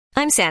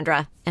I'm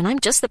Sandra, and I'm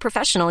just the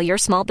professional your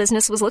small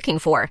business was looking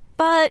for.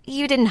 But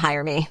you didn't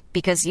hire me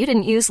because you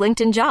didn't use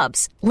LinkedIn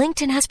Jobs.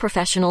 LinkedIn has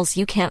professionals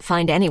you can't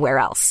find anywhere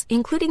else,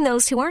 including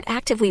those who aren't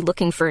actively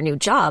looking for a new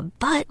job,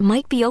 but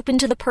might be open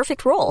to the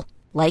perfect role,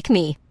 like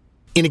me.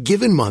 In a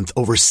given month,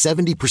 over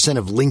 70%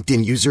 of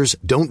LinkedIn users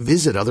don't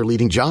visit other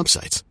leading job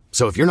sites.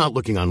 So if you're not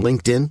looking on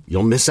LinkedIn,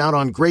 you'll miss out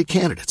on great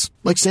candidates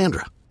like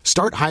Sandra.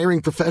 Start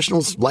hiring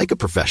professionals like a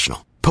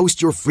professional.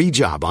 Post your free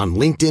job on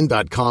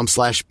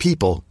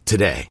linkedin.com/people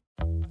today.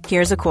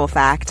 Here's a cool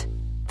fact.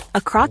 A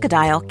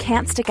crocodile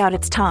can't stick out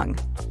its tongue.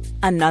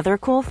 Another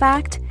cool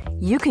fact,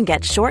 you can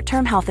get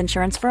short-term health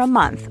insurance for a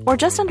month or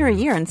just under a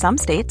year in some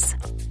states.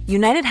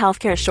 United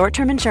Healthcare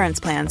short-term insurance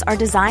plans are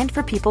designed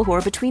for people who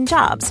are between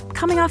jobs,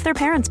 coming off their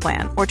parents'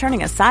 plan, or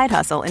turning a side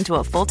hustle into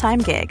a full-time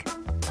gig.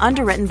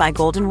 Underwritten by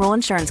Golden Rule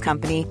Insurance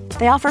Company,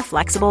 they offer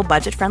flexible,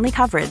 budget-friendly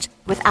coverage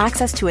with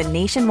access to a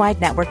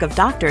nationwide network of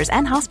doctors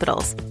and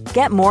hospitals.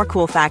 Get more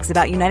cool facts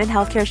about United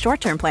Healthcare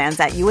short-term plans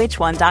at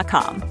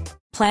uh1.com.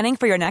 Planning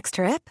for your next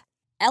trip?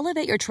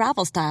 Elevate your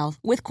travel style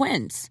with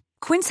Quince.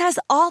 Quince has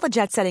all the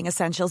jet-setting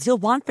essentials you'll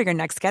want for your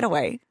next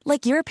getaway,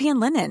 like European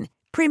linen,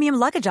 premium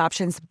luggage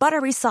options,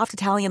 buttery soft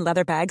Italian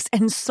leather bags,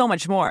 and so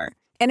much more.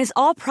 And is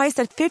all priced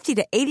at 50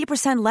 to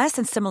 80% less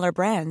than similar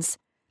brands.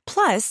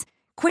 Plus,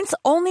 Quince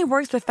only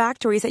works with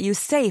factories that use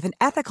safe and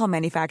ethical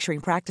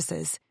manufacturing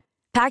practices.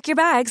 Pack your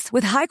bags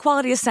with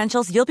high-quality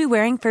essentials you'll be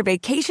wearing for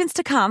vacations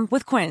to come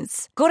with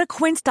Quince. Go to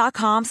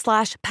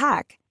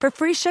quince.com/pack for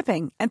free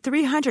shipping and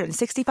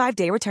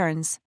 365-day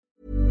returns.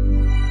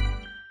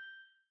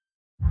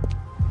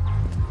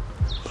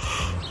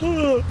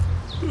 The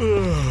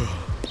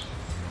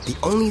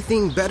only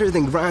thing better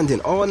than grinding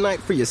all night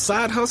for your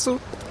side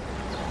hustle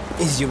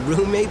is your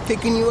roommate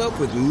picking you up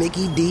with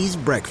Mickey D's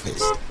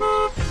breakfast.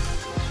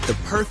 The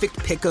perfect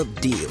pickup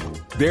deal.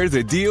 There's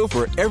a deal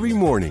for every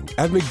morning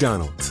at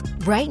McDonald's.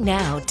 Right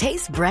now,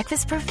 taste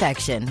breakfast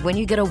perfection when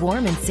you get a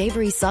warm and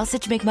savory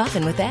sausage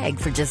McMuffin with egg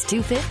for just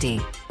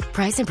 $2.50.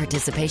 Price and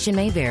participation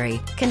may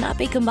vary. Cannot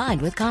be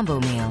combined with combo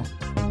meal.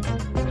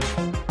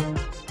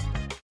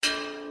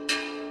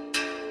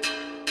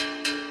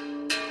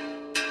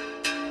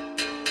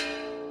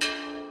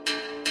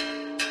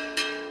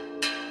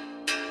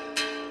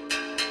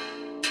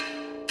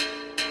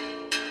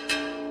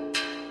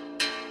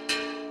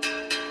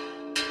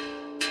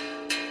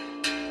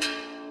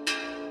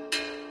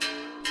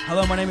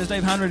 Hello, my name is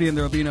Dave Hanratty and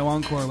there will be no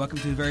encore. Welcome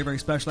to a very, very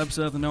special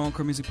episode of the No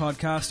Encore Music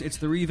Podcast. It's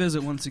the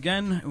revisit once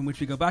again, in which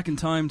we go back in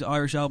time to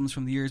Irish albums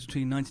from the years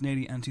between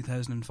 1980 and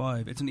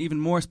 2005. It's an even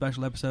more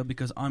special episode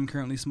because I'm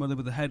currently smothered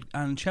with a head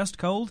and chest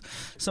cold,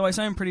 so I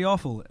sound pretty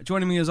awful.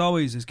 Joining me as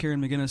always is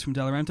Kieran McGuinness from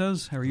De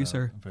Laurentiis. How are you,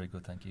 sir? I'm very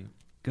good, thank you.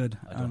 Good.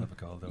 I don't have a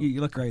cold though. You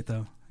look great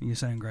though. You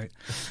sound great.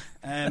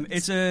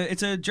 It's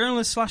a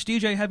journalist /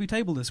 DJ heavy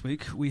table this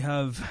week. We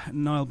have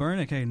Niall Byrne,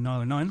 aka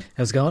Niall09.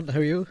 How's it going? How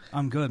are you?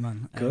 I'm good,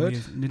 man. Good. We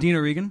have Nadine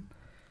O'Regan.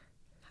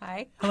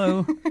 Hi.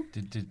 Hello.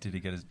 Did he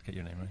get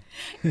your name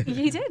right?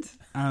 He did.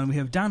 And we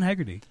have Dan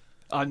Hegarty.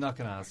 I'm not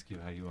going to ask you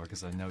how you are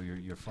because I know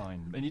you're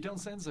fine, and you don't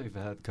sound as though you've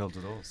had cold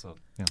at all. So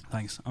yeah.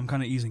 Thanks. I'm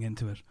kind of easing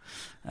into it.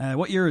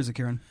 What year is it,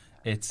 Kieran?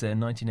 It's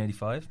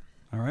 1985.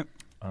 All right.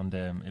 And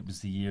it was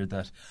the year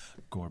that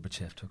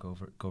Gorbachev took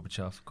over.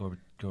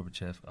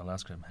 Gorbachev. I'll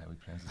ask him how he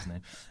pronounces his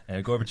name.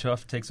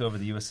 Gorbachev takes over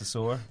the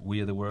USSR.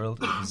 We Are the World.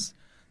 It was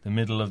the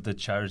middle of the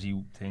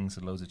charity things,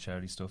 so loads of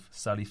charity stuff.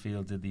 Sally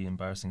Field did the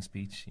embarrassing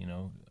speech. You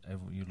know,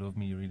 you love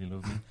me, you really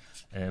love me.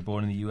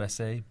 Born in the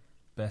USA,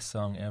 best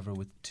song ever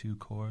with 2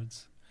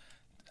 chords.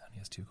 And he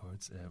has 2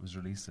 chords. It was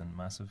released and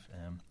massive.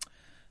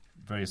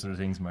 Various other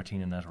things.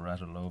 Martina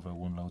Navratilova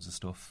won loads of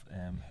stuff.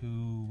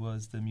 Who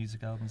was the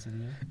music albums of the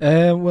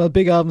year? Well,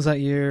 big albums that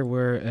year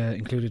were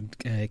included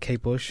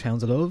Kate Bush,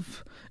 Hounds of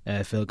Love,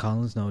 Phil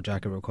Collins, No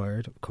Jacket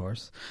Required, of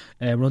course,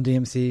 Run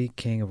DMC,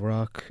 King of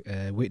Rock,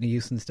 Whitney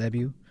Houston's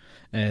debut,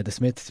 The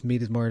Smiths,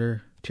 Meet His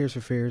Murder, Tears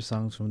for Fears,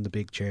 songs from The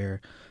Big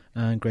Chair,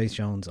 and Grace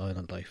Jones'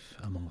 Island Life,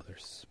 among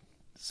others.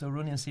 So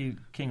Run DMC,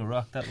 King of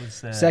Rock, that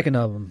was... second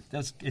album.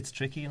 It's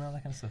Tricky and all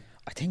that kind of stuff?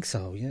 I think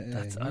so, yeah.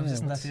 I was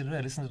listening to that the other day.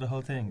 I listened to the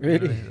whole thing.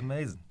 Really?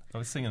 Amazing. I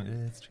was singing,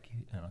 it's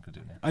tricky. No, I'm not going to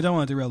do it now. I don't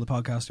want to derail the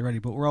podcast already,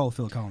 but we're all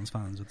Phil Collins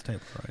fans at the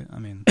table, right? I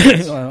mean...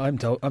 I'm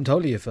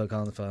totally a Phil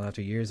Collins fan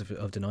after years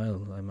of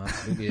denial. I'm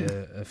absolutely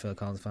a Phil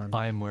Collins fan.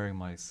 I am wearing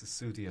my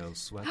Sussudio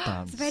sweatbands.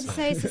 I was about to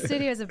say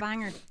Sussudio's a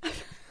banger.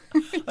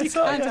 I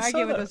saw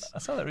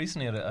that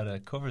recently at a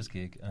covers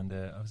gig, and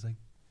I was like,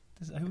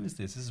 who is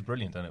this? This is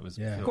brilliant. And it was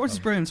Of course it's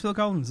brilliant. It's Phil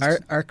Collins.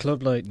 Our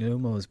club like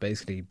Numo is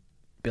basically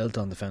built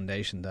on the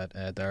foundation that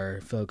there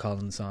are Phil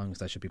Collins songs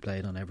that should be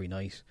played on every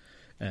night.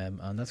 And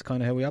that's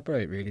kind of how we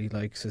operate, really.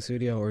 Like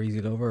Sussudio or Easy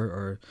Lover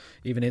or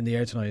even In the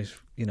Air Tonight,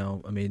 you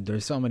know, I mean,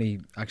 there's so many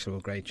actual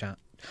great I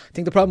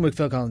think the problem with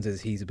Phil Collins is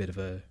he's a bit of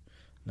a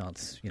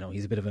nonce, you know,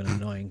 he's a bit of an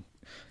annoying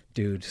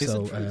dude. Is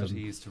so it true that he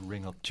used to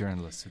ring up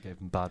journalists who gave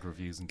him bad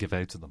reviews and give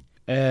out to them?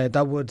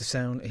 That would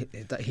sound.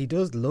 He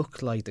does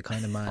look like the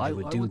kind of man who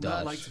would do would that.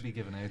 not like to be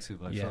given out to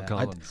by Phil I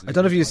Collins. don't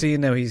know if you've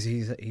seen now.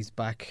 He's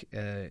back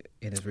in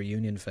his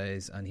reunion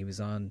phase, and he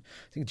was on,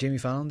 I think, Jimmy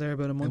Fallon there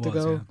about a month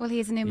ago. Yeah. Well, he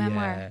has a new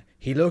memoir. Yeah,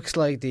 he looks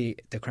like the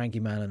cranky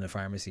man in a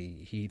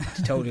pharmacy. He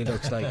totally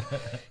looks like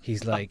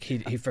he's like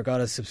he forgot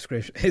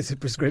his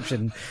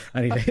prescription,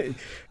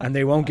 and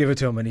they won't give it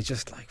to him, and he's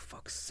just like,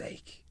 fuck's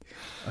sake.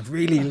 I'd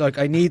really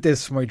I need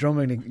this for my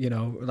drumming,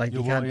 like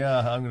you can't. Yeah,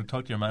 I'm going to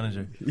talk to your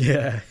manager.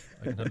 Yeah.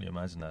 I can totally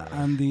imagine that.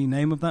 Yeah. And the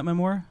name of that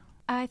memoir?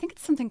 I think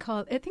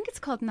it's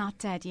called Not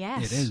Dead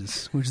Yet. It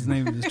is, which is the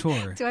name of his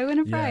tour. Do I win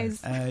a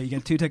prize? You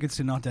get 2 tickets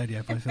to Not Dead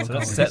Yet by Phil So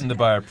Collins. that's setting the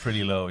bar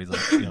pretty low. He's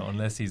like,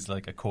 unless he's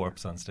like a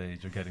corpse on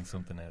stage, you're getting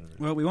something out of it.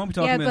 Well, we won't be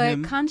talking about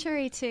him. But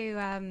contrary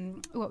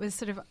to what was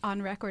sort of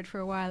on record for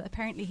a while,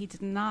 apparently he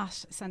did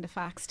not send a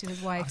fax to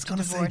his wife. I was going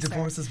to say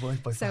divorce his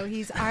wife by So fax.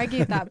 he's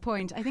argued that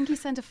point. I think he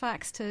sent a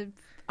fax to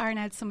iron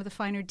out some of the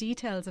finer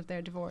details of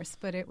their divorce,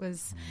 but it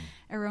was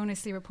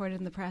erroneously reported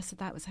in the press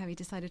that was how he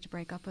decided to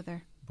break up with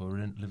her. But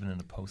we're living in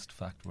a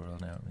post-fact world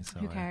now, aren't we? So,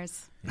 who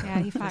cares? Yeah,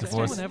 he faxed her.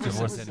 No one ever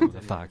sent anyone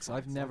a fax.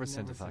 I've never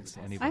sent a fax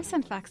to anybody. I've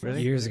sent faxes.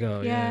 Really? Years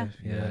ago, yeah.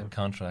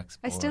 Contracts.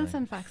 I still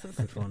send faxes.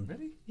 Good fun.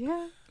 Really?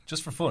 Yeah.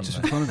 Just for fun.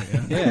 Just for fun of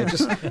it,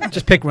 Yeah,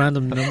 just pick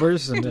random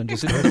numbers and then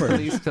just go for it.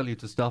 Police tell you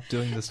to stop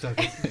doing this type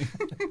of thing.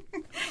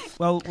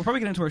 Well, we'll probably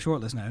get into our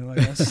shortlist now, I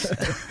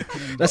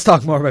guess. Let's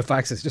talk more about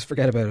faxes. Just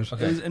forget about it.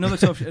 Okay. Another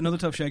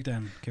tough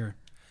shakedown, Kieran.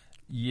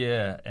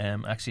 Yeah,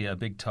 actually a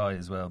big tie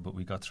as well, but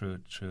we got through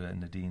it through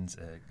Nadine's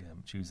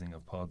choosing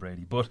of Paul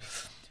Brady. But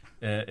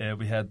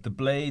we had The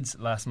Blades,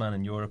 Last Man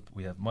in Europe.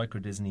 We have Micro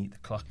Disney, The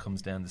Clock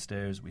Comes Down the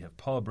Stairs. We have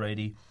Paul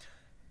Brady,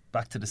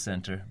 Back to the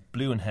Centre,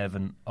 Blue in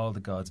Heaven, All the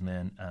God's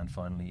Men, and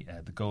finally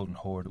The Golden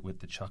Horde with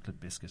The Chocolate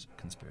Biscuit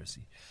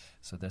Conspiracy.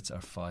 So that's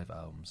our 5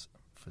 albums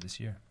for this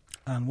year.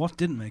 And what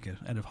didn't make it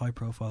out of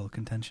high-profile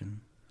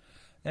contention?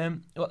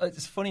 Well,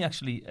 it's funny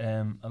actually.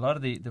 There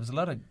was a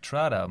lot of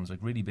trad albums, like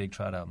really big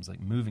trad albums, like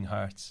Moving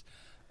Hearts.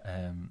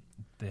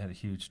 They had a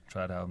huge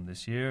trad album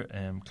this year.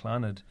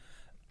 Clonard,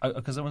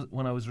 because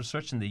when I was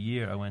researching the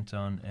year, I went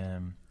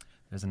on.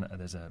 There's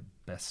a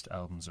best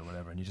albums or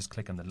whatever, and you just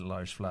click on the little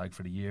Irish flag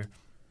for the year,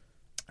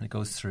 and it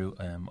goes through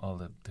all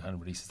the kind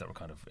of releases that were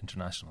kind of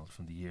international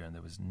from the year, and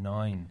there was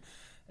 9.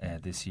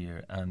 This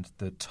year, and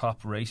the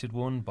top rated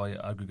one by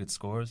aggregate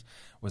scores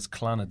was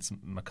Clonard's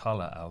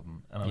McCullough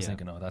album, and I was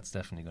thinking, that's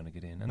definitely going to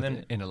get in. And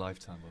then In a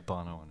Lifetime with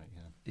Bono on it,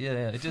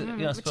 it did, I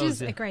which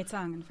suppose, is a great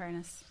song, in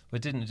fairness.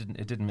 But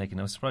it didn't make it.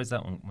 I was surprised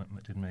that one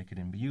didn't make it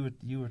in. But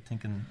you were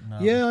thinking, no.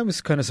 Yeah, I was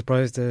kind of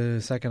surprised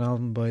the second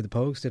album by the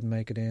Pogues didn't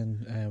make it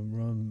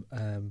in.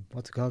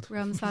 What's it called?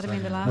 Rum, Sodomy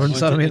and the Lash. Rum,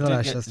 Sodomy and the It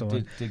Lash. That's the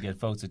one. Did get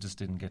votes. It just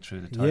didn't get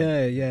through the time.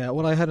 Yeah.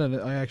 Well,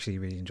 I actually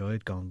really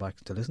enjoyed going back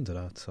to listen to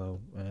that,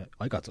 so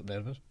I got something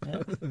out of it.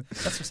 Yeah.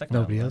 That's your second.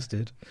 Nobody album, else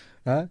did.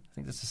 I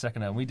think that's the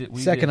second album.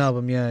 Second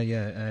album, yeah.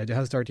 It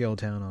has Dirty Old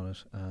Town on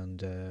it,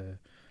 and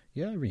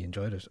yeah, I really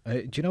enjoyed it.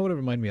 Do you know what it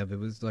reminded me of? It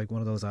was like one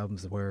of those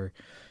albums where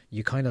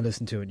you kind of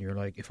listen to it and you're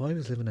like, if I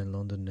was living in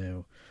London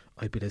now,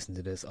 I'd be listening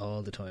to this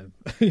all the time.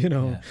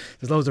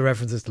 There's loads of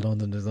references to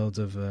London. There's loads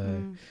of,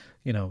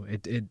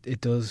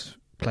 it does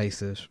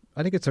place it.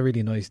 I think it's a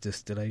really nice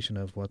distillation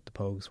of what the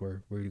Pogues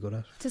were really good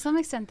at. To some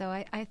extent, though,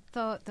 I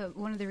thought that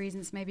one of the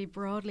reasons maybe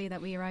broadly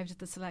that we arrived at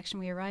the selection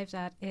we arrived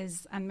at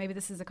is, and maybe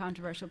this is a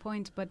controversial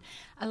point, but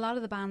a lot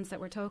of the bands that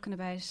we're talking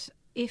about,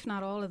 if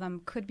not all of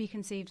them, could be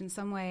conceived in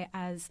some way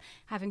as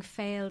having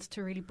failed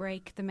to really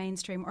break the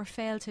mainstream or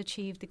failed to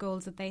achieve the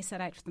goals that they set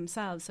out for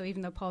themselves. So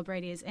even though Paul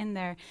Brady is in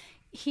there,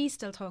 he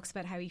still talks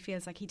about how he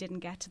feels like he didn't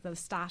get to the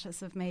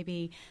status of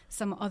maybe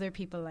some other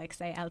people, like,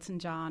 say, Elton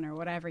John or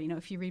whatever.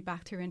 If you read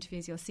back through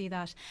interviews, you'll see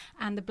that.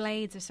 And the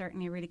Blades are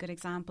certainly a really good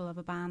example of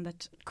a band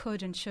that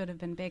could and should have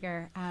been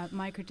bigger.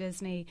 Micro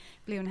Disney,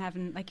 Blue in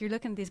Heaven, like, you're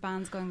looking at these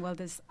bands going, well,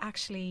 there's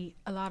actually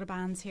a lot of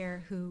bands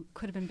here who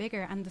could have been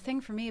bigger. And the thing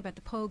for me about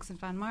the Pogues and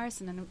Van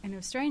Morrison in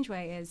a strange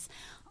way is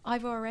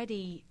I've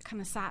already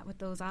kind of sat with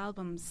those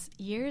albums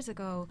years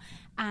ago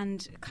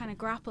and kind of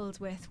grappled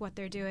with what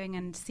they're doing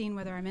and seen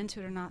whether I'm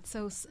into it or not.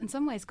 So in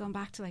some ways, going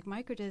back to like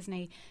Micro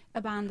Disney,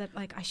 a band that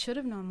like I should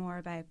have known more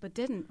about but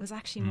didn't, was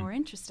actually more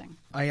interesting.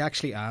 I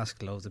actually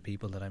asked loads of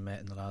people that I met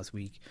in the last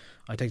week.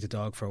 I take the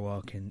dog for a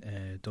walk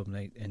in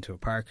Dublin into a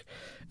park,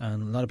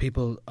 and a lot of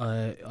people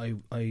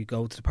I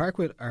go to the park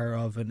with are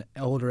of an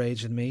older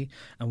age than me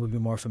and would be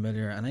more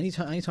familiar. And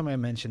anytime I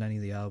mention any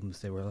of the albums,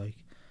 they were like,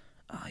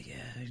 "Oh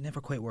yeah, it never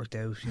quite worked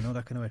out,"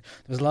 that kind of way.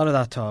 There was a lot of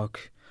that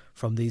talk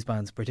from these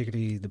bands,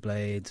 particularly the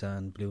Blades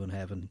and Blue in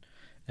Heaven,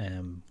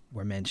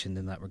 were mentioned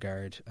in that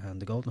regard,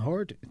 and the Golden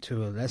Horde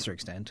to a lesser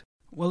extent.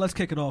 Well, let's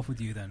kick it off with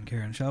you then,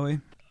 Kieran, shall we?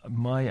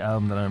 My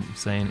album that I'm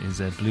saying is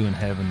Blue in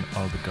Heaven,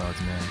 All the God's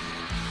Men.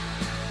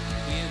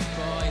 These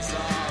boys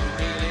are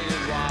really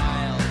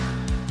wild.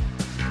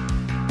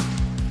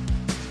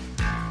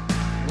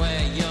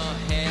 Wear your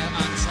hair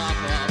on top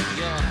of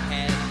your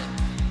head.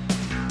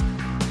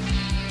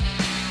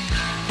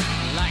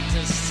 Like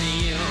to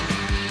see you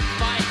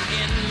fight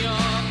in your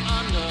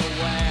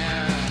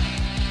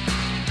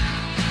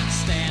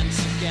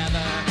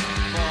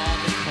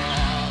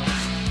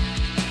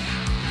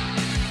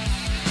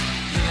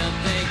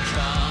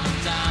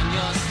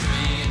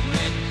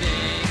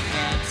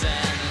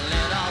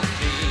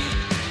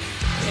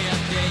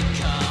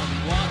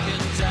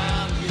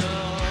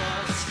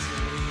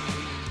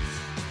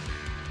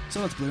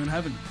So it's Blue in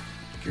Heaven.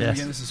 Kieran Yes.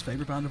 Guinness's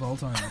favourite band of all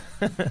time.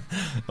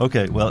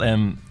 Okay, well,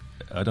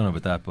 I don't know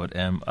about that, but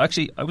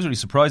actually, I was really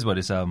surprised by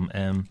this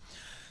album.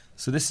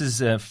 So this is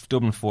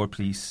Dublin 4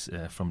 Police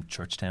from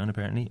Churchtown,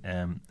 apparently,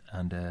 and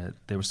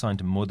they were signed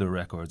to Mother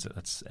Records.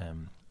 That's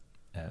Bond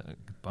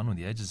on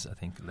the Edges, I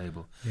think,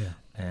 label. Yeah.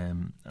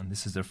 And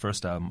this is their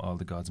first album, All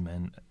the God's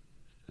Men,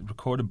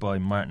 recorded by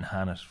Martin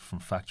Hannett from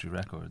Factory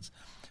Records.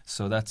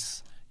 So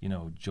that's,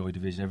 Joy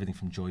Division, everything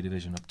from Joy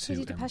Division up to... Did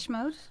you Depeche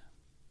Mode?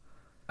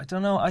 I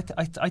don't know. I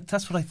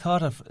that's what I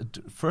thought of.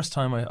 First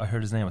time I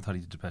heard his name, I thought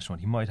he did Depeche Mode.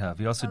 He might have.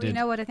 He also did... You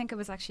know what? I think it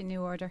was actually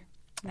New Order.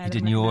 He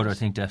did New Order, I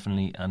think,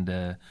 definitely.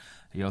 And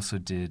he also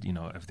did,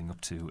 everything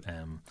up to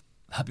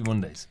Happy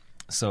Mondays.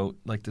 So,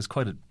 there's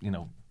quite a,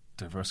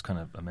 diverse kind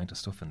of amount of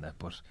stuff in that.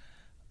 But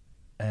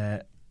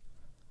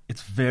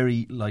it's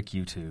very like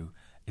U2.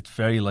 It's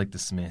very like the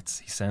Smiths.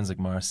 He sounds like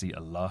Morrissey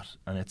a lot.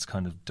 And it's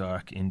kind of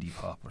dark indie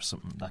pop or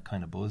something, that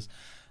kind of buzz.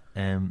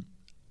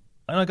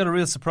 And I got a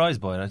real surprise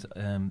by it.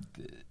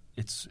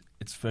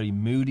 It's very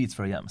moody. It's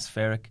very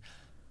atmospheric.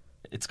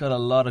 It's got a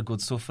lot of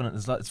good stuff in it.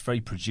 It's very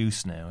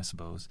produced now, I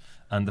suppose.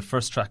 And the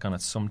first track on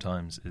it,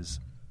 Sometimes, is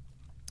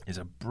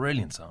a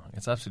brilliant song.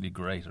 It's absolutely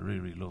great. I really,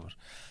 really love it.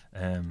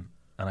 And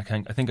I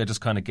think I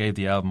just kind of gave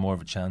the album more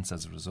of a chance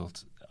as a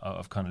result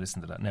of kind of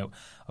listening to that. Now,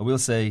 I will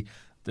say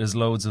there's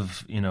loads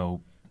of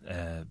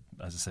as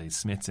I say,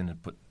 Smiths in it,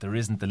 but there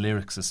isn't the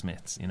lyrics of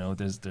Smiths.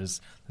 There's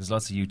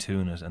lots of U2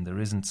 in it, and there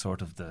isn't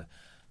sort of the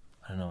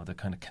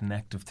kind of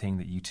connective thing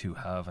that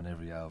U2 have on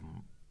every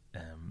album.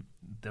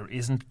 There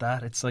isn't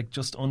that. It's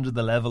just under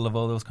the level of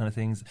all those kind of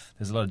things.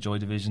 There's a lot of Joy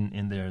Division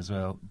in there as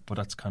well, but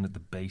that's kind of the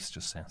bass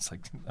just sounds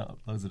like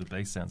loads of the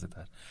bass sounds like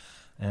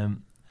that.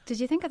 Did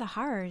you think of the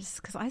Horrors?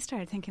 Because I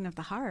started thinking of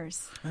the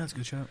Horrors. Yeah, that's a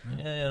good shout.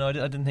 Yeah, no, I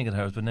didn't think of the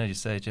Horrors, but now you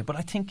say it, yeah. But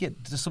I think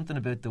there's something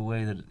about the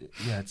way that,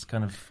 it's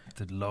kind of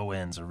the low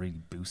ends are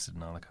really boosted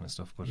and all that kind of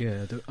stuff. But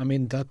yeah,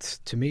 that's,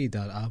 to me,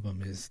 that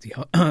album is the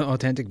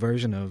authentic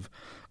version of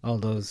all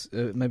those,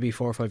 maybe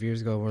 4 or 5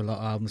 years ago, where a lot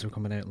of albums were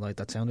coming out like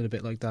that sounded a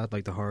bit like that,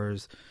 like the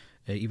Horrors,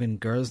 even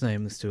Girls'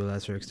 Names to a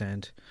lesser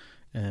extent.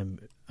 And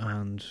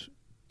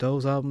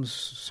those albums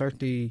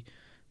certainly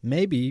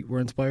maybe were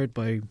inspired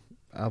by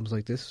albums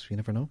like this, you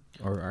never know,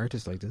 or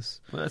artists like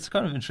this. Well, it's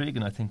kind of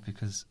intriguing, I think,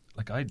 because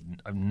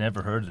I've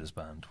never heard of this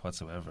band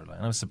whatsoever,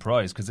 and I was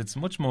surprised because it's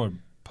much more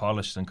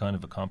polished and kind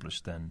of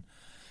accomplished than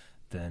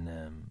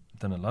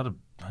a lot of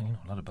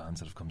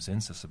bands that have come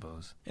since, I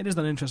suppose. It is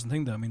an interesting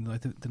thing, though. I mean,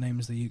 like the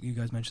names that you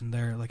guys mentioned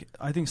there,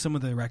 I think some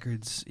of the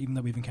records, even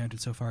that we've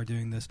encountered so far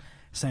doing this,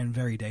 sound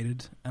very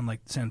dated and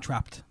sound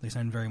trapped. They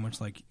sound very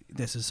much like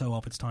this is so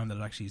off its time that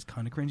it actually is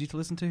kind of cringy to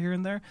listen to here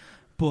and there.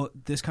 But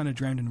this kind of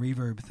drowned in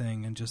reverb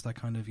thing and just that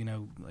kind of,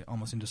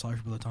 almost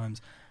indecipherable at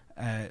times,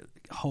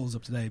 holds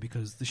up today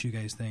because the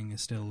shoegaze thing is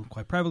still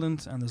quite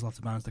prevalent and there's lots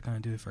of bands that kind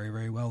of do it very,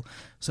 very well.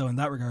 So in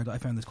that regard, I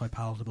found this quite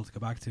palatable to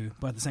go back to.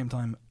 But at the same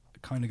time,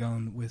 kind of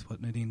going with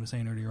what Nadine was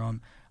saying earlier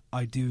on,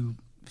 I do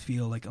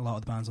feel like a lot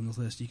of the bands on this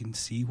list, you can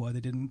see why they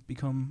didn't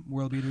become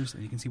world beaters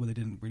and you can see why they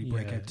didn't really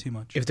break out too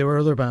much. If there were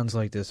other bands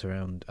like this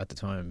around at the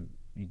time,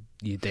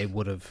 they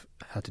would have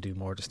had to do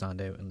more to stand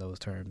out in those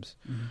terms.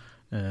 Mm-hmm.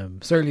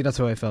 Certainly that's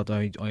how I felt.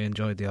 I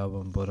enjoyed the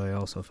album, but I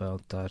also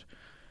felt that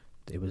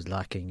it was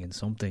lacking in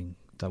something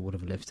that would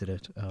have lifted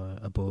it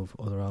above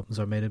other albums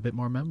or made it a bit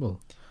more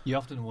memorable. You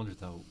often wonder,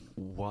 though,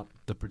 what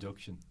the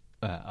production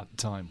at the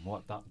time,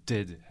 what that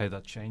did, how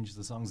that changed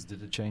the songs.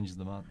 Did it change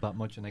them that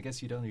much? And I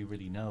guess you'd only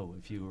really know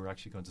if you were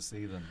actually going to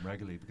see them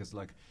regularly, because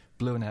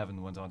Blue in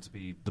Heaven went on to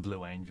be the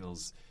Blue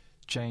Angels,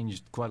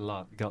 changed quite a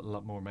lot, got a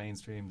lot more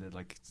mainstream. Did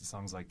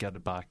songs like Get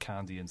It Back,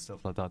 Candy and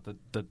stuff like that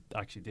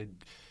actually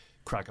did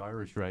crack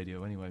Irish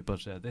radio anyway,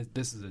 but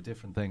this is a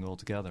different thing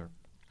altogether.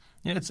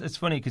 Yeah, it's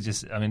funny because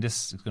this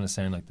is going to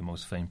sound like the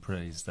most faint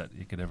praise that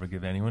you could ever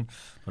give anyone,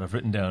 but I've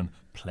written down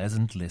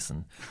pleasant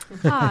listen.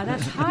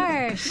 That's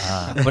harsh.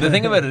 But the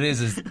thing about it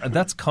is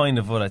that's kind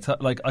of what I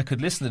thought. I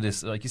could listen to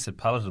this, like you said,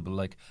 palatable.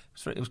 It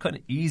was kind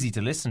of easy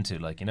to listen to,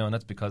 and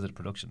that's because of the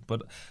production.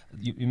 But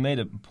you made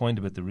a point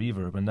about the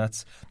reverb, and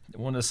that's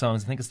one of the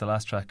songs. I think it's the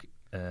last track.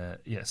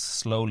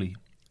 Slowly,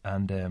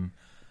 and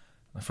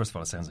first of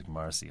all, it sounds like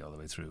Morrissey all the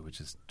way through,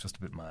 which is just a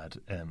bit mad.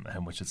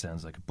 How much it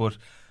sounds like, but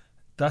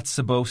that's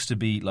supposed to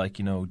be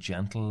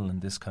gentle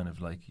and this kind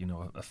of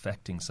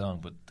affecting song,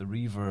 but the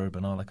reverb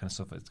and all that kind of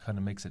stuff, it kind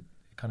of makes it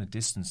kind of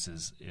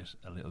distances it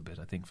a little bit,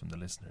 I think, from the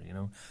listener.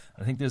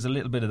 I think there's a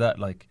little bit of that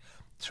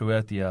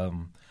throughout the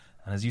album,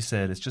 and as you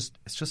said, it's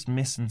just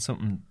missing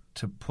something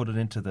to put it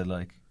into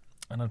the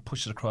and then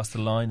push it across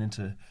the line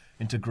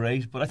into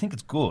great. But I think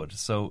it's good.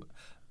 So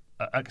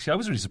actually, I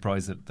was really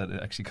surprised that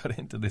it actually got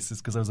into this,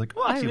 because I was like,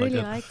 oh, I actually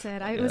really liked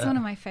it. It was one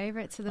of my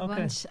favourites of the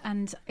bunch,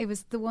 and it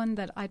was the one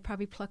that I'd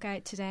probably pluck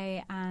out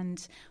today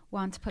and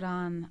want to put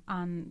on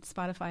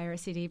Spotify or a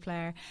CD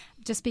player,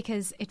 just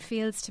because it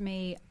feels to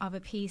me of a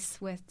piece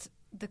with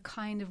the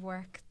kind of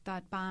work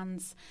that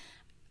bands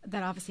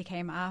that obviously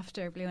came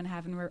after Blue in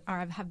Heaven or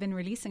have been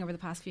releasing over the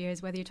past few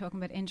years, whether you're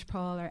talking about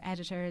Interpol or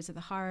Editors or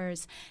the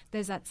Horrors.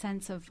 There's that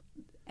sense of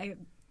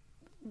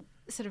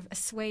sort of a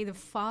swathe of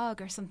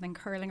fog or something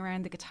curling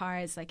around the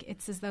guitars. Like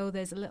it's as though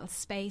there's a little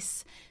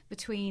space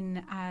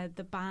between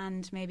the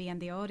band maybe and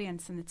the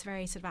audience, and it's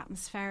very sort of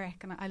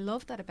atmospheric, and I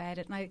love that about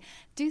it. And I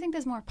do think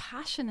there's more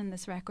passion in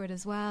this record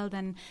as well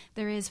than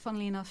there is,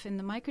 funnily enough, in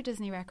the Micro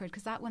Disney record,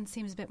 because that one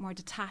seems a bit more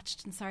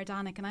detached and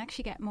sardonic, and I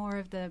actually get more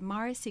of the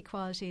Morrissey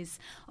qualities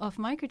of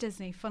Micro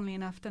Disney, funnily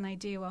enough, than I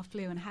do off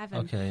Blue in Heaven.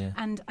 Okay, yeah.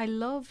 And I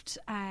loved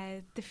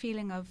the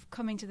feeling of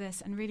coming to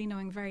this and really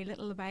knowing very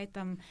little about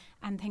them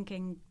and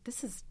thinking,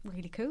 this is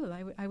really cool.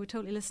 I would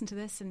totally listen to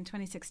this in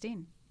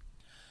 2016.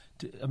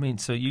 I mean,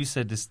 so you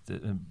said this,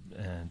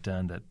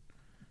 Dan, that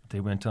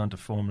they went on to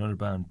form another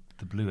band,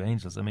 the Blue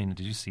Angels. I mean,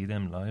 did you see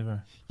them live?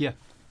 Or? Yeah,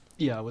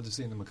 I would have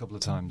seen them a couple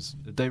of times.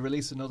 They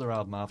released another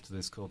album after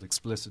this called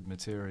Explicit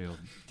Material.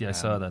 Yeah, I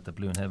saw that, the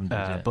Blue in Heaven did,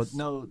 yeah. But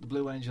no, the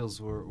Blue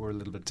Angels were a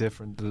little bit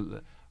different.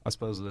 I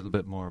suppose a little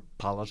bit more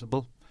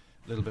palatable,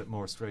 a little bit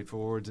more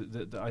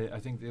straightforward. I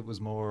think it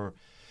was more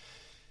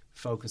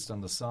focused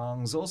on the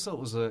songs. Also,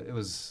 it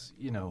was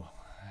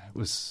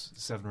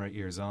 7 or 8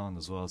 years on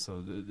as well,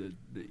 so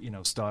the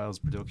styles,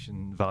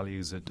 production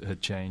values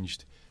had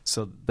changed.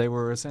 So they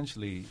were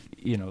essentially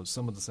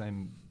some of the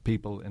same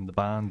people in the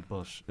band,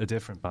 but a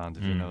different band,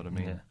 if you know what I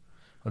mean. Yeah.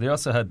 Well,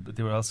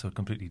 they were also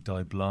completely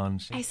dyed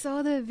blonde. I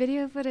saw the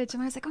video footage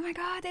and I was like, oh my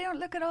God, they don't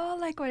look at all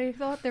like what I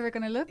thought they were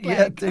going to look like.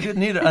 Yeah, they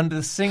didn't either. And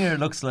the singer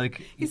looks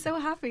like... He's so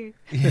happy.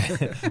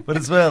 Yeah. But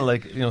as well,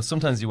 like,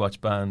 sometimes you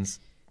watch bands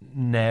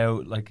now,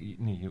 like,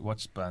 you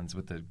watch bands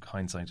with the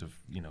hindsight of,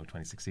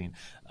 2016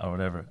 or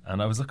whatever.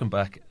 And I was looking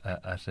back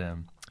at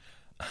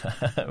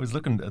I was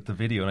looking at the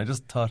video and I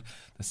just thought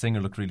the singer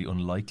looked really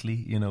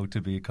unlikely,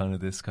 to be kind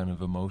of this kind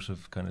of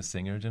emotive kind of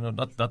singer.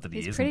 Not that he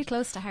isn't. He's pretty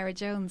close to Howard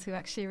Jones, who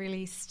actually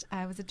released,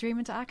 was it Dream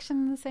Into Action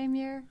in the same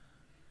year?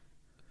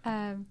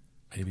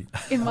 Maybe.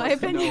 In my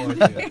opinion.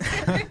 No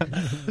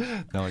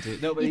idea.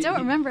 No, but you don't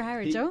remember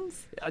Howard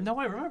Jones? No,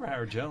 I remember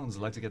Howard Jones. I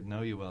like to get to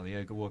know you well.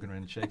 Yeah, go walking around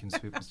and shaking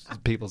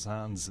people's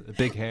hands.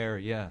 Big hair,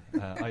 yeah.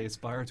 I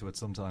aspire to it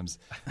sometimes,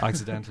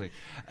 accidentally.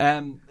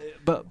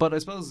 But I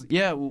suppose,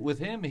 yeah, with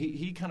him,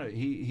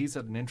 he's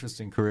had an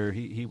interesting career.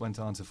 He went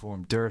on to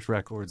form Dirt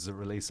Records that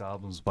release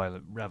albums by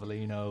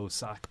Revelino,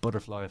 Sack,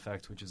 Butterfly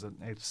Effect, which is an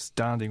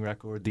outstanding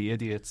record, The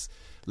Idiots,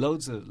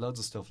 loads of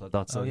stuff like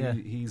that. So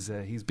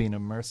he's been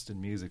immersed in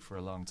music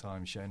for a long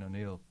time. Shane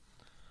O'Neill.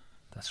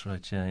 That's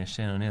right, yeah,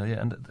 Shane O'Neill,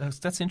 yeah. And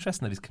that's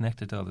interesting that he's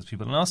connected to all those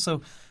people. And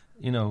also,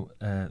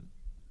 that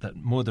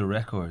Mother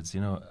Records,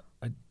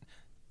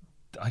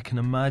 I can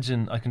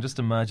just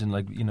imagine,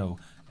 like,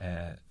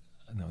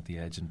 The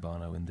Edge and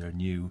Bono in their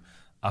new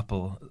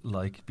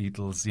Apple-like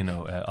Beatles,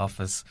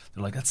 office.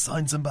 They're like, let's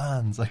sign some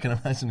bands. I can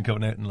imagine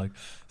going out and, like,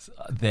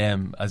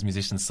 them as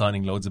musicians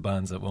signing loads of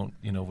bands that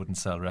wouldn't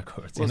sell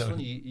records. Well, it's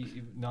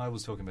funny. I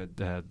was talking about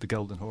the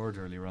Golden Horde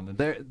earlier on,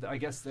 and I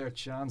guess their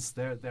chance,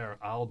 their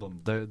album,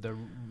 the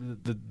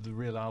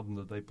real album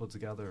that they put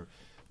together,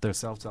 their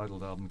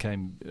self-titled album,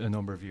 came a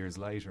number of years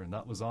later, and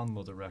that was on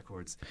Mother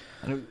Records.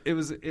 And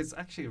it's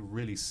actually a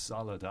really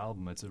solid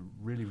album. It's a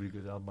really, really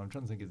good album. I'm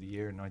trying to think of the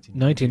year,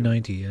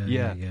 1990.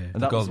 Yeah.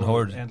 And that Golden was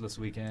Horde, Endless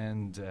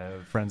Weekend,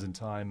 Friends in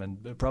Time,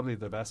 and probably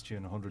their best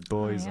tune, 100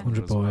 Boys.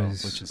 100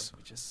 Boys, well,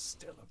 which is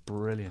still a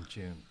brilliant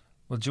tune.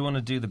 Well, do you want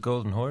to do the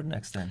Golden Horde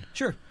next then?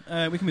 Sure.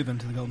 We can move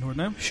into the Golden Horde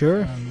now.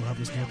 Sure. And we'll have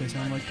this what they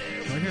sound like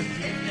right here.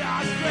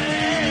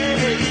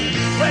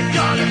 We're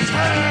gonna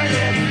turn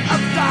it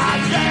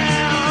upside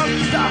down.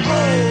 The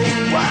whole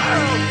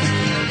world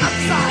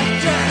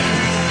upside down.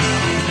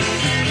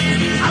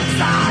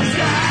 Upside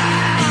down.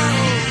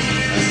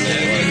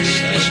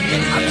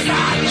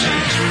 Upside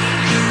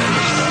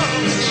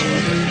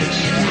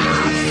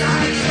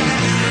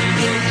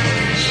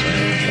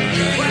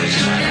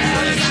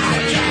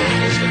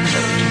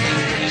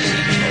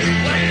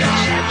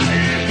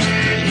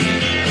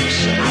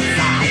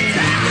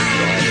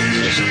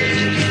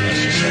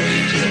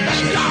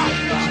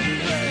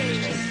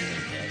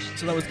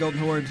So that was Golden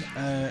Horde,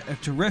 a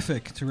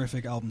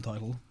terrific album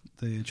title,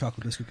 The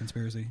Chocolate Biscuit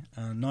Conspiracy.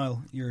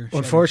 Niall, you're...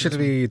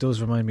 Unfortunately, it does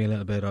remind me a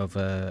little bit of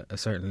a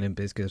certain Limp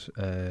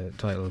Bizkit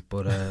title,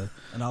 but an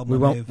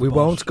album we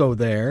won't go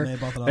there. May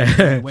have bought that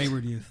album,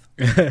 Wayward Youth.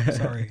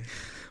 Sorry.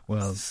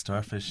 Well,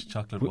 Starfish,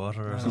 chocolate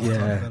water, or something.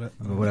 Yeah,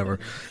 whatever.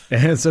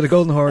 So the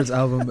Golden Horde's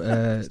album,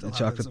 The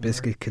Chocolate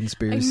Biscuit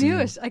Conspiracy. I knew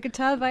it. I could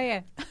tell by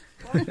it.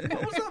 What does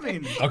that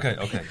mean? Okay.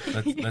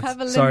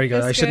 Sorry,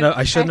 guys. I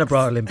shouldn't have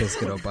brought Limp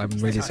Bizkit up. I'm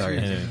really sorry.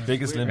 Yeah,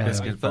 biggest Limp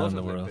Bizkit fan in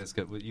the world.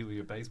 Bizkit with you with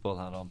your baseball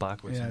hat on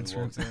backwards. Yeah, when it's you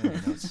walked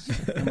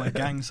in. And my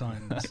gang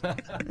signs.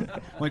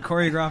 My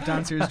choreographed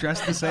dancers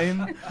dressed the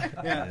same.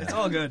 Yeah, it's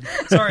all good.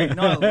 Sorry,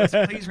 Niall,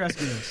 please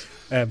rescue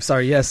us.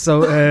 Sorry, yes.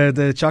 So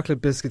the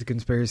Chocolate Biscuit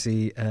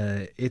Conspiracy,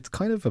 it's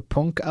kind of a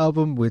punk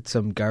album with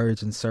some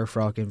garage and surf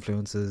rock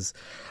influences.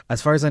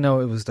 As far as I know,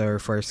 it was their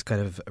first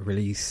kind of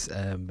release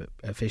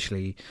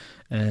officially.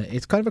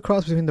 It's kind of a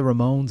cross between the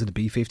Ramones and the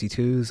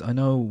B-52s. I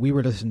know we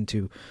were listening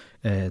to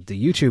the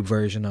YouTube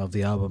version of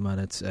the album,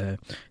 and it's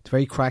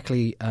very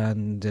crackly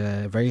and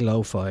very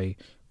lo-fi.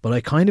 But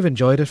I kind of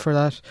enjoyed it for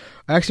that.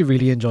 I actually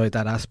really enjoyed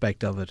that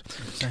aspect of it.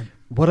 Same.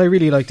 what I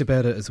really liked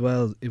about it as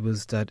well, it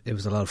was that it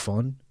was a lot of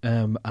fun.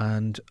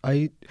 And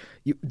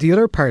the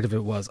other part of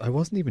it was I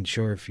wasn't even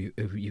sure if you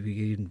could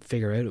even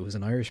figure out it was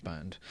an Irish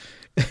band.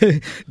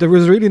 There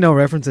was really no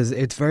references.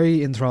 It's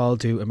very enthralled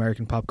to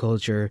American pop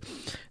culture.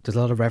 There's a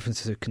lot of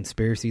references to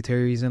conspiracy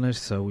theories in it.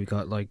 So we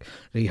got like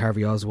Lee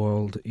Harvey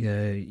Oswald,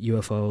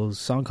 UFOs,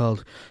 song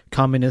called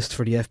 "Communist"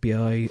 for the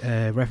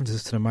FBI,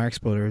 references to the Marx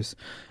Brothers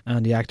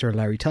and the actor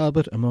Larry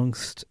Talbot,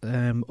 amongst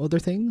other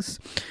things.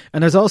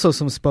 And there's also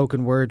some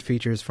spoken word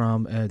features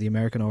from the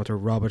American author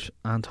Robert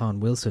Anton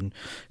Wilson,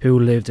 who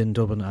lived in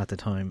Dublin at the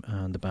time,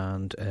 and the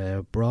band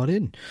brought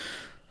in.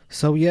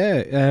 So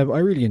I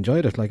really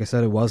enjoyed it. Like I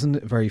said, it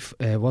wasn't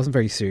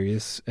very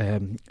serious.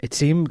 It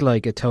seemed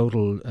like a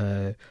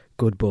total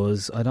good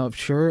buzz. I'm not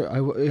sure.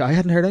 I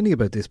hadn't heard any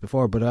about this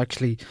before, but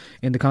actually,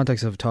 in the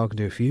context of talking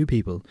to a few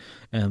people,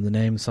 the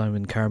name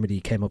Simon Carmody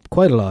came up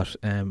quite a lot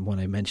when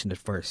I mentioned it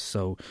first.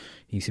 So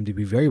he seemed to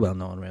be very well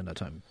known around that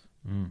time.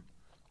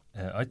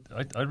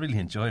 I really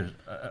enjoyed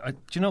it.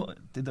 Do you know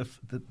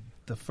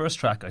the first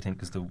track? I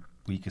think is the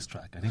weakest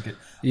track. I think it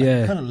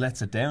kind of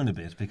lets it down a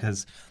bit,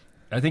 because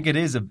I think it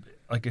is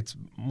it's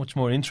much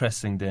more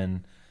interesting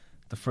than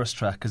the first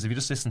track, because if you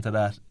just listen to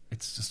that,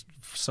 it's just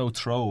so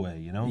throwaway,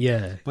 you know.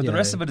 Yeah. But the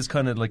rest of it is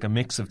kind of like a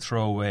mix of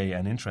throwaway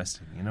and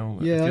interesting, you know.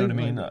 Yeah, do you know what I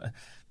mean?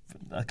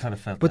 I kind of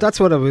felt. But that's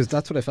what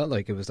I felt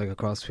like. It was like a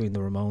cross between the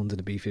Ramones and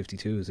the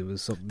B-52s. It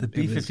was something. The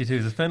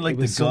B-52s. It sounded like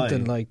the guy.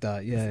 Something like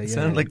that. Yeah. It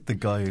sounded like the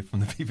guy from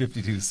the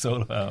B-52s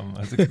solo album. I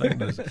was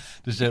expecting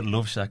to shout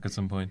 "Love Shack" at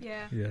some point.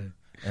 Yeah.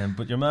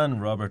 But your man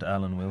Robert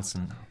Allen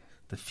Wilson,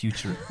 the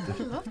future.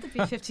 I love the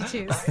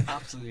B-52s. I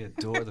absolutely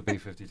adore the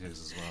B-52s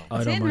as well.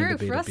 I don't Tin mind Roof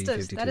the Rusted.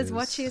 B-52s. That is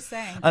what she is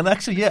saying. And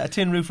actually, a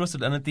Tin Roof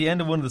Rusted. And at the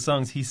end of one of the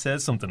songs, he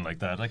says something like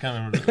that. I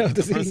can't remember.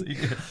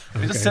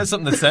 He just says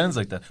something that sounds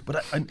like that.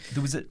 But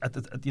there was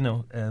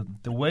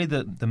the way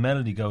that the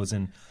melody goes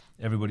in.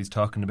 Everybody's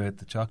talking about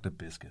the chocolate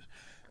biscuit.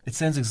 It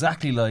sounds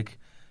exactly like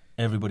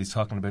everybody's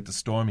talking about the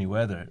stormy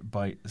weather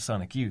by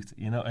Sonic Youth.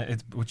 You know,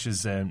 which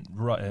is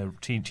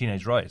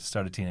Teenage Riot.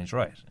 Started Teenage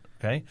Riot.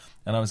 Okay,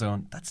 and I was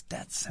going,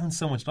 that sounds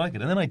so much like it.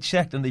 And then I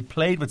checked, and they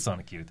played with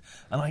Sonic Youth,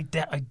 and I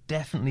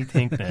definitely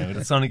think now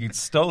that Sonic Youth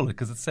stole it,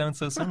 because it sounds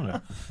so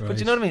similar. Right. But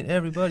you know what I mean?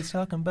 Everybody's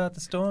talking about the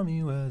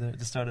stormy weather.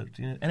 They started,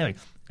 anyway.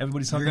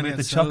 Everybody's talking about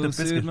the chocolate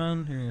biscuit.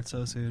 Man, you're gonna get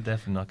so sued.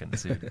 Definitely not getting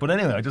sued. But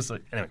anyway,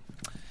 a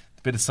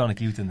bit of Sonic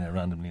Youth in there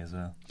randomly as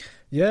well.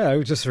 Yeah,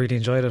 I just really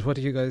enjoyed it. What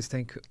do you guys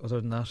think? Other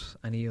than that,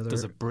 any other?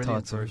 There's a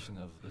brilliant thoughts version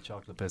of the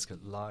chocolate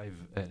biscuit live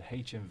at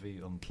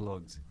HMV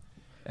Unplugged.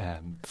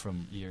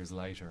 From years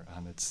later,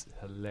 and it's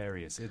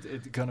hilarious.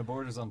 It kind of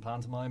borders on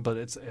pantomime,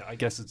 but I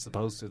guess it's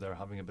supposed to. They're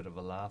having a bit of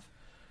a laugh,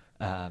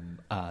 and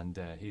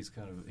he's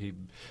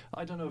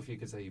I don't know if you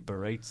could say he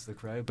berates the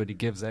crowd, but he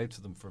gives out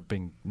to them for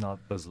being not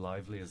as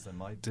lively as they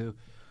might do.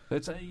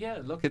 It's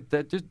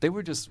they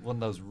were just one of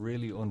those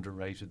really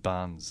underrated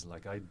bands.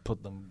 Like, I'd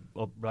put them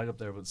right up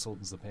there with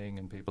Sultans of Ping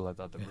and people like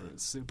that. They were a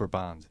super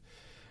band.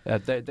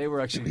 They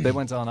were actually they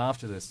went on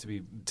after this to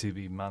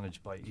be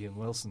managed by Ian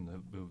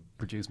Wilson, who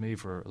produced me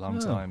for a long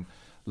time,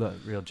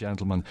 real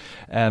gentleman.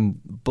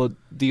 But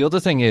the other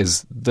thing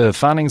is the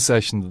fanning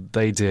session that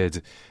they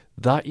did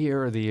that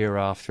year or the year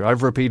after.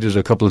 I've repeated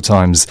a couple of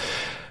times.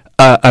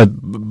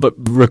 But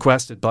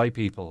requested by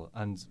people,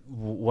 and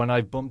when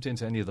I bumped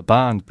into any of the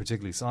band,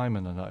 particularly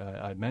Simon, and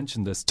I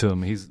mentioned this to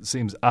him, he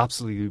seems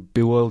absolutely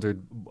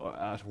bewildered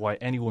at why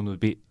anyone would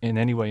be in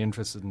any way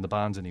interested in the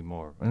band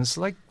anymore. And it's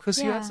like, because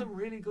he had some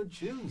really good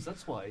tunes,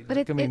 that's why. But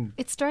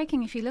it's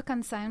striking. If you look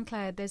on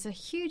SoundCloud, there's a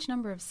huge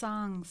number of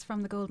songs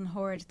from the Golden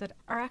Horde that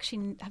are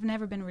actually have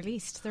never been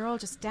released. They're all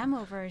just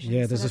demo versions.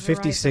 Yeah, there's a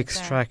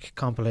 56-track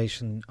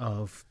compilation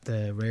of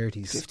the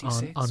rarities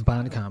on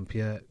Bandcamp.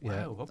 Yeah.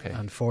 Wow, okay.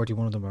 And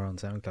 41 of them are on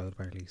SoundCloud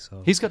apparently.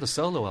 So he's got a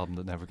solo album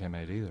that never came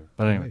out either.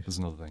 But anyway, there's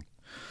another thing.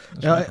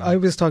 Yeah, I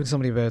was talking to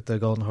somebody about the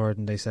Golden Horde,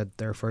 and they said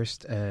their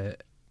first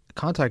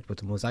contact with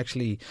them was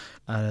actually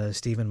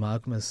Stephen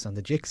Malcolmus and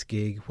the Jicks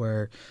gig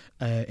where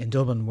in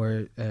Dublin,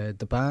 where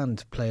the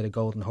band played a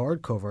Golden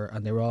Horde cover,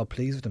 and they were all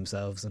pleased with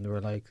themselves, and they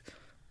were like,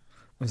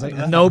 it was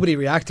like nobody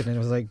reacted, and it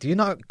was like, do you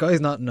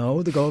guys not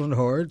know the Golden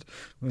Horde?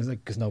 It was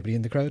like, because nobody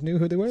in the crowd knew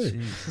who they were.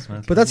 Jesus,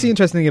 but that's the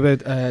interesting thing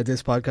about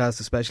this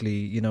podcast, especially.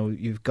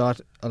 You've got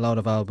a lot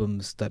of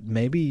albums that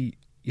maybe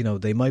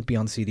they might be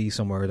on CD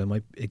somewhere, they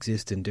might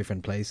exist in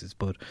different places,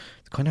 but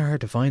it's kind of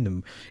hard to find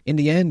them. In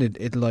the end,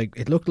 it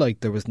looked like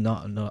there was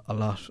not a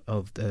lot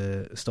of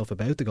the stuff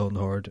about the Golden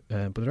Horde,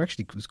 but there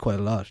actually was quite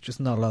a lot, just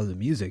not a lot of the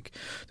music.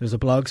 There's a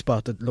blog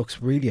spot that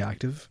looks really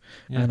active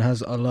and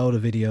has a load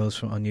of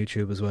videos on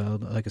YouTube as well.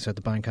 Like I said,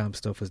 the Bandcamp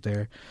stuff is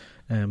there.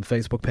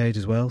 Facebook page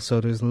as well, so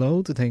there's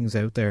loads of things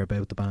out there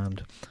about the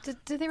band.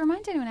 Do they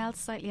remind anyone else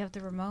slightly of the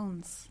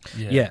Ramones?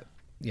 Yeah.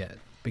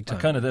 Big time.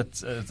 Kind of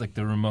it's like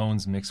the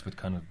Ramones mixed with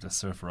kind of the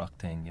surf rock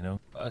thing,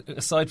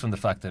 aside from the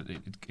fact that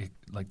it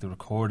like the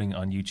recording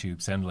on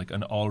YouTube sounded like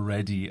an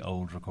already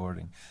old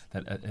recording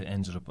that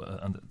ended up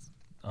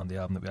on the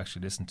album that we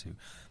actually listened to.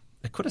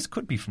 It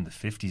could be from the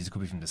 50s, it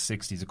could be from the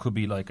 60s, it could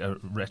be like a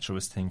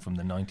retroist thing from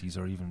the 90s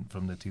or even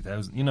from the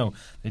 2000s. You know,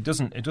 it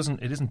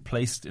isn't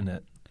placed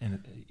it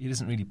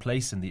isn't really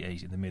placed in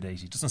the mid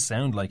 80s. It doesn't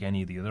sound like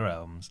any of the other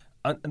albums.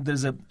 And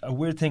there's a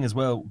weird thing as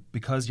well,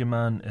 because your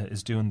man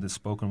is doing the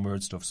spoken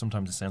word stuff.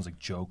 Sometimes it sounds like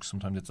jokes,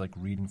 sometimes it's like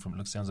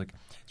sounds like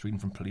it's reading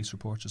from police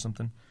reports or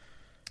something.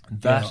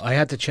 I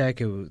had to check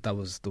that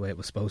was the way it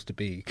was supposed to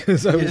be,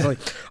 because I was like,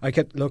 I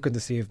kept looking to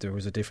see if there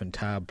was a different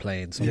tab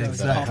playing something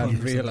that I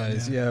hadn't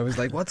realised. Yeah, I was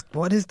like,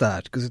 what is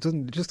that? Because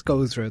it just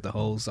goes throughout the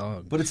whole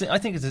song. But I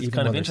think it's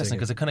kind of interesting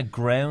because it kind of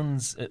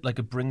grounds it, like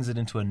it brings it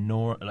into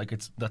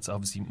that's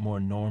obviously more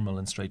normal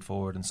and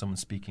straightforward, and someone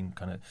speaking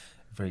kind of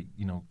very,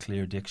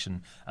 clear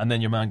diction, and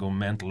then your man going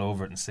mental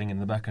over it and singing in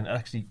the back, and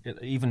actually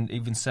it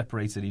even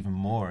separates it even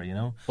more,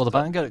 Well, the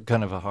band got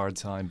kind of a hard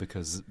time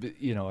because,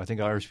 I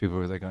think Irish people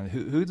were like,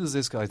 who does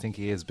this guy think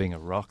he is, being a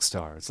rock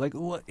star? It's like,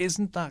 well,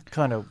 isn't that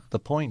kind of the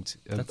point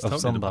of totally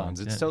some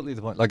bands? It's totally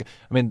the point. Like,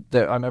 I mean, I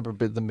remember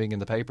them being in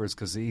the papers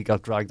because he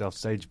got dragged off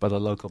stage by the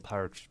local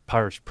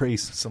parish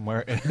priest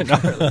somewhere in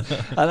Ireland,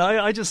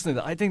 and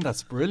I think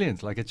that's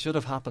brilliant. Like, it should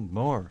have happened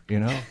more,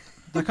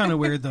 That kind of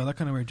weird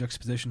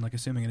juxtaposition, like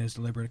assuming it is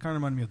deliberate. It kind of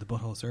reminded me of the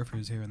Butthole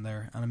Surfers here and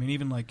there. And I mean,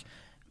 even like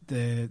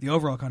the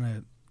overall kind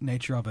of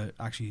nature of it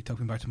actually took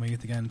me back to my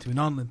youth again, to a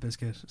non-Limp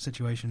Bizkit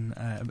situation,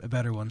 a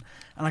better one.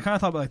 And I kind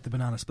of thought about like the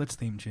Banana Splits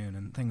theme tune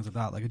and things like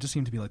that. Like, it just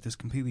seemed to be like this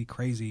completely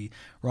crazy,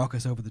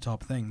 raucous,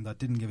 over-the-top thing that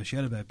didn't give a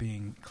shit about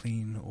being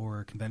clean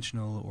or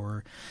conventional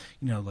or,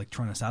 like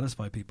trying to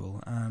satisfy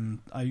people. And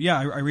I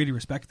really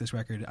respect this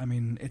record. I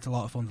mean, it's a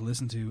lot of fun to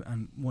listen to,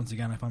 and once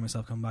again I find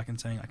myself coming back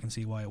and saying I can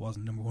see why it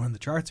wasn't number one in the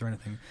charts or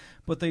anything,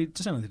 but they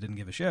just sounded like they didn't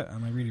give a shit,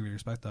 and I really, really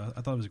respect that.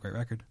 I thought it was a great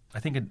record. I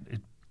think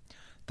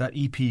that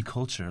EP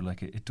culture,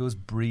 like it does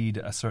breed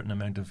a certain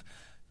amount of,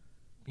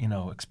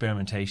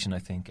 experimentation, I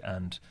think,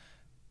 and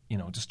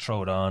just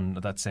throw it on.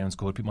 That sounds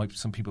good.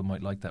 Some people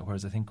might like that.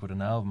 Whereas I think with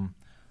an album,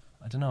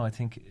 I don't know. I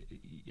think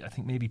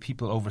maybe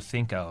people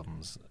overthink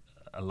albums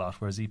a lot,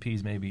 whereas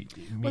EPs maybe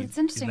it's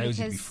interesting allows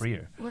you because to be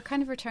freer. We're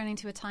kind of returning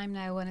to a time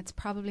now when it's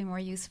probably more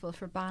useful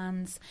for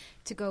bands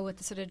to go with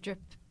the sort of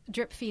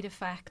drip feed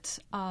effect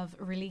of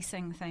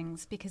releasing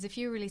things, because if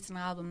you release an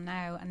album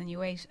now and then you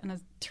wait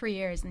another 3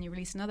 years and you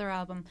release another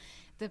album,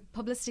 the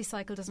publicity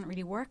cycle doesn't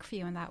really work for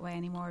you in that way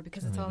anymore,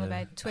 because it's all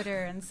about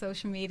Twitter and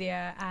social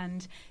media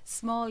and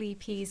small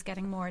EPs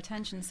getting more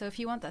attention. So if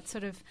you want that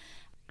sort of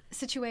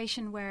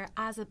situation where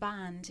as a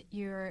band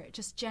you're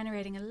just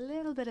generating a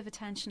little bit of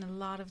attention a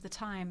lot of the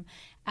time,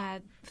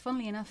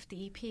 funnily enough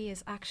the EP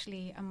is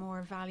actually a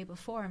more valuable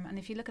form. And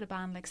if you look at a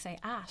band like, say,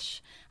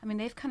 Ash, I mean,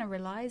 they've kind of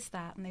realised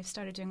that, and they've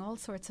started doing all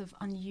sorts of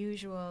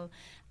unusual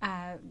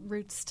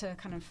routes to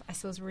kind of, I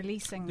suppose,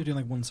 releasing. They're doing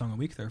like one song a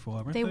week there for a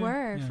while, weren't they? They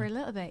were for a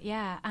little bit,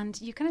 yeah. And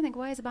you kind of think,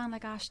 why is a band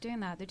like Ash doing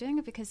that? They're doing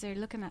it because they're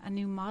looking at a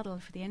new model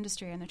for the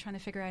industry, and they're trying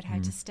to figure out how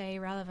to stay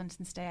relevant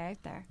and stay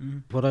out there.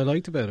 What I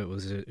liked about it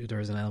was there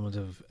was an element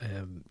of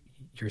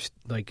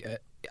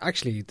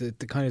actually the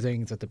kind of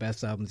things that the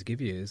best albums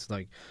give you is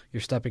like you're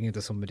stepping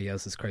into somebody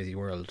else's crazy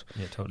world.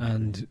 Yeah, totally.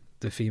 And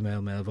the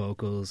female male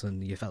vocals,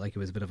 and you felt like it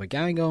was a bit of a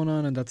gang going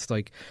on, and that's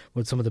like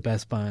with some of the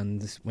best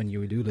bands, when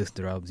you do listen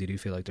to their albums, you do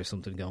feel like there's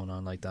something going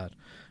on like that.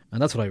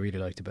 And that's what I really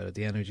liked about it,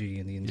 the energy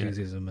and the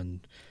enthusiasm.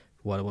 And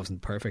while it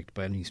wasn't perfect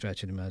by any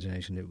stretch of the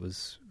imagination, it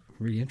was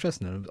really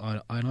interesting,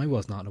 and I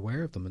was not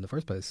aware of them in the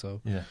first place.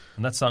 So yeah,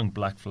 and that song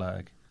Black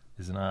Flag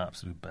is an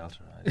absolute belter.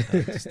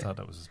 I just thought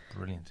that was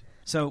brilliant.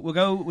 So we'll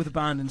go with a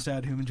band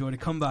instead who enjoyed a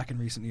comeback in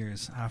recent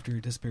years after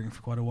disappearing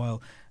for quite a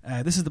while.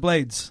 This is The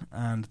Blades,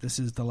 and this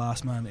is The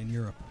Last Man in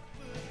Europe.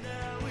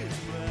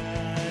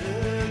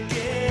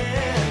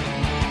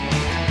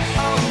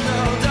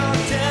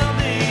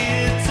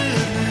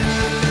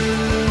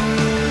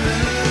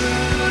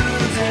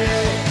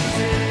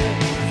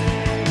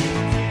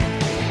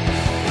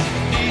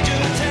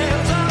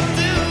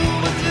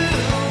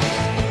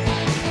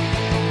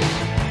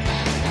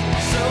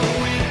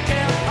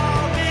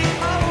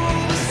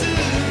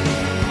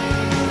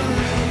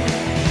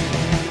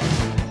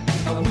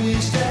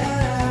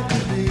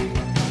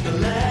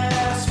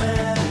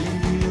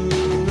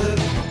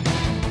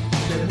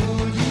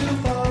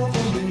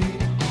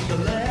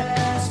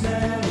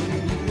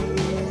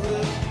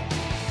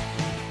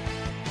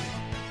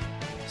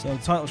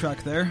 Title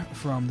track there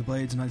from The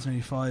Blades in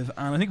 1985,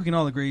 and I think we can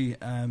all agree,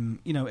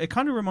 it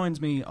kind of reminds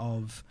me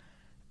of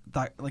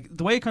that, like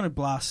the way it kind of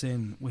blasts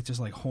in with just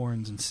like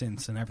horns and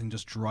synths and everything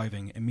just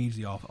driving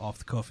immediately off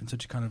the cuff in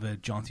such a kind of a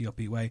jaunty,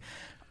 upbeat way.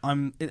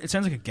 It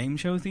sounds like a game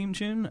show theme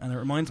tune, and it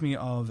reminds me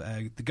of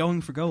the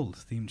Going for Gold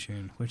theme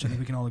tune, which I think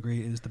we can all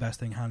agree is the best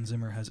thing Hans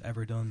Zimmer has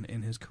ever done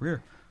in his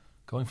career.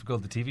 Going for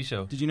Gold, the TV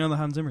show. Did you know that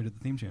Hans Zimmer did the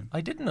theme tune?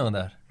 I didn't know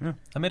that. Yeah.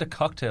 I made a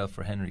cocktail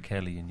for Henry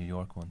Kelly in New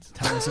York once.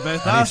 Tell us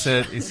about that.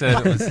 And he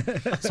said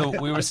it was.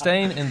 So we were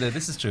staying in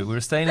this is true. We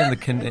were staying in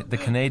the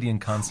Canadian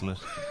consulate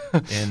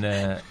in.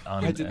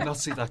 I did not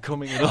see that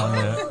coming at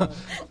all.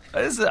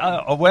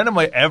 When am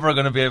I ever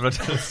going to be able to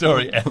tell a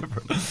story ever?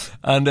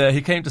 And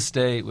he came to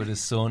stay with his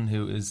son,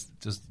 who is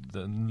just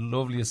the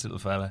loveliest little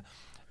fella.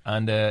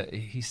 And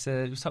he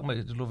was talking about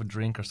he'd love a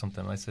drink or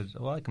something. I said,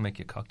 "Oh, I can make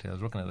you a cocktail." I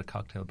was working at a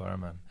cocktail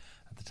barman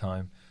at the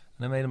time,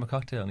 and I made him a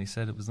cocktail, and he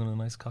said it was one of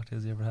the nicest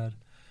cocktails he ever had.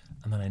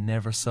 And then I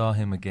never saw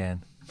him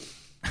again.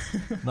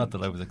 Not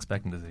that I was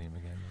expecting to see him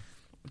again.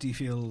 Do you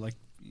feel like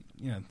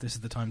this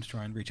is the time to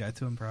try and reach out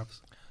to him,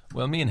 perhaps?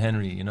 Well, me and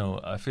Henry,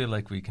 I feel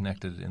like we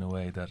connected in a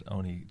way that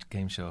only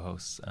game show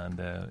hosts and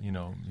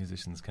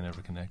musicians can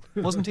ever connect.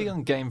 Wasn't he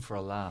on Game for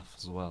a Laugh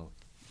as well?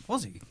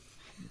 Was he?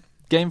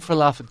 Game for a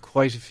Laugh had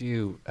quite a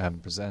few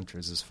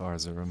presenters, as far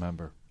as I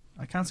remember.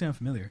 I can't say I'm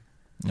familiar.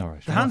 All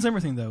right. The Hans Zimmer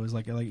thing, though, is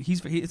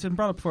it's been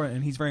brought up before,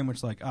 and he's very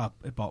much like,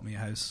 it bought me a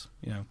house.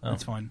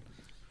 That's fine.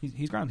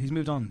 He's grand. He's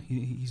moved on.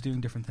 He's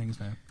doing different things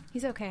now.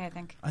 He's okay, I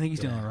think. I think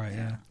he's doing all right.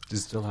 Yeah. Does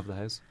he still have the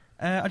house?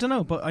 I don't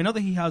know, but I know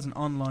that he has an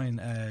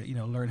online,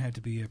 learn how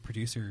to be a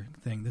producer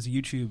thing. There's a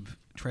YouTube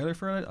trailer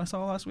for it I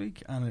saw last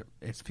week, and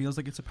it feels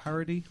like it's a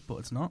parody, but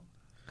it's not,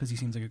 because he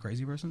seems like a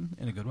crazy person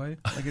in a good way.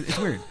 Like it's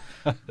weird,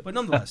 but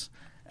nonetheless,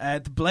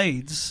 the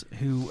Blades,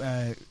 who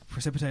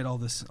precipitate all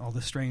this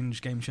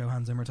strange game show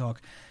Hans Zimmer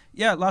talk.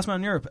 Yeah, Last Man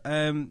in Europe.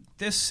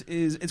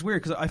 It's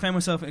weird because I found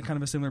myself in kind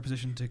of a similar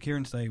position to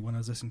Kieran today when I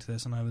was listening to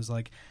this, and I was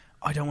like,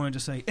 I don't want to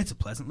just say it's a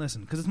pleasant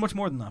listen, because it's much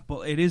more than that,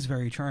 but it is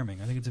very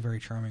charming. I think it's a very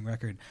charming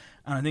record,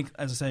 and I think,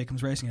 as I say, it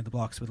comes racing at the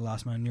blocks with The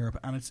Last Man in Europe,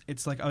 and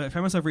it's like, I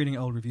found myself reading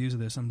old reviews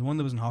of this, and the one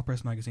that was in Hot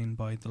Press magazine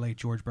by the late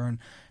George Byrne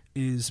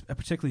is a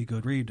particularly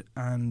good read,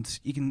 and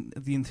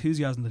the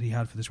enthusiasm that he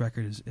had for this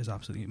record is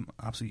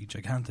absolutely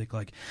gigantic.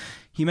 Like,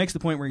 he makes the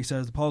point where he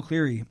says that Paul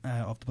Cleary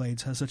of the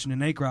Blades has such an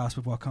innate grasp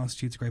of what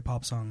constitutes a great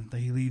pop song that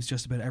he leaves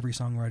just about every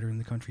songwriter in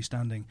the country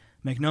standing.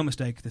 Make no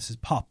mistake, this is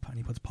pop, and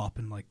he puts pop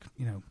in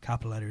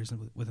capital letters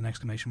with an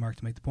exclamation mark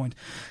to make the point.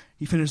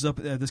 He finishes up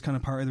this kind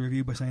of part of the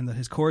review by saying that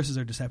his choruses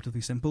are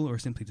deceptively simple or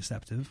simply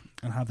deceptive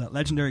and have that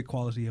legendary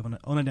quality of an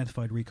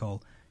unidentified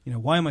recall.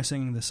 Why am I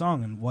singing this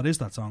song, and what is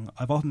that song?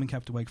 I've often been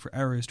kept awake for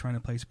hours trying to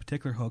place a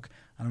particular hook,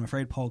 and I'm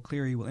afraid Paul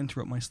Cleary will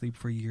interrupt my sleep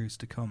for years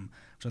to come,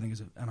 which I think is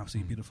an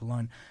absolutely beautiful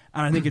line.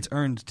 And I think it's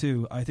earned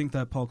too. I think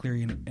that Paul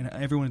Cleary in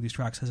every one of these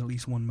tracks has at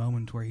least one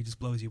moment where he just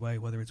blows you away,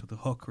 whether it's with a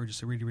hook or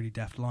just a really, really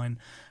deft line.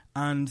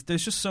 And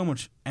there's just so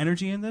much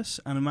energy in this,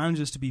 and it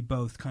manages to be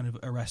both kind of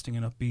arresting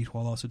and upbeat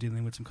while also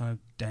dealing with some kind of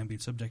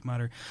downbeat subject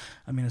matter.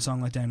 I mean, a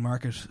song like Down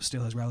Market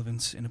still has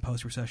relevance in a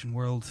post-recession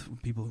world,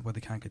 people where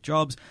they can't get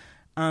jobs.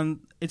 And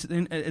it's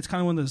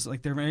kind of one of those,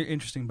 like, they're a very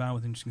interesting band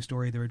with an interesting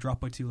story. They were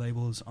dropped by 2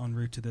 labels en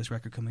route to this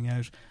record coming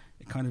out.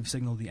 It kind of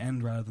signaled the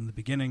end rather than the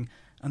beginning,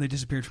 and they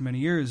disappeared for many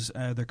years.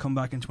 Their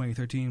comeback in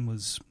 2013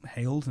 was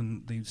hailed,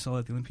 and they sold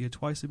out the Olympia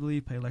twice, I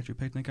believe, played Electric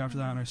Picnic after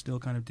that, and are still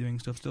kind of doing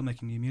stuff, still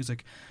making new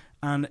music.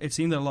 And it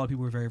seemed that a lot of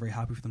people were very, very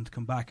happy for them to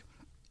come back.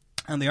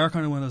 And they are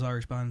kind of one of those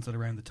Irish bands that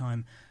around the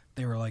time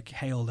they were like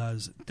hailed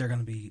as they're going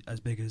to be as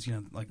big as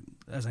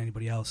as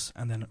anybody else,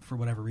 and then for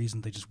whatever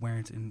reason they just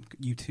weren't. And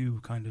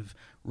U2 kind of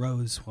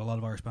rose while a lot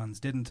of Irish bands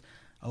didn't.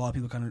 A lot of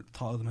people kind of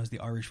thought of them as the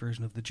Irish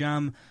version of the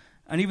Jam,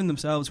 and even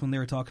themselves when they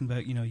were talking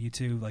about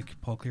U2, like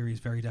Paul Cleary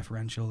is very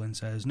deferential and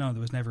says no,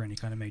 there was never any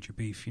kind of major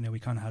beef. We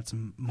kind of had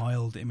some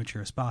mild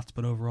immature spats,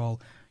 but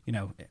overall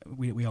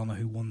we all know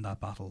who won that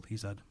battle, he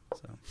said.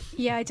 So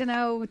yeah, I don't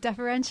know,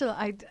 deferential,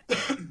 I'd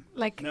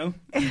like no.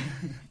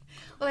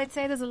 Well, I'd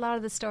say there's a lot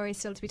of the story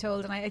still to be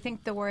told, and I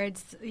think the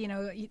words,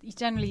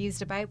 generally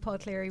used about Paul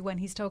Cleary when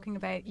he's talking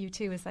about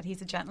U2 is that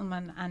he's a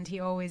gentleman, and he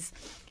always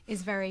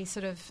is very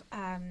sort of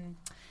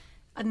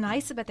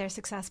nice about their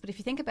success. But if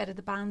you think about it,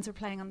 the bands were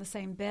playing on the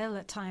same bill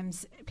at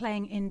times,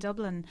 playing in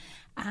Dublin,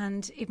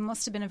 and it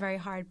must have been a very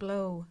hard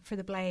blow for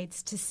the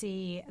Blades to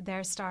see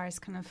their stars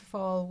kind of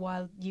fall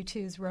while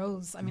U2's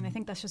rose. I mean, I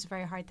think that's just a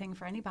very hard thing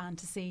for any band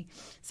to see.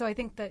 So I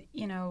think that,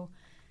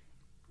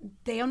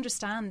 they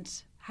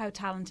understand how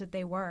talented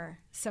they were.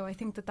 So I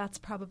think that that's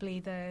probably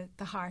the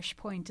harsh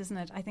point, isn't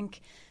it? I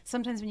think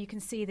sometimes when you can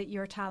see that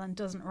your talent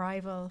doesn't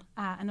rival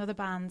another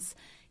band's,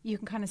 you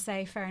can kind of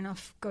say, fair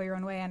enough, go your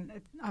own way.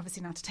 And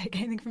obviously not to take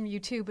anything from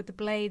U2, but the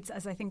Blades,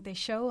 as I think they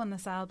show on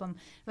this album,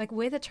 like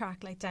with a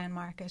track like Down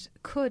Market,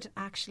 could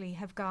actually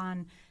have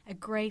gone a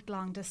great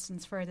long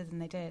distance further than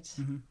they did.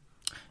 Mm-hmm.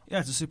 Yeah,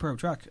 it's a superb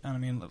track, and I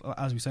mean,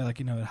 as we say,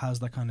 it has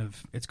that kind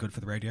of, it's good for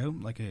the radio,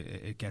 like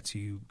it gets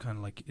you kind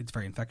of like, it's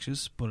very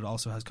infectious, but it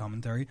also has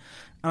commentary,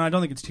 and I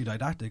don't think it's too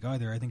didactic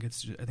either. I think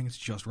it's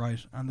just right,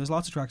 and there's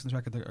lots of tracks in this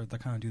record that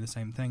kind of do the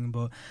same thing.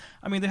 But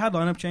I mean, they had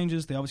lineup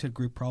changes, they obviously had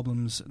group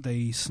problems,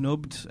 they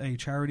snubbed a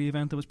charity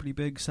event that was pretty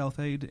big, Self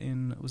Aid,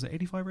 in, was it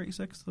 85 or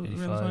 86 around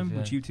the time,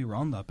 which U2 were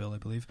on that bill, I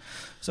believe.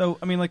 So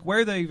I mean, like,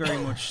 were they very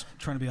much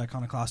trying to be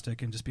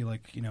iconoclastic and just be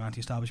like,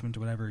 anti-establishment or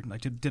whatever?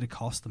 Like, did it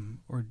cost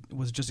them, or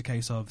was it just a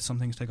case of some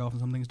things take off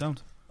and some things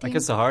don't? I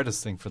guess the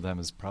hardest thing for them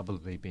has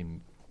probably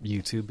been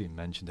U2 being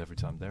mentioned every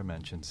time they're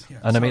mentioned. Yeah,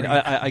 and sorry.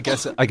 I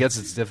guess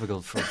it's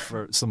difficult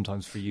for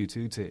sometimes for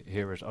U2 to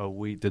hear it. Oh,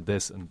 we did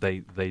this and they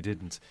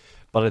didn't.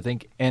 But I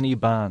think any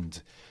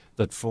band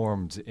that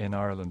formed in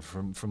Ireland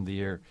from the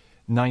year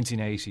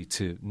 1980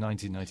 to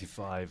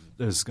 1995,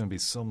 there's going to be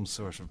some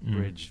sort of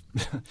bridge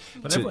to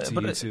but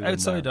U2.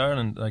 outside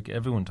Ireland, like,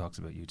 everyone talks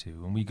about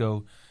U2. When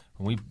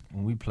when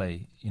we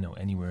play,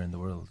 anywhere in the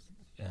world,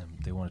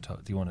 they want to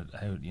talk. They want to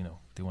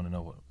They want to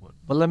know what.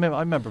 Well, I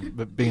remember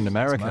being in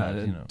America mad,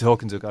 and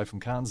talking to a guy from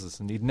Kansas,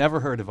 and he'd never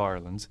heard of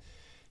Ireland.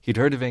 He'd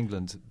heard of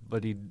England,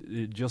 but he'd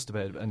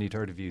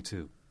heard of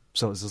U2.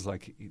 So it's just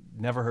like he'd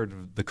never heard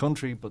of the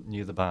country, but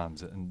knew the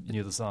band and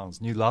knew the songs,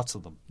 knew lots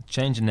of them.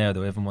 Changing now,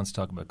 though, everyone wants to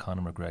talk about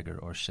Conor McGregor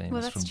or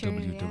Sheamus from true,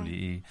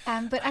 WWE.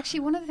 Yeah. But actually,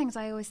 one of the things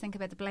I always think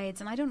about the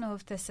Blades, and I don't know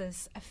if this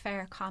is a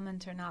fair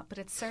comment or not, but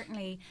it's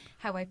certainly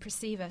how I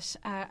perceive it.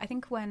 I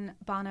think when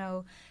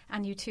Bono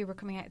and U2 were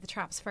coming out of the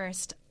traps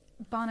first,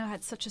 Bono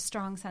had such a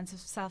strong sense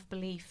of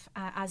self-belief,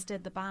 as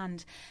did the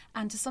band.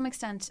 And to some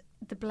extent,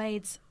 the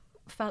Blades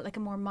felt like a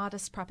more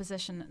modest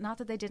proposition. Not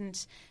that they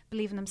didn't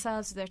believe in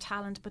themselves or their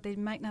talent, but they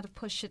might not have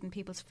pushed it in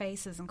people's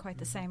faces in quite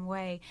the same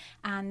way.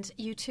 And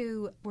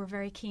U2 were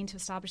very keen to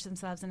establish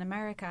themselves in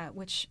America,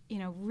 which,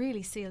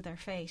 really sealed their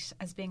fate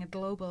as being a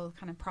global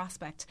kind of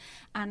prospect.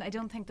 And I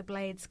don't think the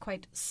Blades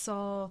quite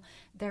saw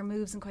their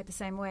moves in quite the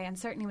same way. And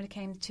certainly when it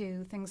came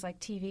to things like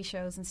TV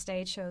shows and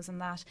stage shows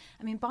and that,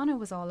 Bono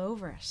was all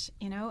over it,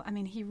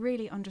 he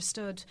really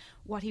understood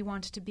what he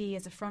wanted to be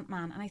as a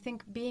frontman. And I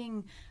think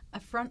being a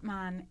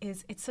frontman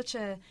it's such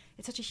a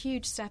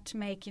huge step to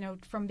make,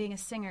 from being a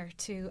singer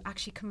to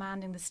actually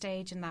commanding the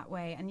stage in that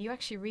way. And you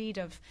actually read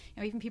of,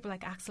 even people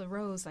like Axl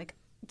Rose, like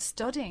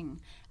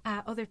studying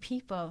other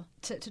people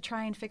to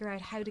try and figure out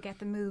how to get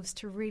the moves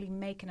to really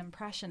make an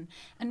impression.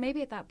 And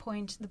maybe at that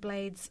point the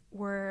Blades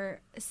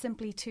were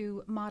simply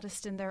too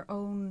modest in their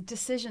own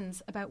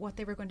decisions about what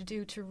they were going to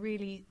do to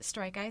really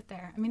strike out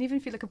there. Even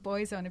if you look at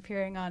Boyzone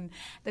appearing on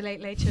The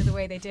Late Late Show the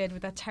way they did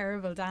with that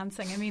terrible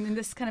dancing, in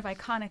this kind of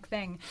iconic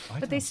thing.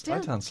 I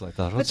dance like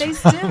that. But they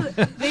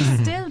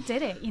still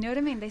did it, you know what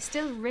I mean? They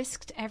still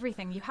risked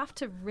everything. You have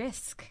to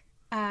risk.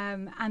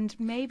 And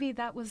maybe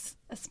that was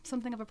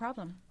something of a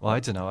problem. Well, I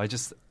don't know. I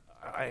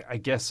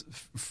guess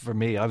for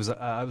me, I was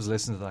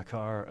listening to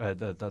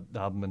that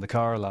album in the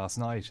car last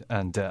night,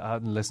 and I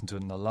hadn't listened to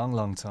it in a long,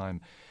 long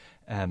time.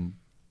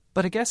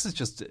 But I guess it's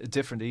just a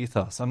different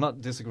ethos. I'm not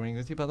disagreeing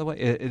with you, by the way.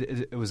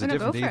 It was a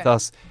different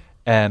ethos,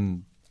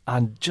 and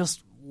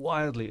just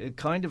wildly,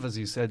 kind of as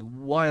you said,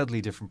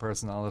 wildly different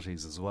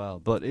personalities as well.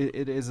 But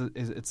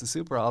it's a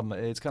super album.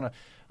 It's kind of,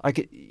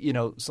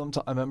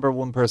 sometimes I remember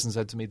one person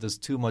said to me, "There's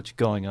too much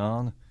going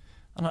on,"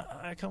 and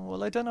I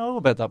don't know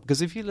about that,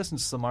 because if you listen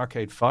to some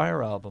Arcade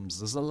Fire albums,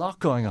 there's a lot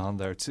going on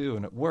there too,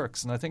 and it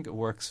works. And I think it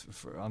works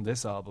on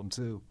this album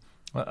too.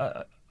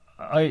 Well,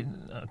 I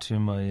to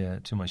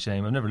my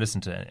shame, I've never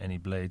listened to any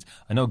Blades.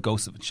 I know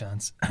Ghost of a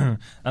Chance, and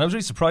I was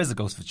really surprised that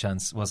Ghost of a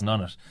Chance wasn't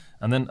on it.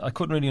 And then I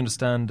couldn't really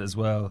understand as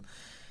well.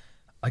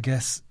 I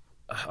guess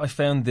I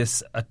found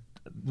this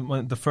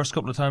the first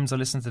couple of times I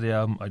listened to the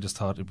album, I just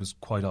thought it was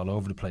quite all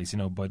over the place.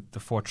 By the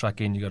 4th track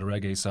in, you got a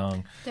reggae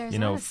song.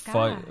 There's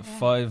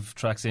five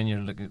tracks in, you're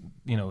like,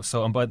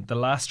 So, and by the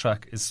last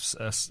track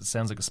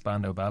sounds like a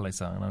Spandau Ballet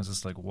song, and I was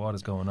just like, what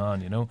is going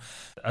on?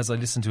 As I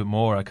listened to it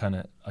more,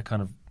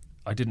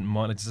 I didn't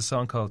mind. It's a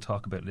song called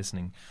Talk About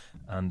Listening,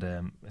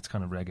 and it's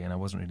kind of reggae, and I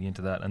wasn't really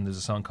into that. And there's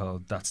a song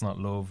called That's Not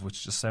Love,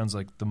 which just sounds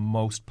like the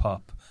most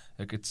pop.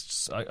 Like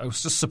I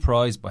was just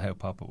surprised by how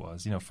pop it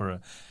was. For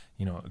a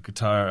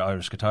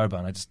Irish guitar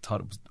band, I just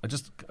thought it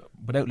was.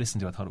 Without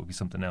listening to it, I thought it would be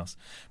something else.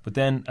 But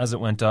then as it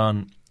went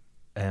on,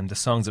 the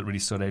songs that really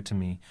stood out to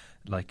me,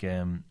 like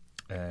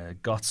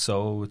Got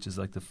Soul, which is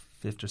like the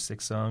 5th or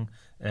 6th song,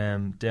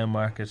 Down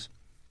Market,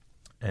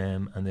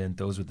 and then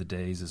Those Were the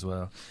Days as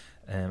well.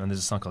 And there's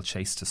a song called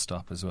Chase to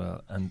Stop as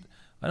well. And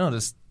I know I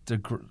just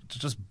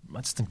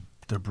think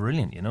they're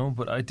brilliant,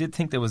 But I did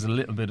think there was a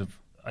little bit of,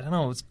 I don't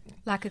know, it's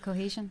lack of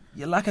cohesion.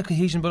 Yeah, lack of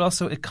cohesion, but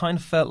also it kind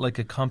of felt like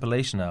a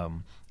compilation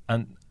album,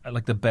 and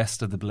like the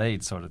best of the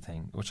Blades sort of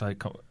thing.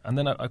 And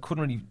then I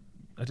couldn't really,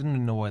 I didn't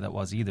really know why that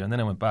was either. And then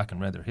I went back and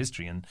read their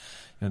history, and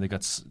they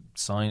got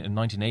signed in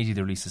 1980.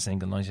 They released a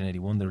single.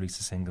 1981 they released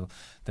a single.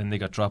 Then they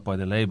got dropped by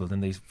the label.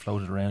 Then they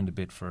floated around a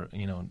bit for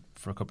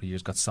a couple of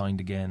years. Got signed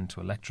again to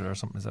Elektra or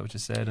something. Is that what you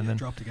said? And then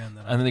dropped again.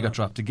 And then they got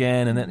dropped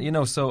again. And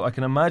then so I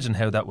can imagine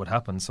how that would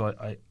happen. So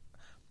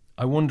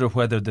I wonder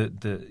whether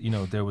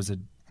there was a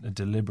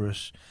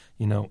deliberate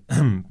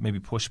maybe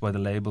push by the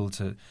label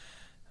to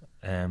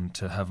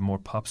have more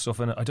pop stuff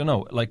in it. I don't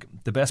know. Like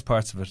the best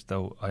parts of it,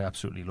 though, I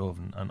absolutely love,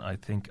 and I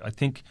think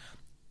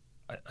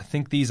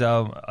these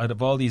albums, out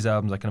of all these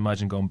albums, I can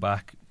imagine going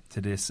back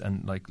to this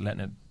and like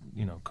letting it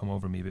come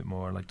over me a bit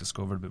more, like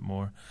discover it a bit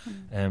more.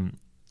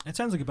 It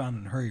sounds like a band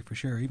in a hurry for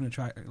sure. Even a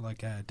track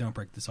like Don't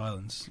Break the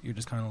Silence, you're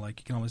just kind of like,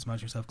 you can almost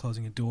imagine yourself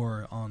closing a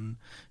door on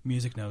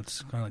music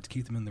notes, kind of like to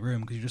keep them in the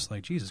room, because you're just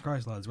like, Jesus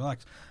Christ, lads,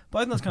 relax. But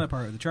I think that's kind of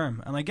part of the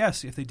charm. And I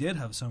guess if they did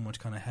have so much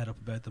kind of head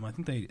up about them, I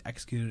think they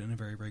executed it in a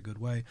very, very good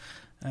way.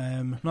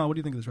 Noel, what do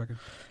you think of this record?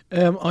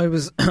 I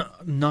was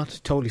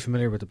not totally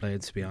familiar with the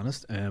Blades, to be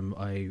honest.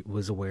 I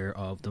was aware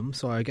of them,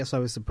 so I guess I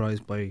was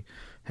surprised by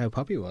how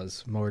poppy it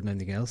was more than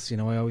anything else.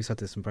 I always had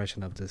this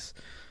impression of this,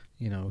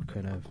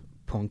 kind of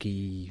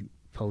punky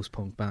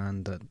post-punk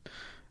band that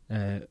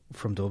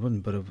from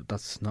Dublin, but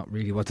that's not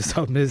really what this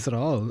album is at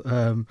all.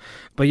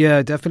 But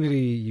yeah, definitely,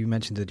 you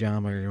mentioned the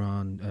jam earlier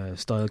on.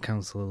 Style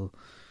Council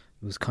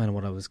was kind of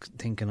what I was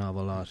thinking of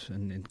a lot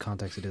in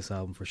context of this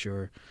album, for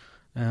sure.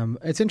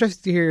 It's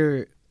interesting to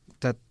hear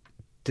that.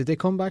 Did they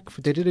come back?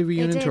 They did a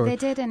reunion tour. They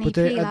did an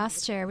EP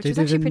last year, which was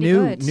did actually pretty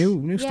good.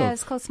 New stuff. Yeah,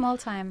 it's called Small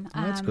Time.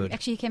 That's good.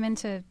 Actually, he came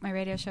into my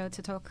radio show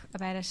to talk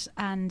about it,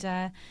 and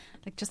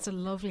like just a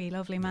lovely,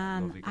 lovely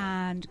man,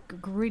 and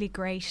really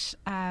great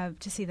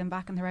to see them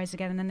back on the rise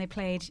again. And then they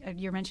played.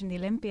 You mentioned the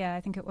Olympia,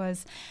 I think it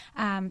was,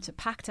 to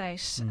packed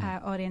out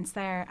audience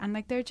there, and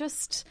like they're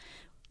just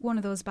one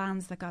of those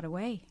bands that got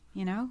away.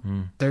 You know,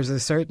 there's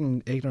a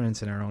certain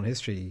ignorance in our own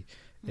history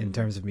in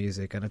terms of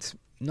music, and it's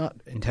not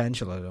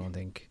intentional, I don't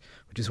think,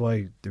 which is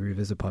why the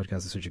Revisit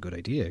podcast is such a good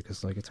idea,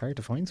 because like it's hard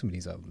to find some of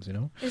these albums, you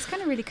know. It's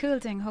kind of really cool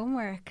doing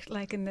homework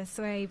like in this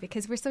way,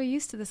 because we're so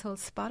used to this whole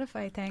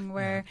Spotify thing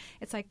where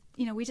it's like,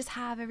 you know, we just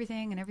have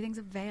everything and everything's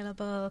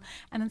available,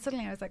 and then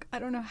suddenly I was like, I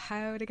don't know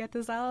how to get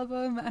this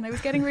album, and I was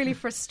getting really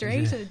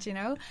frustrated, you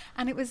know.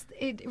 And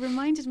it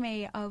reminded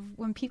me of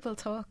when people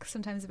talk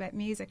sometimes about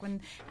music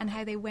and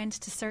how they went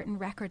to certain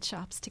record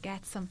shops to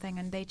get something,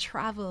 and they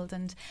travelled,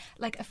 and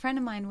like a friend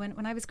of mine,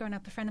 when I was growing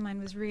up, a friend of mine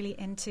was really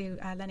into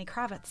Lenny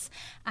Kravitz,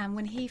 and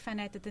when he found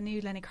out that the new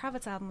Lenny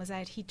Kravitz album was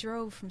out, he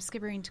drove from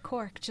Skibbereen to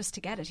Cork just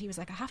to get it. He was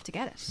like, I have to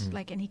get it.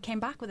 Like, and he came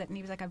back with it and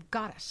he was like, I've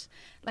got it.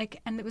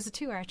 Like, and it was a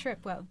 2-hour trip,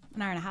 well,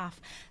 an hour and a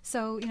half.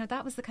 So, you know,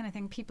 that was the kind of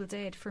thing people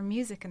did for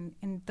music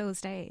in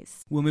those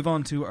days. We'll move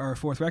on to our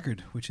fourth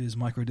record, which is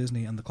Micro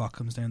Disney and The Clock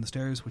Comes Down the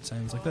Stairs, which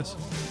sounds like this.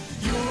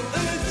 You're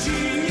a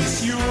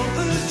genius, you're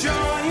a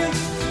giant,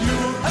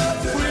 you're a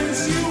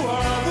prince, you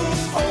are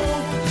the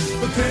Pope.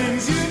 The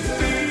things you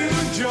feel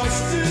are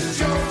just a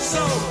joke,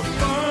 so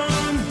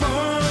burn,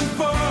 burn,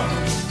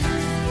 burn.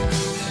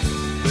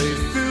 They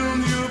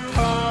filmed your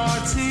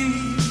party,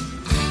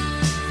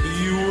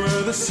 you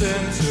were the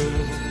center,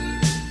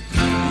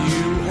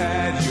 you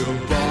had your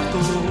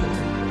bottle,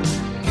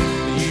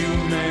 you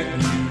met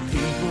new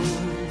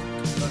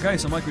people. Okay,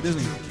 so Micro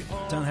Disney,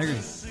 Dan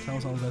Hegarty, tell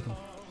us all about them.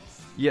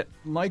 Yeah,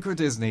 Micro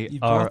Disney. You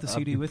brought the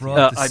CD with you.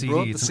 I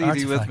brought the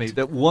CD with me.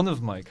 That one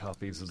of my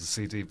copies of the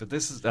CD, but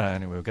this is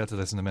anyway. We'll get to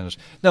this in a minute.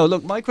 No,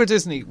 look, Micro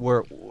Disney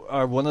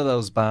are one of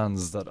those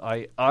bands that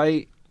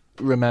I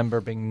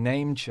remember being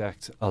name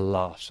checked a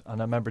lot,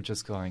 and I remember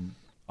just going,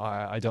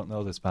 I don't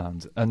know this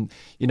band, and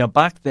you know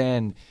back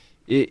then.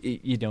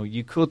 You know,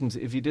 you couldn't,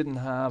 if you didn't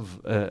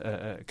have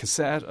a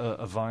cassette,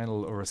 a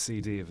vinyl, or a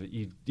CD of it,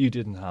 you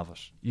didn't have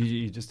it.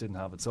 You just didn't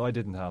have it. So I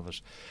didn't have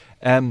it.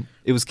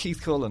 It was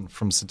Keith Cullen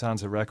from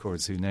Setanta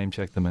Records who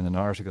name-checked them in an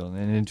article, in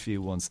an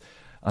interview once,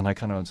 and I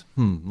kind of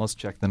went, must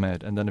check them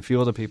out. And then a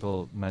few other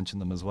people mentioned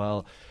them as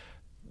well.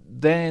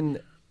 Then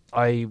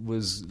I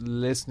was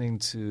listening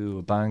to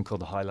a band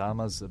called the High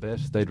Llamas a bit.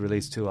 They'd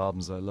released 2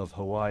 albums. I love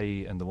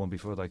Hawaii, and the one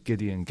before that,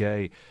 Gideon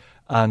Gay.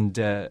 And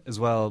as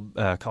well,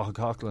 Cathal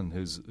Coughlan,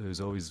 who's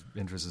always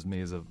interested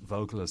me as a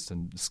vocalist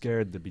and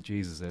scared the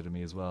bejesus out of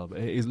me as well. But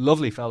he's a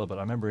lovely fellow, but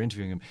I remember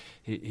interviewing him.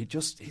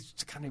 He's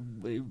kind of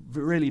a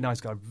really nice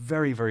guy,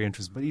 very, very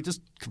interesting. But he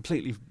just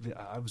completely,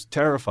 I was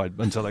terrified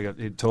until I got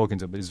talking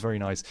to him, but he's very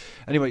nice.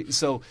 Anyway,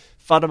 so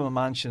Fatima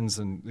Mansions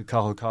and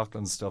Cathal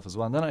Coughlan stuff as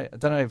well. And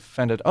then I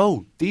found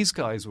out, these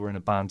guys were in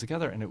a band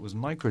together, and it was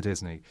Micro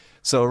Disney.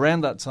 So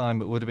around that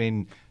time, it would have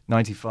been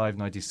 95,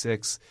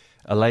 96.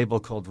 A label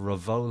called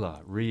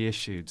Ravola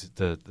reissued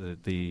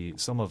the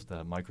some of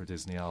the Micro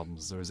Disney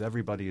albums. There was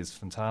Everybody Is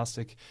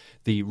Fantastic,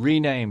 the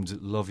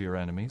renamed Love Your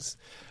Enemies,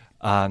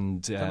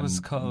 and it was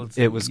called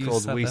We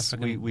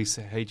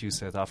Hate You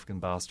South African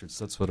Bastards.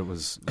 That's what it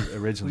was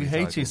originally. We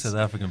Hate You South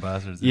African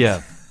Bastards.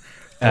 Yeah.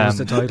 That was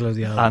the title of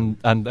the album.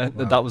 And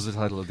that was the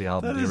title of the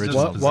album, the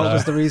original. What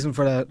was the reason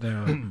for that?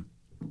 No.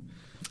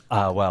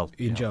 Well,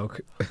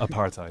 joke.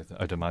 Apartheid,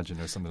 I'd imagine,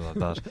 or something like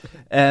that.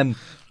 And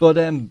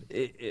then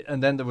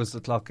there was The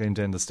Clock Came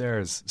Down the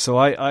Stairs. So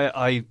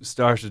I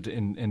started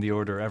in the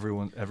order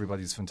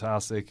Everybody's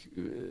Fantastic,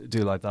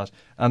 Do Like That,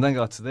 and then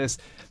got to this.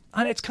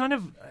 And it's kind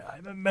of, I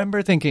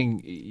remember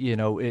thinking, you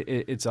know,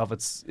 it's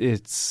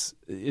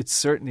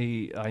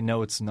certainly, I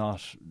know it's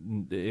not,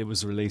 it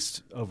was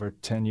released over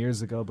 10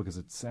 years ago because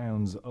it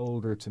sounds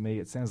older to me.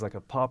 It sounds like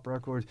a pop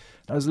record.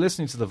 And I was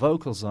listening to the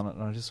vocals on it,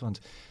 and I just went,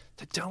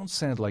 they don't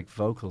sound like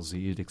vocals that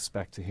you'd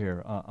expect to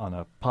hear on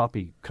a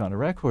poppy kind of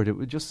record.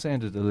 It just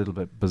sounded a little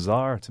bit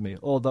bizarre to me,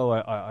 although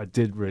I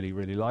did really,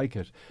 really like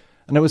it.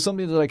 And it was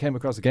something that I came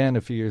across again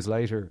a few years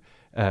later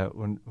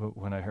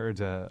when I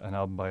heard an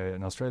album by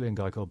an Australian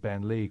guy called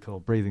Ben Lee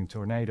called Breathing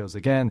Tornadoes.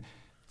 Again,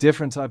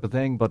 different type of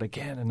thing, but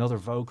again, another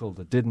vocal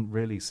that didn't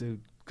really suit,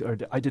 or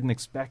I didn't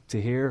expect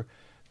to hear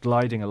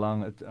gliding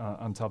along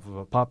on top of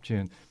a pop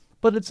tune.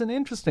 But it's an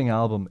interesting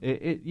album.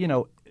 You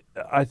know,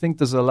 I think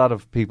there's a lot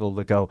of people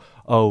that go,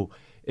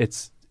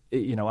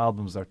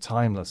 albums are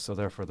timeless, so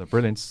therefore they're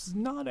brilliant.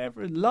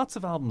 Lots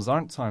of albums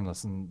aren't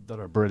timeless and that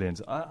are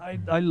brilliant.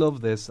 I love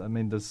this. I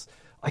mean,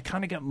 I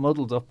kind of get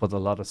muddled up with a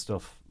lot of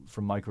stuff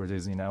from Micro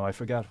Disney now. I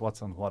forget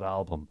what's on what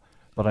album.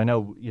 But I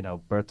know,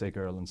 Birthday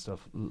Girl and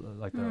stuff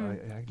like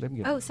that. Let me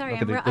get Oh, sorry,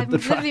 look at I'm the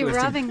track literally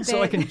listing rubbing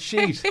so I the- can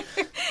cheat.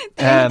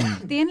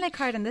 The inlay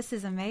card on this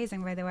is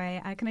amazing, by the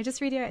way. Can I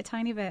just read you out a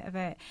tiny bit of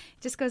it?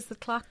 It just goes, the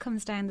clock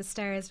comes down the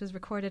stairs was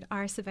recorded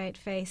arse about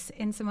face,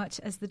 insomuch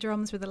as the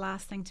drums were the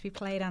last thing to be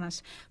played on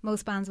it.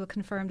 Most bands will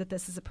confirm that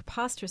this is a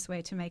preposterous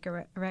way to make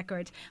a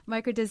record.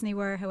 Micro Disney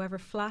were, however,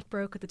 flat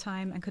broke at the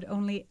time and could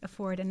only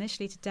afford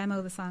initially to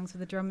demo the songs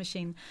with a drum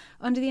machine.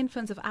 Under the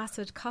influence of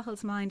acid,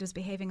 Cahill's mind was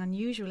behaving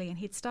unusually, and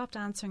he'd stopped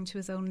answering to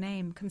his own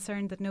name,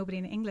 concerned that nobody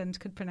in England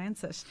could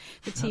pronounce it.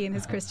 The T in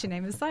his Christian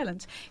name is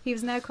silent. He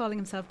was now calling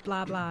himself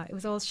Blah Blah. It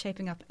was all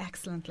shaping up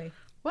excellently.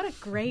 What a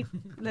great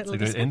little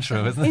It's a good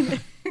intro, isn't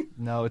it?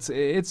 No, it's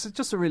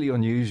just a really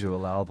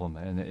unusual album,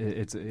 and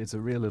it's a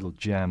real little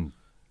gem.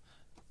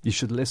 You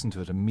should listen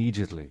to it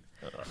immediately.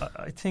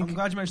 I think. I'm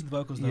glad you mentioned the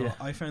vocals, though. Yeah.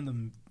 I found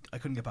them. I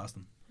couldn't get past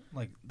them.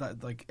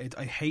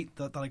 I hate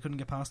that I couldn't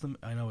get past them.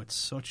 I know it's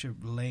such a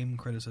lame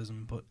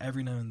criticism, but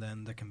every now and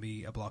then there can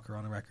be a blocker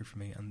on a record for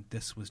me, and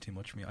this was too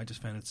much for me. I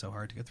just found it so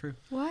hard to get through.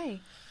 Why?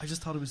 I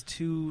just thought it was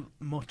too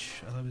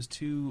much. I thought it was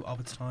too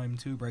of its time,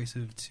 too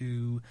abrasive,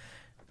 too.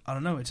 I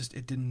don't know.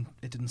 It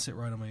didn't sit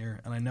right on my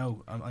ear, and I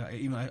know.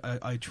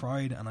 I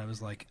tried, and I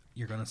was like,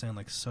 "You're gonna sound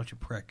like such a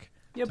prick."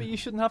 Yeah, but you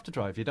shouldn't have to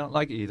try. If you don't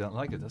like it, you don't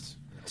like it. That's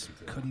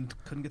couldn't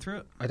get through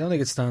it. I don't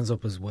think it stands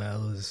up as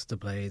well as The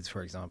Blades,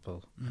 for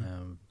example.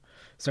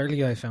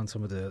 Certainly, I found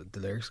some of the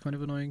lyrics kind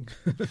of annoying.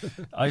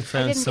 I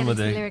found didn't some get of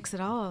into the the lyrics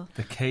at all.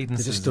 The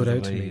cadences They just stood of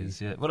out the to me.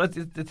 Blades, yeah. Well,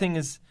 the thing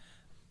is,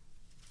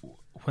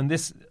 when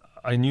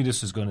I knew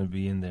this was going to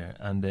be in there,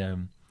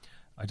 and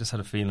I just had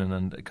a feeling,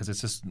 and because it's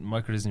just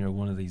Micro Disney are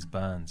one of these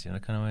bands,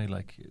 kind of way.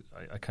 Like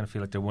I kind of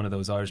feel like they're one of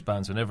those Irish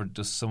bands. Whenever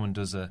just someone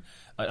does I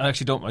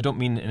actually don't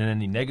mean in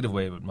any negative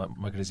way about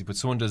Micro Disney, but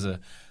someone does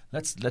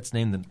let's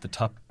name the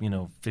top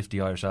 50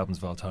 Irish albums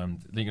of all time.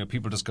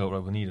 People just go,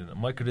 right, we need a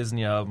Micro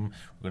Disney album.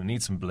 We're going to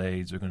need some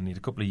Blades. We're going to need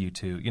a couple of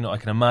U2. I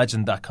can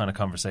imagine that kind of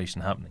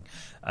conversation happening,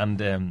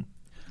 and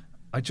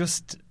I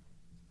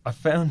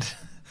found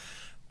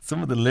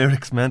some of the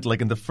lyrics meant,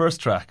 like in the first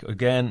track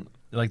again.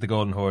 Like the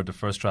Golden Horde, the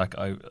first track,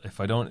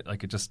 if I don't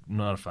like it, just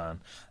not a fan.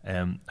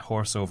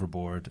 Horse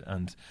Overboard,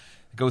 and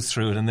it goes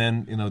through it, and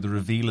then the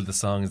reveal of the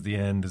song is the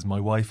end is my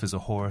wife is a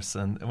horse,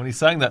 and when he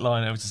sang that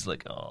line, I was just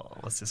like, oh,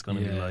 what's this going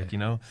to be like,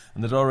 And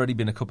there'd already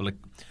been a couple of,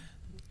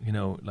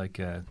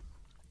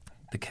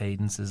 the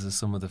cadences of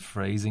some of the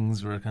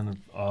phrasings were kind of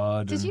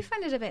odd. Did you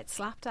find it a bit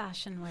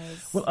slapdash in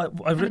ways? Well,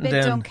 I've written a bit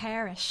down don't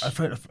care-ish.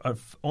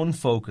 I've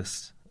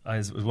unfocused.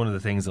 Is one of the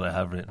things that I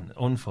have written.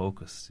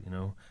 Unfocused,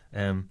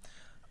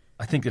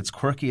 I think it's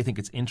quirky. I think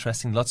it's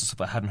interesting. Lots of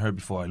stuff I hadn't heard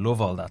before. I love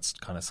all that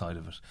kind of side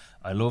of it.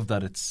 I love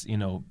that it's,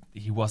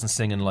 he wasn't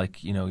singing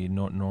like, your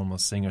normal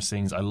singer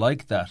sings. I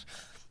like that.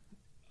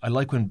 I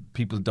like when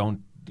people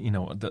don't,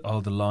 all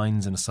the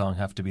lines in a song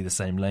have to be the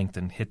same length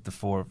and hit the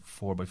four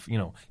by,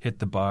 hit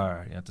the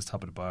bar at the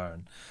top of the bar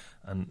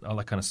and all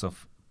that kind of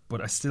stuff.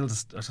 But I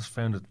just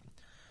found it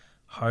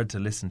hard to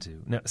listen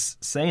to. Now,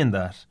 saying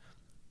that,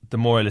 the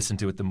more I listened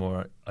to it, the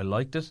more I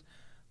liked it.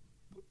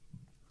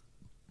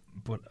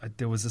 But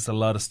there was just a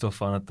lot of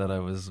stuff on it that I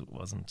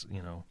wasn't.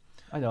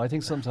 I know. I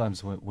think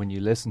sometimes when you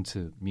listen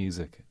to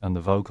music and the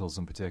vocals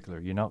in particular,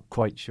 you're not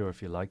quite sure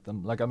if you like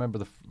them. Like I remember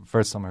the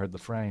first time I heard The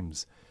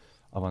Frames,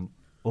 I went,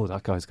 "Oh,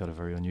 that guy's got a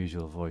very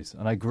unusual voice."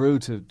 And I grew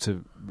to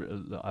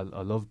I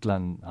love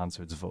Glenn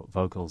Hansard's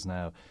vocals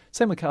now.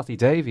 Same with Kathy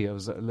Davey. I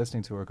was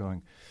listening to her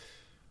going,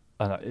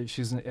 and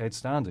she's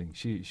outstanding.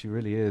 She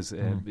really is.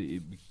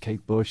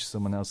 Kate Bush,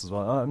 someone else as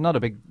well. I'm not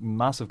a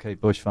massive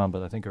Kate Bush fan,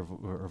 but I think her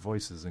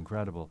voice is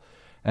incredible.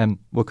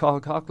 Well,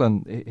 Cathal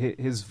Coughlan,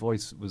 his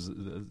voice was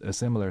a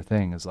similar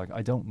thing. It's like,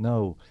 I don't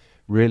know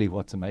really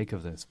what to make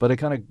of this, but it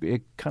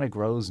kind of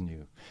grows in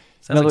you.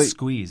 Sounds like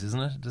Squeeze, isn't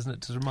it? Doesn't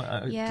it?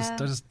 I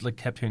just like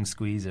kept hearing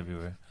Squeeze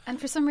everywhere. And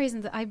for some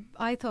reason,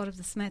 I thought of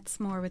the Smiths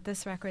more with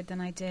this record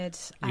than I did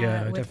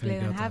with Blue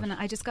in Heaven.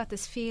 I just got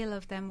this feel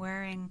of them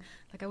wearing,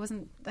 like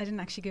I didn't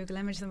actually Google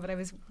image them,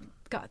 but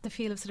got the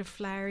feel of sort of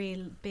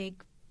flowery,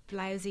 big,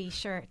 blousy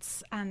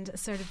shirts and a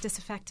sort of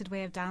disaffected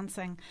way of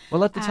dancing.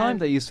 Well, at the time,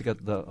 they used to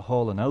get the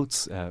Hall &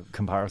 Oates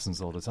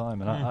comparisons all the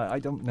time, and I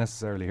don't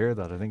necessarily hear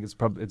that. I think it's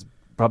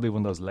probably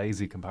one of those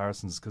lazy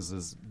comparisons because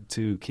there's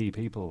two key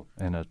people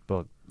in it,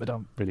 but I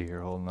don't really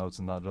hear Hall & Oates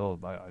in that at all.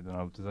 I don't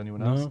know. Does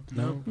anyone else?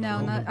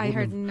 No, I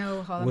heard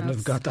no Hall & Oates. Wouldn't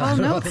have got that.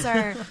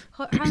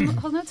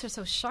 Hall & Oates are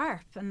so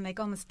sharp and like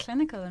almost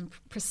clinical and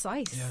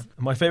precise. Yeah.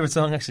 My favourite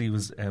song actually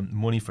was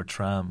 "Money for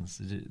Trams,"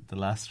 the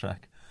last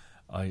track.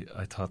 I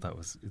thought that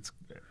was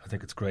I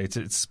think it's great.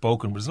 It's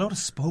spoken, but there's a lot of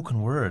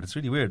spoken word. It's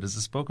really weird. There's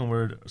a spoken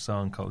word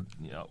song called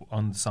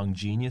on the song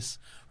Genius,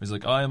 where he's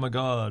like, "I am a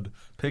god,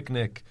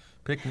 picnic."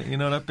 You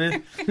know that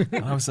bit?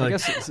 And I was like, I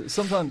guess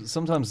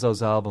sometimes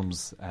those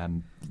albums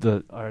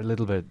that are a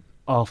little bit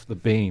off the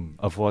beam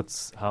of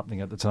what's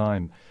happening at the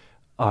time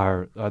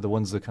are the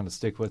ones that kind of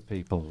stick with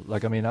people.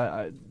 Like, I mean,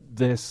 I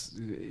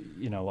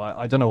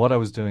don't know what I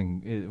was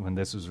doing when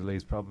this was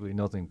released. Probably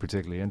nothing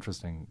particularly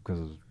interesting because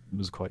I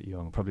was quite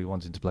young. Probably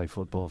wanting to play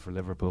football for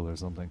Liverpool or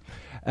something.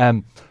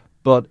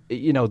 But,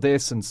 you know,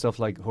 this and stuff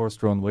like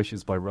Horse-Drawn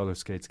Wishes by Roller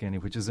Skate Skinny,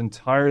 which is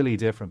entirely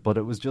different, but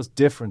it was just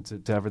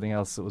different to everything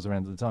else that was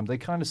around at the time. They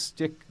kind of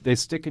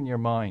stick in your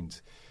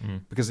mind.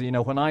 Because, you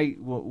know, when I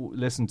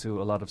listen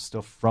to a lot of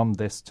stuff from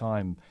this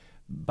time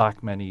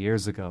back many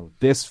years ago,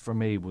 this for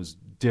me was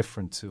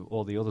different to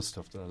all the other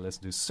stuff that I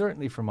listened to,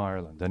 certainly from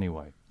Ireland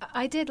anyway.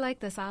 I did like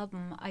this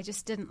album. I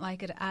just didn't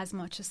like it as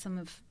much as some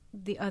of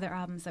the other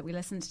albums that we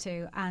listened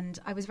to, and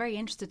I was very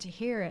interested to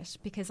hear it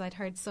because I'd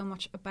heard so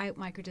much about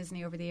Micro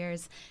Disney over the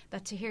years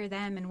that to hear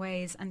them in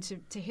ways and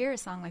to hear a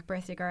song like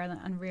Birthday Girl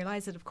and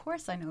realise that of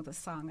course I know this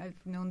song. I've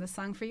known this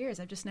song for years.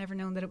 I've just never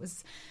known that it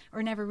was,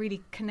 or never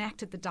really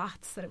connected the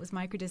dots that it was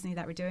Micro Disney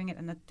that were doing it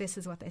and that this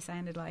is what they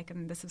sounded like,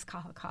 and this is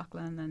Cathal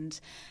Coughlan and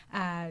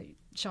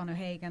Sean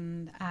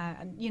O'Hagan,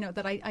 and you know,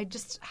 that I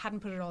just hadn't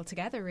put it all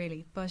together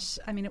really. But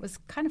I mean, it was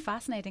kind of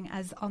fascinating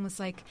as almost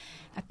like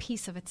a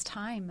piece of its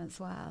time as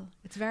well.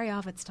 It's very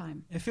of its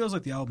time. It feels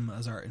like the album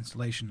as art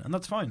installation, and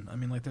that's fine. I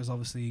mean, like, there's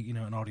obviously, you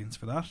know, an audience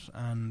for that,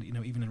 and, you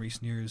know, even in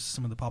recent years,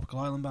 some of the Popical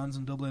Island bands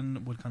in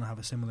Dublin would kind of have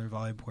a similar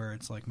vibe where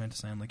it's like meant to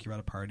sound like you're at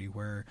a party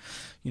where,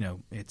 you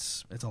know,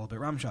 it's all a bit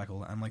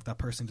ramshackle, and like that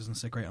person doesn't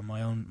sit great on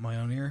my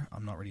own ear.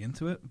 I'm not really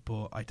into it,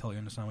 but I totally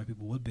understand why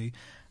people would be.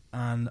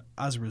 And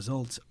as a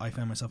result, I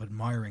found myself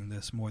admiring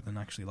this more than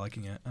actually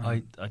liking it.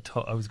 I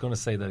was going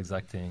to to say that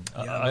exact thing.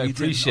 Yeah, I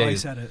appreciate. I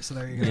said it, so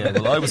there you go. Yeah,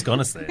 well, I was going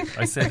to say it.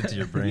 I said it to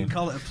your brain. You can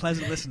call it a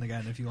pleasant listen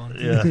again if you want.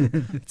 Yeah,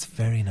 it's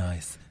very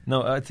nice.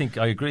 No, I think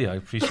I agree. I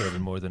appreciate it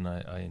more than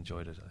I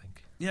enjoyed it, I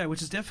think. Yeah,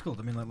 which is difficult.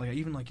 I mean, like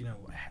even like, you know,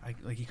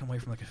 like you come away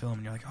from like a film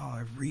and you're like, oh,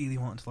 I really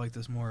want to like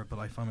this more, but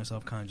I find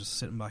myself kind of just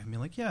sitting back and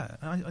being like, yeah,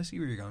 I see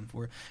where you're going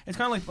for. It's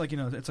kind of like, you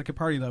know, it's like a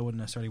party that I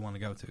wouldn't necessarily want to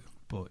go to,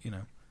 but, you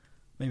know,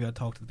 maybe I'd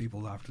talk to the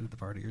people after the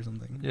party or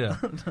something. Yeah.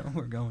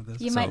 We're going with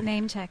this. You might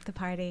name check the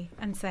party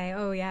and say,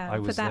 oh yeah, I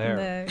put was that there.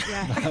 in the...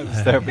 Yeah. I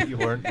was there, but you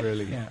weren't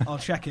really. Yeah, I'll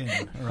check in.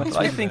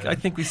 I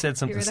think we said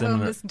something You're at similar.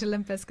 home listening to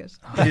Limp Bizkit.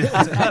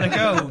 Let it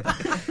go.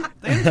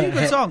 They have a few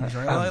good songs,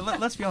 right? Well,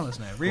 let's be honest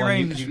now.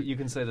 Rearrange. You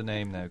can say the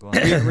name now. Go on.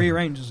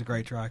 Rearrange is a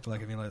great track.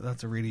 Like, I mean, like,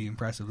 that's a really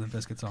impressive Limp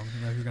Bizkit song.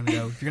 You know,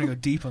 if you're gonna go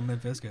deep on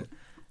Limp Bizkit.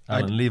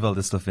 Alan, leave all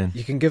this stuff in.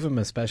 You can give him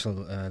a special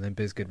Limp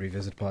Bizkit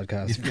revisit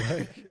podcast. If you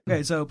like.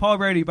 Okay, so Paul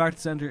Brady, Back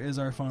to Centre is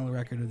our final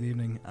record of the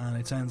evening, and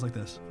it sounds like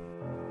this.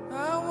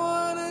 I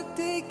wanna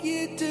take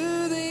you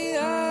to the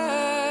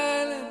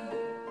island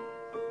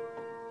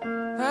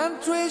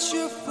and trace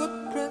your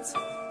footprints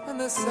on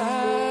the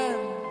sand.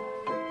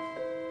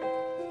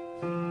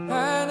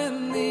 And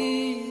in the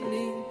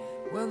evening,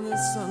 when the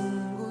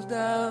sun goes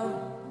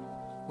down,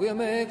 we'll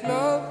make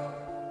love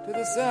to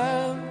the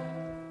sound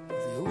of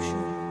the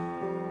ocean.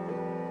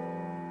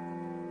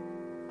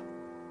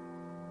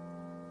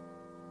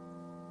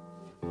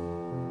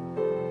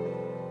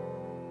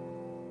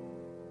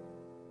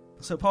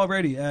 So Paul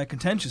Brady,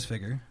 contentious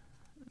figure,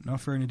 not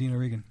for Nadine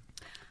O'Regan.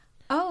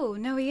 Oh,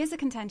 no, he is a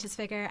contentious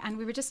figure. And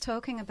we were just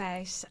talking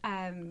about,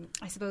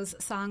 I suppose,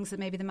 songs that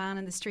maybe the man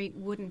in the street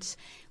wouldn't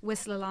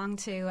whistle along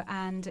to.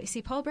 And you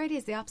see, Paul Brady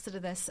is the opposite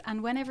of this.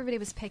 And when everybody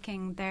was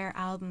picking their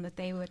album that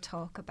they would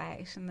talk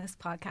about in this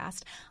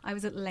podcast, I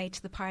was late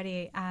to the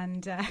party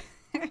and...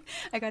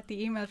 I got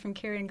the email from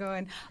Kieran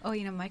going, oh,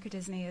 you know, Micro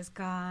Disney is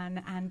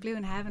gone and Blue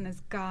in Heaven is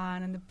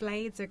gone and the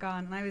Blades are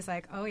gone. And I was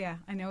like, oh yeah,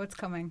 I know it's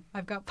coming.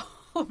 I've got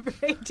Paul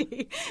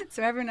Brady.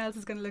 So everyone else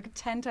is going to look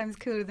 10 times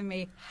cooler than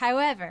me.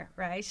 However,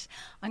 right,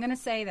 I'm going to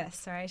say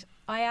this, right,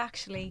 I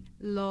actually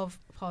love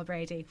Paul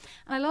Brady.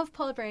 And I love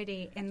Paul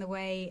Brady in the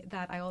way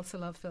that I also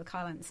love Phil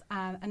Collins.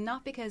 And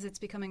not because it's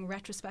becoming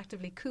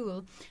retrospectively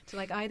cool to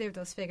like either of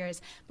those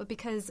figures, but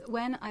because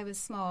when I was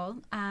small,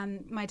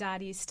 my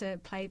dad used to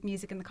play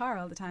music in the car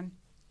all the time.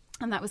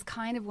 And that was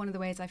kind of one of the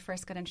ways I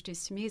first got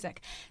introduced to music.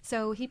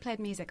 So he played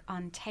music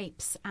on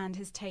tapes, and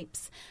his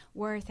tapes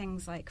were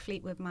things like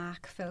Fleetwood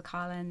Mac, Phil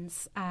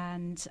Collins,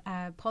 and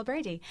Paul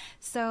Brady.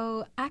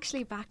 So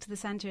actually, Back to the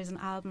Centre is an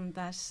album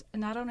that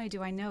not only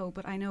do I know,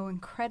 but I know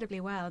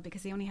incredibly well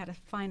because he only had a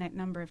finite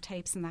number of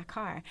tapes in that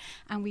car,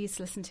 and we used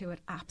to listen to it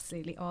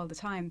absolutely all the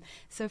time.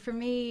 So for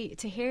me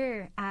to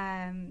hear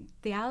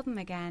the album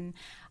again,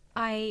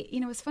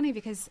 it was funny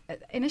because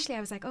initially I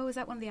was like, oh, is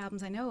that one of the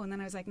albums I know? And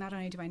then I was like, not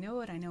only do I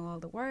know it, I know all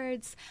the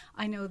words.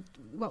 I know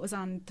what was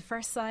on the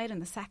first side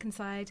and the second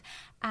side.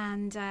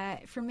 And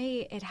for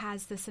me, it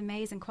has this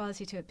amazing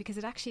quality to it because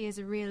it actually is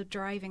a real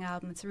driving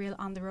album. It's a real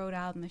on-the-road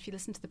album. If you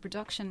listen to the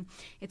production,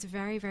 it's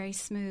very, very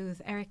smooth.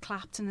 Eric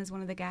Clapton is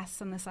one of the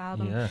guests on this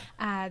album.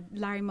 Yeah.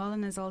 Larry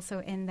Mullen is also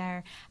in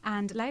there.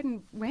 And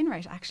Loudon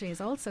Wainwright actually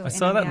is also in I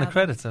saw that in the album.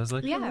 credits. I was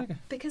like, yeah, oh, okay.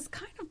 because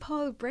kind of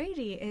Paul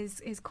Brady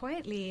is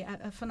quietly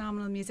a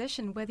phenomenal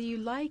musician, whether you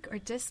like or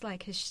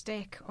dislike his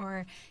shtick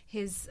or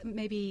his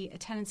maybe a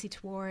tendency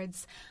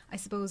towards, I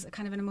suppose, a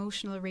kind of an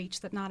emotional reach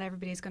that not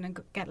everybody's going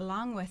to get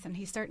along with, and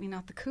he's certainly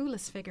not the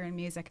coolest figure in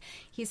music.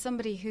 He's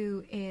somebody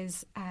who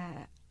is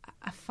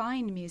a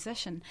fine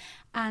musician.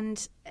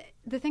 And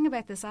the thing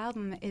about this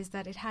album is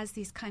that it has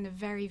these kind of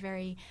very,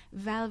 very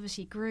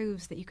velvety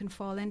grooves that you can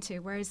fall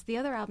into, whereas the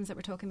other albums that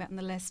we're talking about on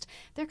the list,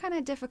 they're kind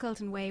of difficult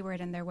and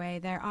wayward in their way.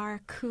 They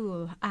are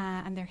cool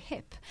and they're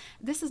hip.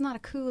 This is not a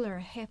cool or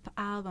a hip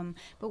album,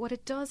 but what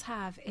it does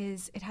have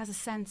is it has a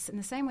sense, in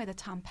the same way that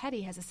Tom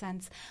Petty has a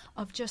sense,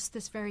 of just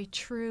this very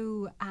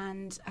true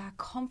and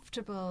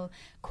comfortable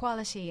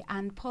quality.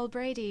 And Paul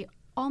Brady,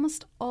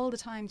 almost all the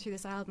time through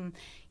this album,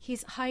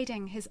 he's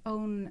hiding his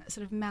own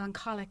sort of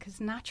melancholic,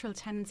 his natural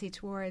tendency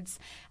towards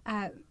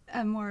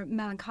a more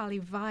melancholy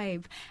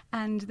vibe.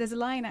 And there's a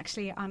line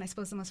actually on, I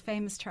suppose, the most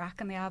famous track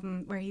on the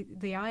album, where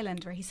The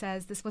Island, where he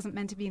says, "This wasn't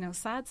meant to be no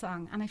sad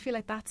song." And I feel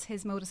like that's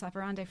his modus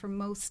operandi for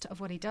most of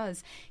what he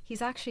does.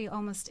 He's actually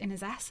almost in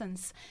his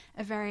essence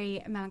a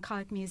very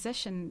melancholic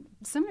musician,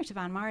 similar to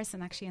Van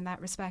Morrison actually in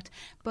that respect,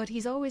 but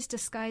he's always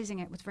disguising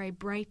it with very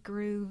bright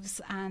grooves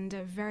and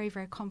a very,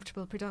 very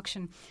comfortable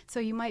production.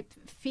 So you might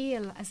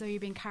feel as though you're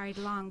being carried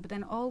along, but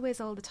then always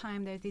all the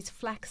time there are these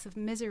flecks of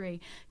misery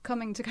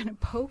coming to kind of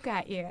poke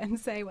at you and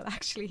say, well,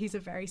 actually, he's a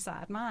very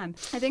sad man.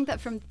 I think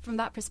that from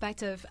that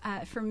perspective,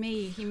 for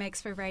me, he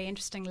makes for a very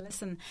interesting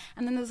listen.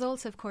 And then there's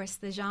also, of course,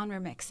 the genre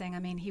mixing. I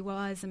mean, he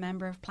was a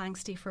member of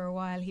Planxty for a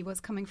while. He was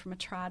coming from a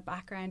trad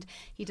background.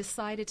 He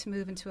decided to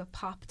move into a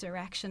pop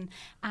direction.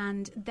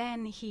 And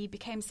then he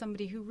became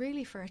somebody who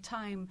really, for a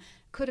time,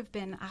 could have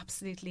been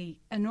absolutely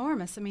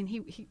enormous. I mean,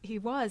 he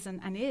was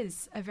and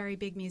is a very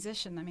big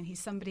musician. I mean,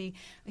 he's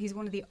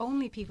one of the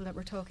only people that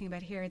we're talking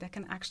about here that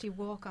can actually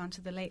walk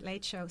onto the Late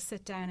Late Show,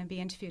 sit down and be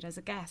interviewed as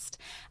a guest.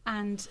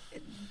 And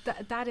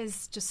that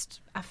is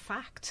just a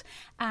fact.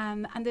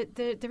 And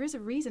there is a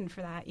reason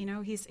for that. You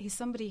know, he's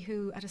somebody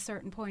who at a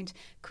certain point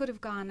could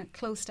have gone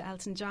close to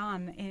Elton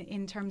John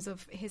in terms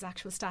of his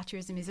actual stature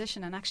as a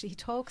musician. And actually he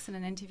talks in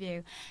an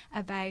interview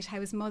about how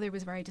his mother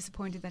was very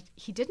disappointed that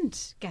he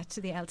didn't get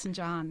to the Elton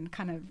John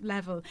kind of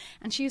level,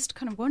 and she used to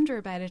kind of wonder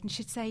about it, and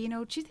she'd say, you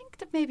know, do you think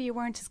that maybe you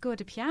weren't as good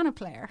a piano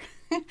player?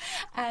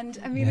 And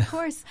I mean, of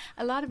course,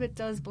 a lot of it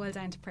does boil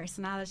down to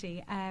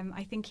personality.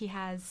 I think he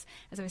has,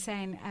 as I was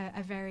saying,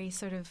 a very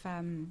sort of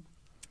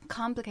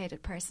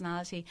complicated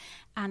personality,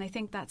 and I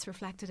think that's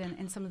reflected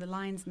in some of the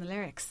lines in the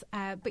lyrics.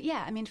 But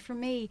yeah, I mean, for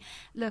me,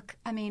 look,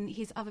 I mean,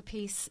 he's of a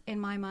piece in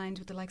my mind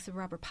with the likes of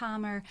Robert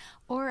Palmer,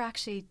 or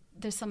actually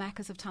there's some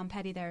echoes of Tom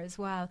Petty there as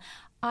well.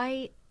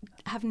 I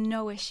have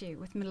no issue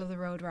with middle of the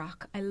road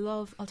rock. I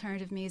love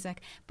alternative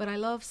music, but I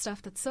love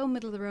stuff that's so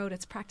middle of the road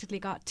it's practically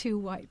got two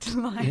white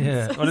lines.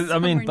 Yeah, well, I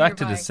mean, back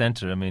to the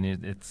centre. I mean,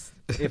 it's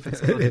if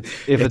it's good,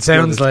 if it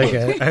sounds like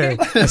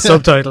a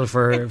subtitle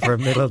for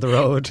middle of the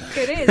road.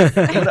 It is.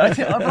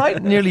 But I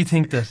nearly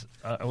think that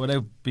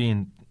without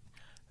being.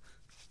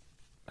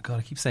 God,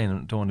 I keep saying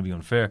I don't want to be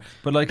unfair,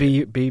 but like,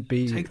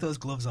 take those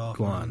gloves off.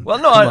 Go on. Well,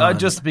 no, I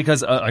just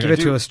because I give it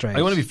to us straight.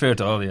 I want to be fair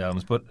to all the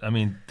albums, but I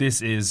mean,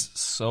 this is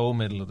so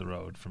middle of the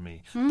road for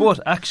me.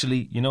 But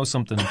actually, you know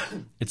something,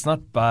 it's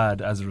not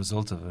bad as a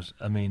result of it.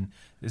 I mean,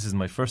 this is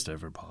my first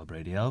ever Paul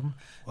Brady album,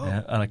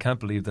 and I can't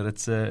believe that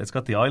it's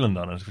got The Island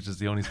on it, which is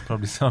the only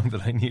probably song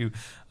that I knew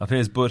of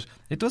his. But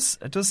it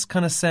does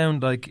kind of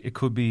sound like it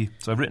could be.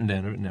 So I've written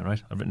down,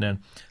 right? I've written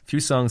down a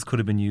few songs could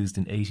have been used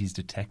in 80s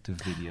detective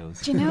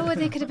videos. Do you know what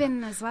they could have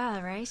been as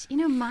well, right? You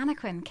know,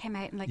 Mannequin came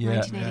out in like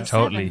 1987.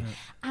 Totally.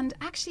 And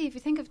actually, if you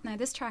think of now,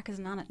 this track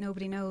isn't on it,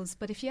 Nobody Knows,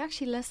 but if you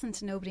actually listen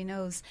to Nobody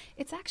Knows,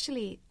 it's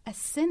actually a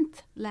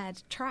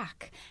synth-led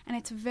track, and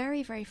it's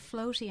very, very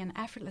floaty and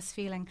effortless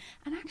feeling.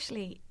 And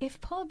actually, if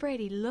Paul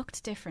Brady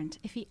looked different,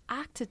 if he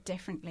acted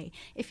differently,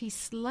 if he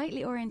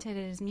slightly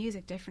orientated his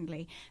music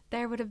differently,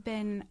 there would have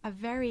been a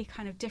very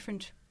kind of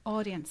different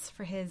audience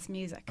for his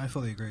music. I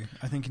fully agree.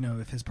 I think, you know,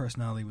 if his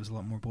personality was a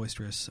lot more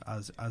boisterous,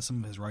 as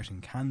some of his writing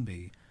can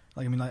be,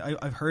 like, I mean,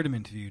 I've heard him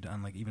interviewed,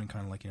 and like even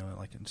kind of like, you know,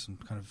 like in some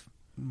kind of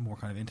more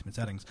kind of intimate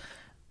settings,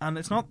 and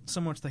it's not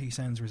so much that he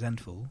sounds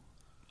resentful,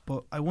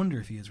 but I wonder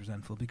if he is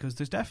resentful, because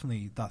there's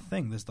definitely that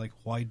thing. There's like,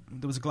 why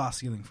there was a glass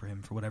ceiling for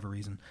him for whatever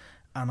reason,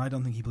 and I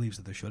don't think he believes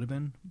that there should have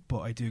been.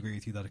 But I do agree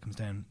with you that it comes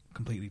down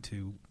completely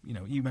to, you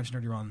know, you mentioned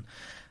earlier on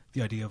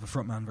the idea of a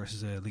frontman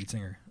versus a lead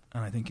singer,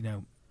 and I think, you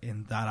know,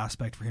 in that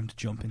aspect, for him to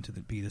jump into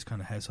be this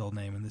kind of household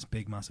name and this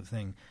big massive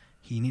thing,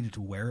 he needed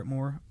to wear it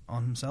more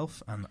on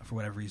himself, and for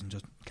whatever reason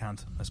just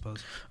can't, I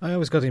suppose. I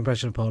always got the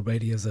impression of Paul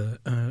Brady as a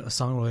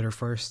songwriter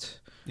first,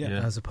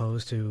 as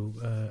opposed to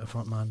a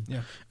frontman.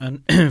 Yeah.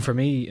 And for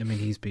me, I mean,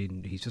 he's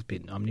just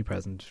been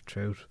omnipresent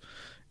throughout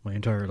my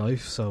entire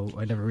life, so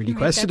I never really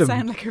questioned him.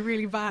 Sound like a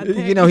really bad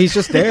thing. You know, he's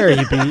just there.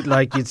 He'd be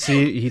like,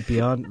 he'd be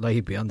on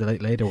the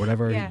Late Late or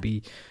whatever. Yeah.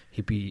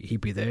 He'd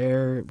be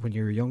there when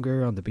you were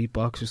younger on the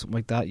beatbox or something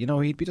like that. You know,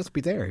 he'd just be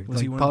there. Was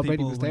like he one Paul of the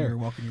people Brady was when there. you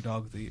were walking your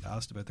dog that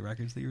asked about the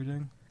records that you were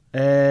doing?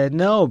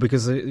 No,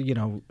 because you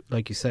know,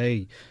 like you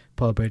say,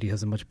 Paul Brady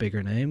has a much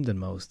bigger name than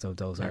most of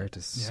those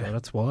artists, so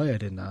that's why I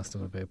didn't ask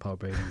them about Paul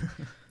Brady.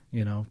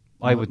 You know,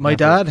 I would my never-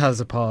 dad has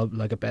a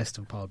best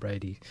of Paul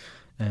Brady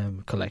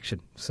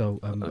collection. So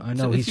I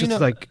know if he's you just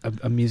know- like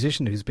a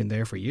musician who's been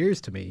there for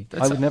years to me.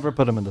 I would never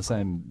put him in the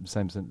same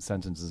sentence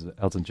as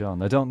Elton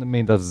John. I don't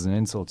mean that as an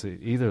insult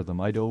to either of them.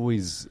 I'd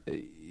always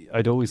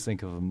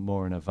think of him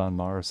more in a Van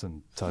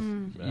Morrison type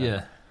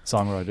Yeah.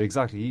 songwriter.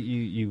 Exactly.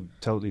 You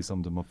totally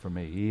summed him up for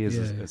me. He is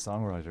Yeah. a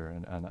songwriter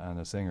and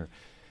a singer,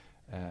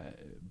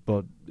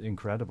 but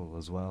incredible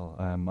as well.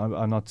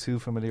 I'm not too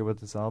familiar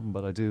with this album,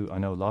 but I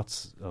know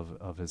lots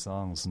of his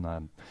songs,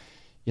 and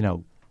you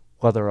know,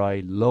 whether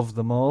I love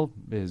them all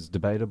is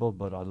debatable,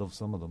 but I love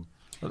some of them.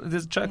 Well,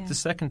 there's a track, the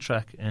second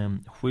track,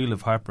 Wheel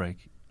of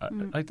Heartbreak.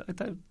 I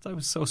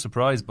was so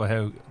surprised by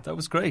how that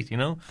was great. You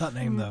know That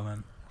name, though,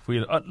 man.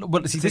 Wheel.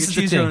 Well, see, It's this like is a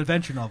the choose your own thing.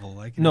 adventure novel.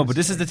 Like, No, but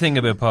this is the thing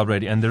about Paul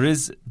Brady, and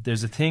there's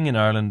a thing in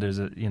Ireland. There's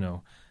a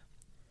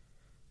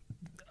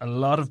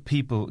lot of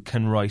people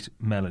can write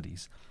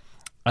melodies,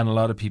 and a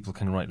lot of people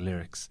can write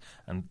lyrics,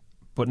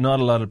 but not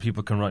a lot of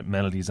people can write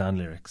melodies and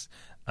lyrics.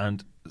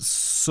 And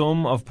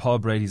some of Paul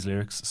Brady's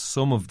lyrics,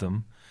 some of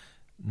them,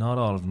 not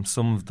all of them,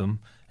 some of them,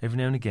 every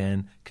now and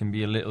again, can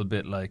be a little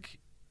bit like,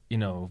 a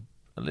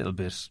little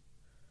bit,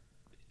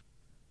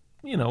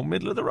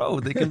 middle of the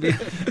road. They can be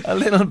a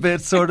little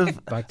bit sort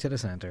of Back to the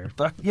centre.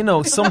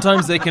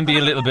 sometimes they can be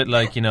a little bit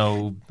like,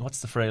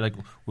 what's the phrase? Like,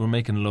 we're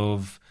making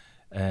love,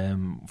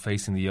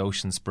 facing the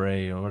ocean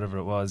spray or whatever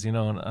it was, and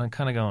I'm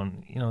kind of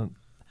going,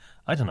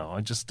 I don't know.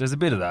 There's a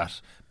bit of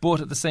that,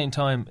 but at the same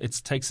time, it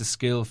takes a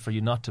skill for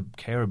you not to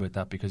care about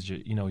that because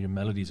your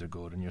melodies are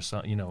good and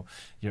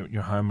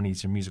your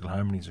harmonies, your musical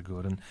harmonies are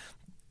good, and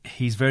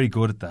he's very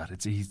good at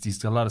that. He's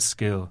got a lot of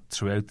skill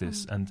throughout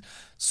this, and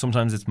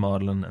sometimes it's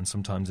modelling, and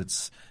sometimes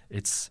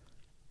it's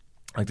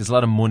like there's a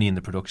lot of money in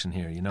the production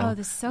here. Oh,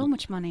 there's so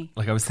much money.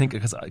 Like I was thinking,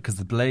 because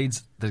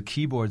the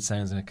keyboard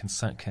sounds, and it can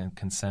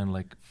sound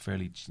like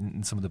fairly.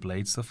 Some of the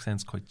blade stuff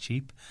sounds quite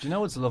cheap. Do you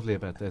know what's lovely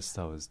about this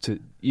though is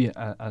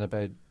and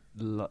about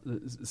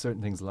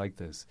certain things like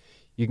this,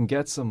 you can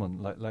get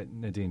someone like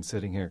Nadine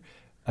sitting here,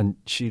 and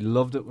she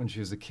loved it when she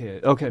was a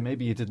kid. Okay,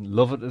 maybe you didn't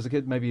love it as a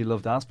kid, maybe you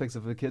loved aspects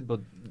of it as a kid,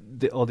 but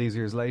all these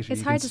years later,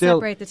 it's you hard can to still,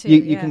 separate the two.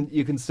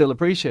 You can still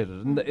appreciate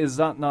it, and is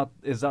that not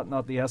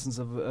the essence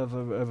of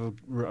a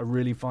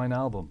really fine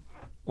album?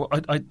 Well,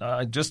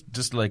 I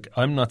just like,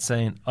 I'm not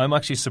saying, I'm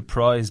actually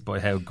surprised by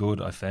how good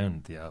I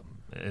found the album.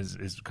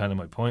 Is kind of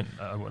my point.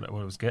 What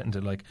I was getting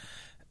to, like,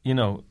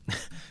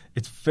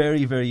 it's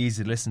very, very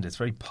easy to listen to. It's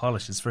very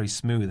polished. It's very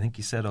smooth. I think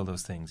you said all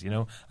those things,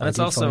 and it's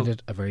also find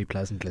it a very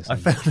pleasant listen. I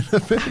found it a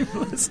very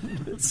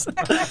pleasant listen.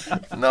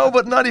 No,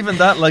 but not even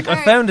that. Like,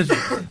 I found it.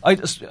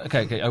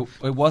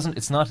 I wasn't.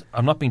 It's not.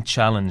 I'm not being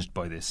challenged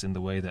by this in the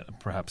way that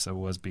perhaps I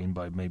was being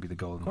by maybe the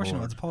Golden Of course,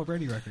 Horde. it's a Paul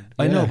Brady record.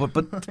 I know,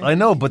 but I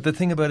know. But the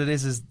thing about it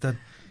is that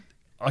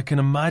I can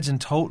imagine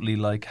totally.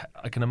 Like,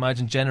 I can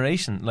imagine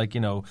generation. Like,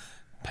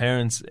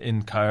 parents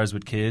in cars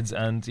with kids,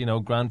 and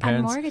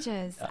grandparents, and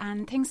mortgages,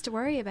 and things to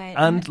worry about,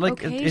 and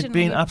like it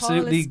being Paul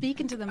absolutely is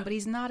speaking to them, but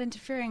he's not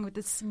interfering with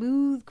the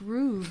smooth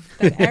groove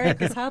that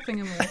Eric is helping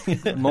him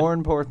with. More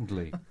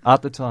importantly,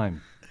 at the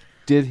time,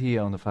 did he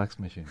own a fax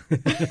machine?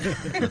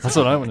 That's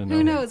what I want to know.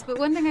 Who knows? But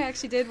one thing I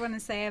actually did want to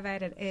say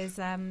about it is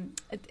I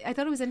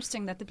thought it was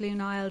interesting that the Blue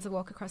Niles, A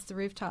Walk Across the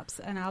Rooftops,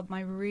 an album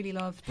I really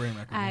loved,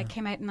 Brilliant record,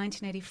 came out in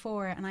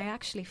 1984, and I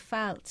actually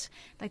felt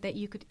like that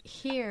you could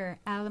hear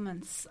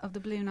elements of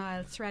the Blue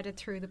Nile threaded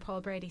through the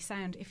Paul Brady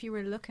sound if you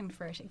were looking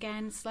for it.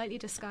 Again, slightly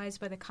disguised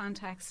by the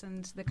context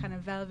and the kind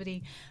of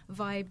velvety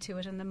vibe to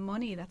it and the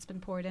money that's been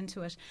poured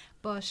into it,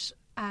 but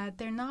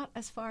they're not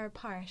as far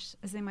apart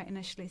as they might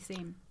initially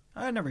seem.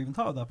 I never even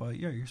thought of that, but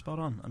yeah, you're spot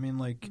on. I mean,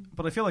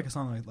 but I feel like a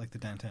song like the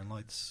Downtown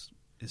Lights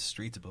is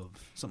streets above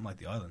something like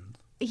The Island.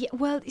 Yeah,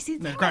 well, you see,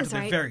 the thing granted, is,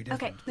 they're right? very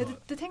different, Okay,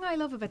 the thing I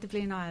love about the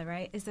Blue Nile,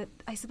 right, is that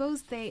I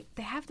suppose they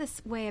have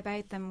this way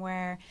about them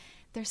where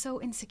they're so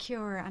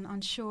insecure and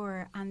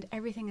unsure, and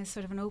everything is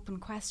sort of an open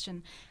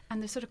question, and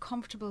they're sort of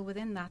comfortable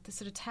within that. They're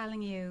sort of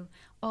telling you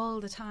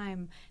all the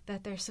time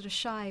that they're sort of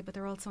shy, but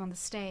they're also on the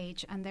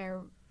stage, and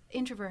they're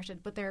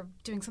introverted, but they're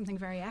doing something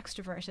very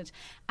extroverted.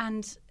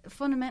 And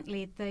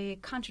fundamentally, the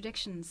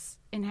contradictions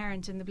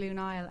inherent in the Blue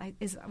Nile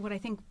is what I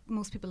think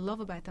most people love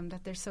about them,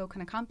 that they're so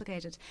kind of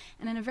complicated.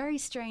 And in a very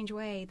strange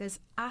way, there's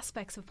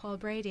aspects of Paul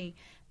Brady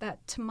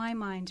that, to my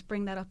mind,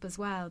 bring that up as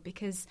well,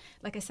 because,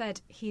 like I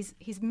said, he's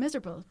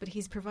miserable, but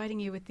he's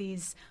providing you with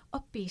these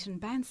upbeat and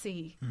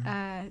bouncy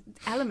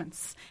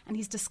elements, and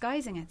he's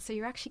disguising it, so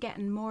you're actually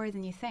getting more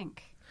than you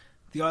think.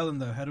 The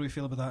Island, though, how do we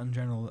feel about that in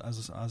general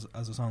as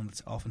a song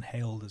that's often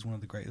hailed as one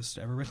of the greatest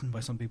ever written by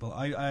some people?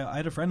 I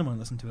had a friend of mine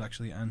listen to it,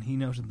 actually, and he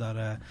noted that,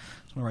 I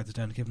just want to write this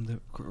down to give him the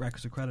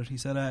requisite credit. He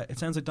said, it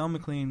sounds like Don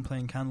McLean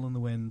playing Candle in the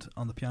Wind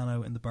on the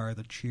piano in the bar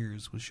that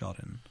Cheers was shot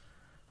in.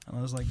 And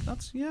I was like,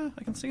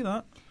 I can see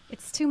that.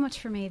 It's too much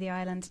for me, The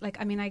Island. Like,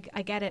 I mean, I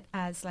get it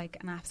as like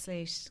an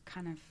absolute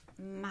kind of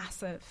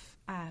massive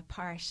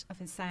part of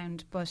his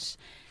sound, but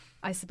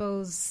I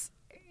suppose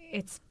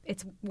it's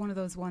one of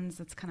those ones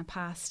that's kind of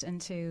passed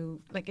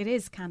into, like, it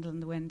is Candle in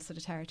the Wind sort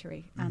of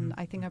territory, and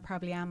I think I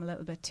probably am a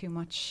little bit too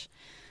much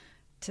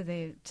to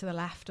the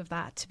left of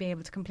that to be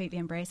able to completely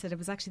embrace it. It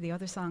was actually the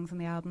other songs on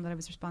the album that I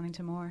was responding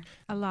to more.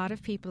 A lot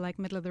of people like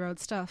middle of the road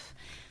stuff,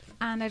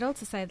 and I'd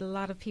also say that a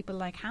lot of people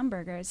like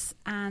hamburgers,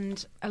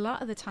 and a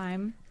lot of the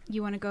time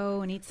you want to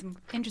go and eat some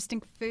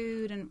interesting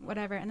food and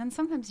whatever, and then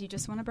sometimes you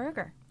just want a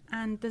burger,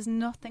 and there's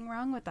nothing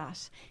wrong with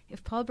that.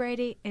 If Paul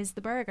Brady is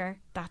the burger,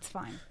 that's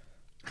fine.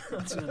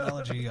 That's an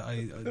analogy.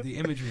 The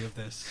imagery of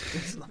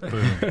this.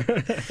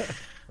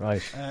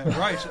 Right.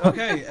 Right.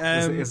 Okay.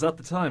 Is that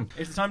the time?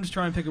 It's the time to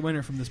try and pick a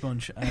winner from this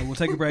bunch. We'll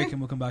take a break and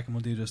we'll come back and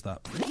we'll do just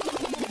that.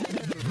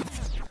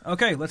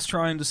 Okay, let's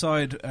try and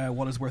decide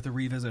what is worth a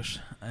revisit.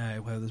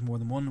 Whether there's more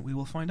than one, we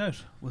will find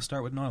out. We'll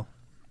start with Niall.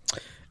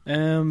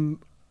 I'm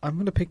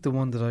going to pick the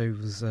one that I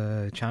was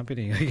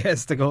championing, I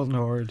guess, the Golden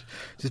Horde,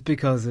 just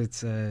because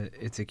it's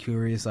a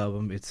curious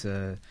album. It's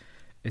a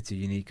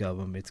unique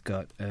album. It's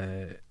got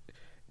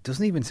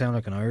doesn't even sound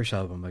like an Irish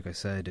album. Like I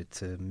said,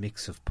 it's a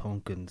mix of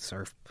punk and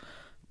surf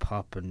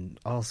pop and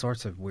all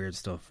sorts of weird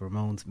stuff.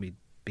 Ramones meet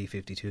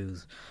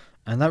B-52s,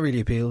 and that really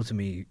appealed to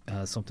me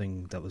as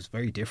something that was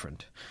very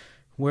different.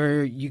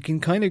 Where you can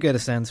kind of get a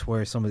sense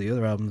where some of the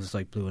other albums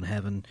like Blue in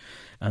Heaven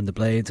and The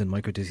Blades and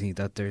Micro Disney,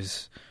 that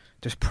there's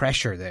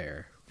pressure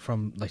there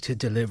from like to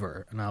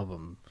deliver an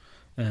album,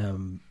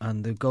 and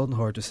the Golden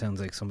Horde just sounds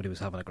like somebody was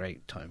having a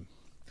great time,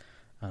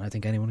 and I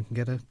think anyone can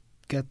get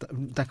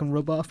that can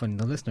rub off on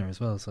the listener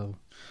as well. So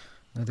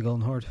the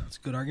Golden Horde. It's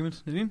a good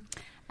argument, Nadine.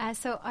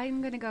 So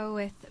I'm going to go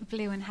with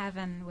Blue in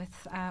Heaven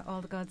with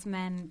All the God's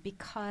Men,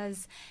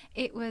 because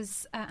it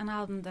was an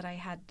album that I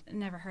had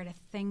never heard a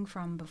thing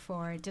from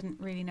before. Didn't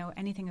really know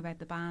anything about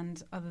the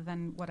band other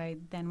than what I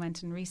then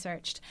went and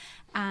researched,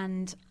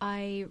 and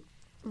I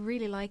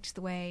really liked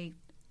the way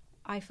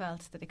I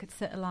felt that it could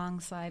sit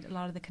alongside a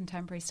lot of the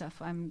contemporary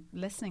stuff I'm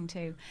listening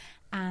to,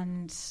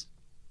 and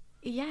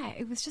yeah,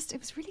 it was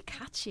really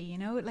catchy, you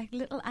know, like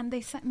little, and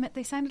they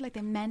sounded like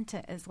they meant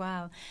it as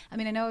well. I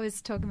mean, I know I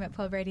was talking about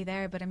Paul Brady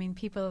there, but I mean,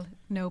 people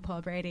know Paul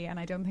Brady, and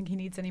I don't think he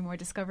needs any more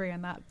discovery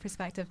on that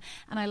perspective.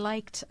 And I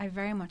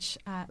very much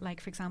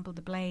like, for example,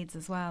 The Blades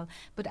as well.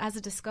 But as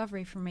a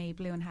discovery for me,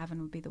 Blue in Heaven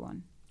would be the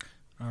one.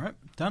 All right,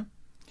 Dan?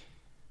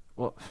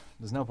 Well,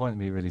 there's no point in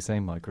me really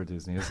saying Micro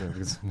Disney, is there?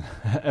 Because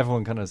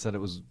everyone kind of said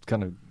it was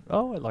kind of, I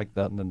like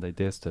that, and then they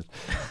dissed it.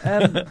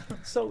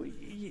 So,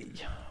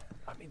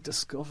 I mean,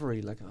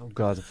 discovery, like, oh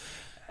God.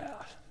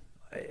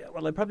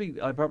 Well, I'd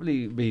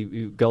probably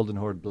be Golden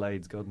Horde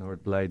Blades.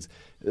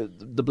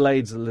 The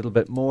Blades a little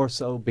bit more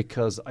so,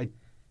 because I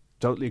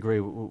totally agree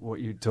with what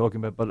you're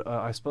talking about. But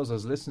I suppose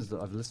I've listened to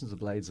the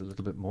Blades a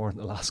little bit more in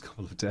the last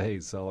couple of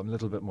days, so I'm a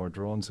little bit more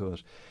drawn to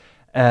it.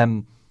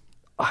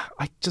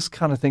 I just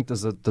kind of think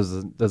there's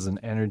an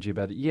energy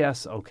about it.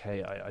 Yes,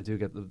 okay, I do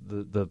get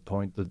the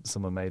point that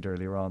someone made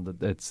earlier on, that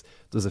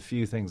there's a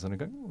few things and I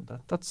go,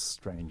 that's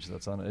strange.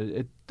 That's on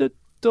it. It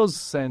does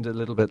sound a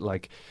little bit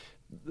like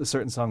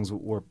certain songs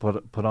were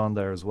put on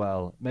there as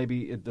well.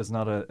 Maybe there's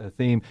not a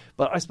theme,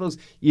 but I suppose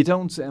we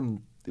don't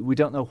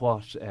know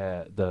what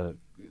the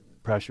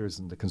pressures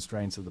and the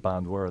constraints of the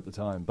band were at the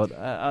time. But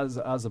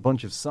as a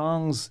bunch of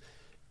songs,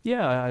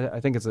 yeah, I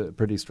think it's a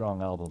pretty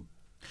strong album.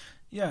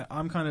 Yeah,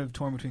 I'm kind of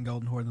torn between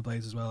Golden Horde and The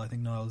Blades as well. I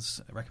think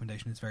Niall's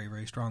recommendation is very,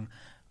 very strong.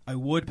 I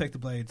would pick The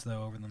Blades,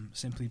 though, over them,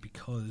 simply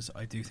because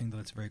I do think that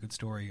it's a very good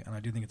story, and I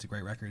do think it's a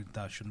great record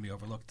that shouldn't be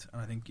overlooked.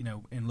 And I think, you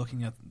know, in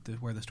looking at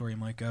where the story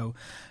might go,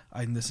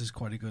 I think this is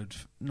quite a good,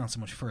 not so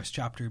much first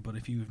chapter, but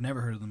if you've never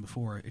heard of them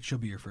before, it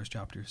should be your first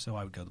chapter, so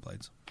I would go The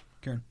Blades.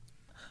 Kieran?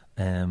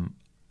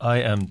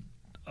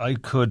 I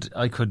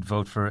could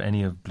vote for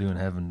any of Blue in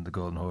Heaven, The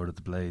Golden Horde, or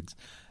The Blades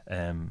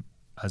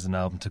as an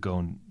album to go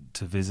and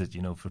to visit,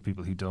 you know, for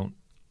people who don't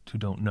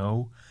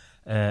know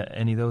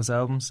any of those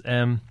albums.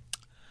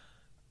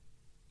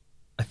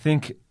 I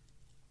think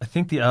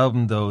the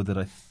album, though, that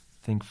I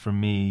think for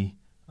me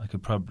I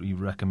could probably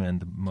recommend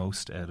the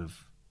most out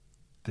of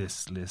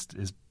this list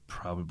is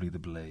probably The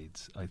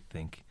Blades, I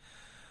think.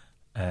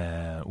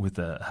 With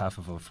a half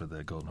a vote for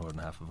the Golden Horde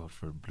and half a vote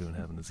for Blue in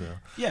Heaven as well.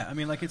 Yeah, I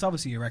mean, like, it's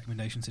obviously a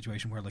recommendation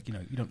situation where, like, you know,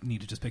 you don't need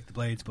to just pick The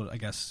Blades, but I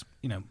guess,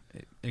 you know,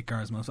 it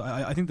gars most.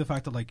 I think the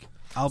fact that, like,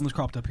 albums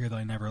cropped up here that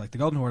I never, like, the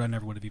Golden Horde, I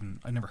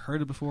never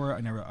heard it before.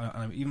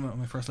 Even on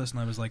my first listen,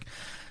 I was like,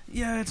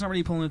 yeah, it's not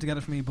really pulling it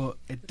together for me, but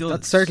it does.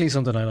 That's certainly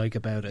something I like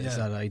about it, is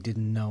that I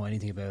didn't know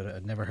anything about it.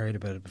 I'd never heard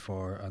about it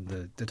before, and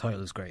the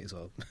title is great as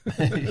well.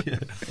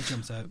 It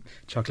jumps out.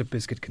 Chocolate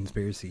Biscuit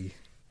Conspiracy.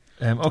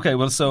 Okay,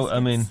 well, so I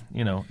mean,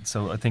 you know,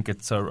 so I think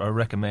it's our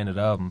recommended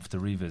album to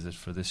revisit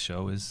for this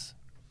show is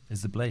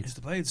The Blades. It's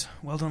The Blades.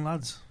 Well done,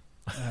 lads.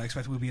 I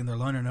expect we'll be in their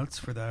liner notes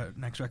for the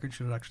next record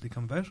should it actually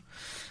come about.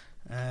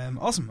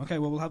 Awesome. Okay,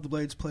 well, we'll have The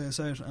Blades play us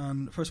out.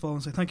 And first of all, I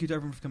want to say thank you to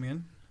everyone for coming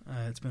in.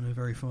 It's been a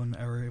very fun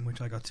hour in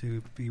which I got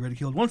to be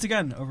ridiculed once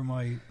again over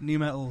my new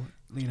metal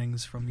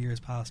leanings from years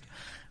past,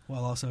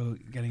 while also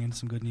getting into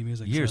some good new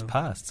music. Years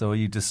past? So are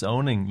you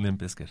disowning Limp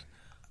Bizkit?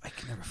 I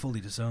can never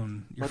fully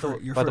disown your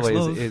By the way,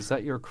 love. is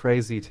that your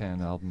Crazy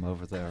Town album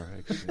over there?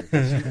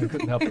 Actually,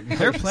 couldn't help it.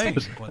 They're playing.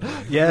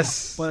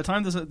 Yes. By the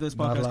time this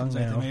podcast comes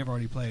out, they may have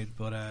already played.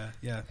 But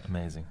yeah,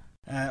 amazing.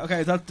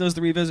 Okay, that does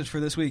the revisit for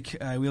this week.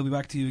 We'll be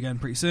back to you again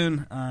pretty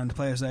soon and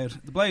play us out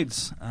The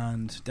Blades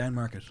and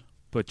Downmarket.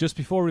 But just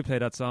before we play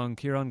that song,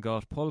 Kieran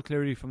got Paul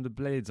Cleary from The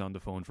Blades on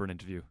the phone for an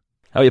interview.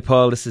 How are you,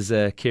 Paul? This is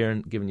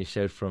Kieran giving you a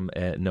shout from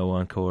No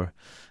Encore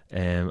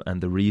and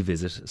The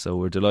Revisit. So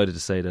we're delighted to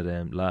say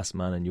that Last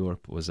Man in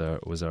Europe was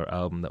our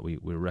album that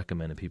we're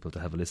recommending people to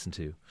have a listen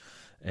to.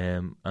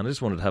 And I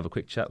just wanted to have a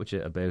quick chat with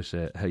you about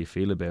how you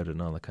feel about it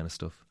and all that kind of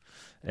stuff.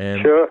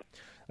 Sure.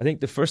 I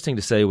think the first thing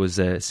to say was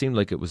it seemed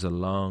like it was a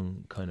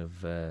long kind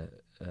of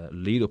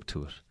lead up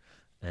to it.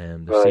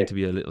 There seemed to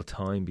be a little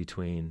time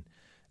between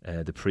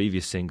the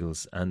previous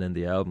singles and then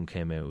the album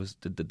came out. Was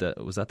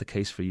that the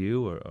case for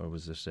you, or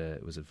was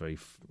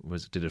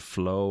it did it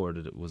flow, or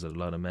was it a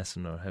lot of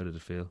messing, or how did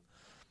it feel?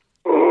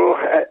 Oh,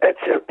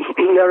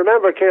 now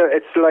remember,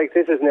 it's like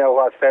this is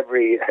now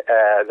February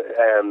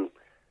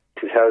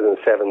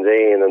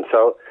 2017, and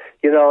so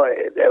it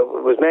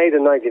was made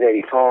in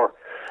 1984.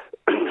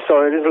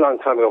 So it is a long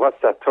time ago.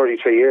 What's that?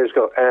 33 years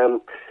ago.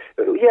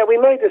 Yeah, we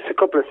made this a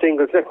couple of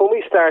singles. Like when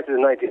we started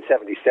in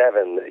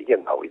 1977,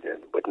 we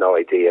did with no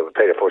idea. We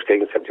played our first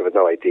gig in 70 with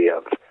no idea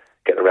of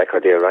getting a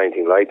record deal or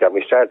anything like that.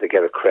 We started to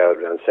get a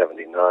crowd around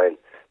 79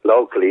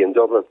 locally in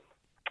Dublin,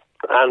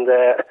 and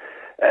there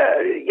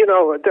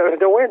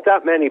weren't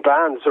that many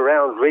bands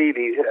around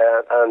really,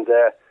 and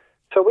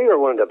so we were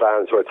one of the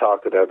bands who were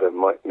talked about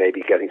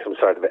maybe getting some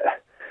sort of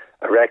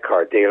a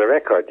record deal. A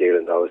record deal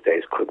in those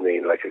days could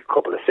mean like a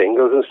couple of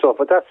singles and stuff,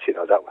 but that's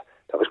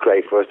that was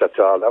great for us. That's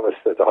all. That was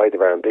the height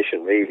of our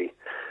ambition, really.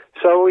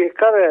 So we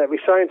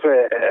signed to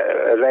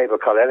a label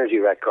called Energy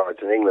Records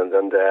in England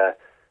and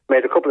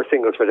made a couple of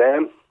singles for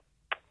them.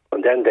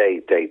 And then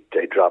they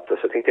dropped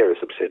us. I think they were a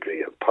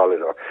subsidiary of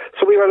Polydor.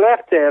 So we were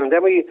left there, and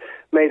then we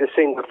made a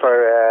single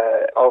for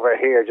over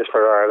here just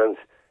for Ireland,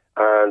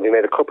 and we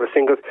made a couple of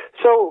singles.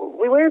 So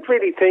we weren't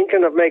really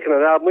thinking of making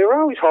an album. We were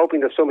always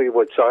hoping that somebody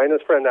would sign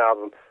us for an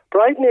album.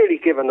 But I'd nearly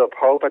given up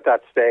hope at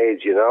that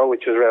stage,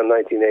 which was around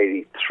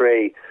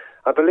 1983.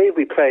 I believe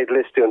we played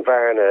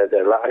Lisdoonvarna.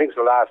 I think it was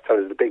the last time.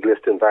 It was the big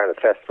Lisdoonvarna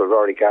festival.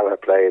 Rory Gallagher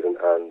played, and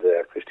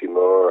Christy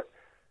Moore,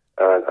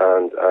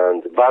 and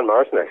Van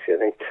Morrison, actually, I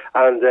think.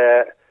 And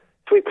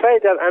so we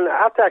played that. And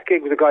at that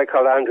gig was a guy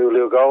called Andrew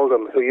Lou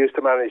Goldham, who used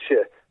to manage,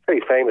 a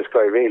very famous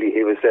guy, really.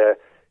 He was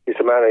used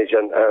to manage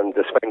and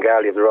the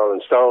Svengali of the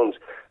Rolling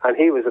Stones, and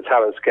he was a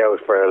talent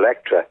scout for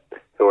Elektra,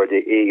 who are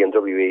the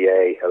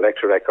E&WEA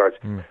Elektra Records.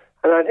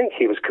 And I think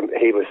he was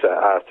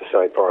asked to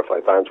sign 4 or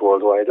 5 bands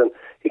worldwide, and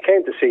he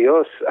came to see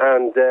us,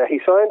 and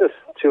he signed us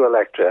to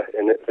Elektra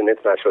in an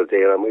international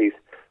deal, and we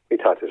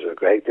thought this was a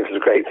great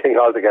thing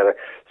altogether.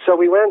 So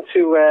we went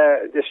to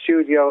the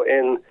studio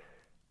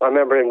I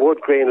remember in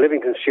Wood Green,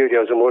 Livingston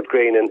Studios in Wood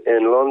Green in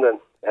London,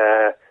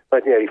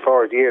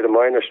 1984, the year of the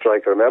miners'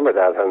 strike. I remember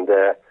that, and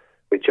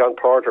with John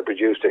Porter,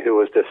 producer, who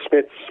was the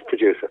Smiths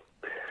producer,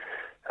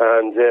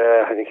 and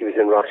I think he was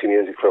in Roxy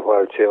Music for a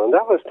while too, and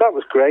that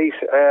was great.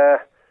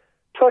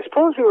 So I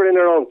suppose we were in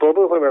our own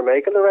bubble when we were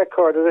making the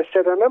record. As I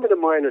said, I remember the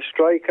miners'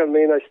 strike. I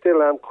mean, I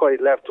still am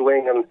quite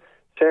left-wing, and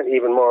certainly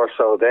even more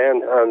so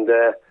then. And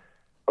I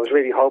was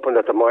really hoping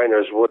that the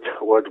miners would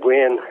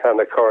win.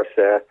 And, of course,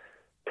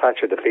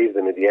 Thatcher defeated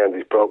them in the end.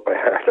 He broke my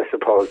heart, I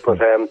suppose.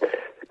 But,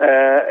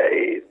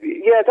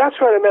 yeah,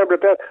 that's what I remember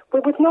about.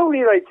 But with no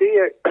real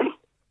idea,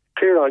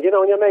 clear on,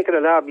 when you're making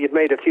an album, you've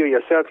made a few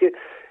yourself.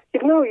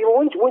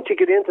 Once you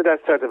get into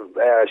that sort of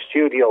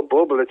studio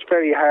bubble, it's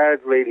very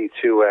hard, really,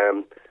 to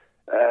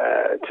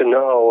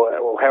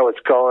know how it's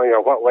going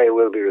or what way it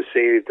will be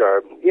received,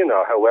 or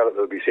how well it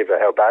will be received or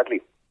how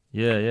badly.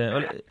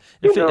 Yeah.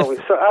 Well,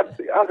 so as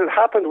it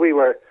happened, we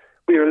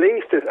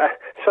released it.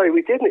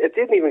 It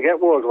didn't even get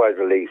worldwide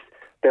release.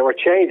 There were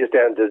changes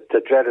then,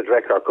 the dreaded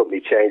record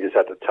company changes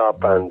at the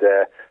top, and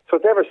so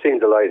it never seen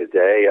the light of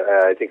day.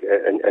 I think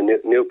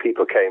new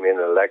people came in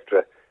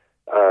Elektra,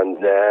 and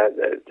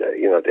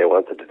they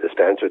wanted to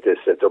dispense with this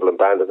Dublin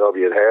band that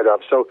nobody had heard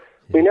of. So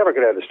we never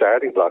got out of the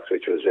starting blocks,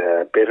 which was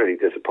bitterly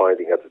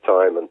disappointing at the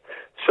time. And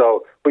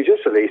so we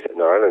just released it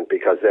in Ireland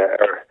because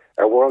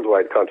our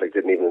worldwide contract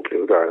didn't even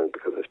include Ireland,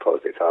 because I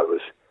suppose they thought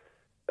it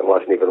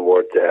wasn't even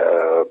worth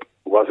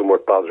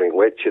bothering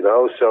with,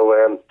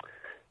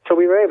 So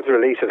we were able to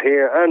release it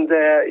here, and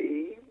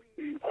it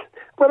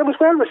was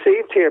well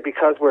received here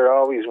because we're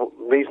always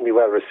reasonably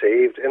well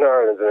received in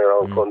Ireland in our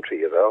own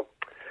country,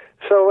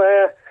 So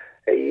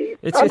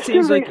it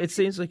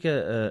seems like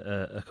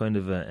a kind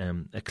of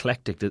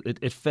eclectic.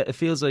 It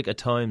feels like at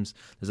times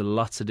there's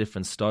lots of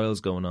different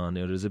styles going on.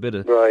 There's a bit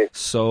of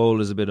soul,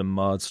 there's a bit of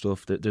mod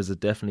stuff. There's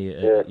definitely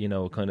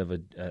kind of a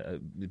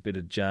bit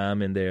of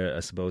jam in there, I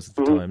suppose, at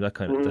the time. That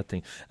kind of that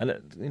thing.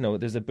 And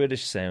there's a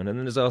British sound, and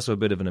then there's also a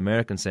bit of an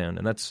American sound.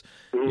 And that's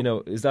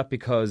is that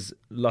because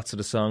lots of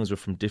the songs were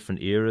from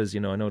different eras? I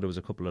know there was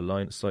a couple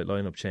of slight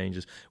lineup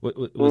changes.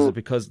 Was it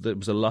because there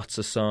was lots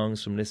of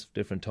songs from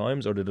different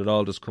times, or did it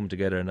all just come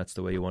together and that's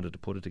the way you wanted to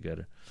put it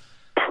together?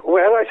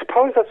 Well, I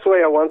suppose that's the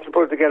way I wanted to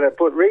put it together,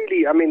 but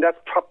really, I mean, that's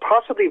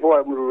possibly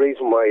the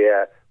reason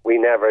why we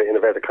never, in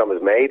inverted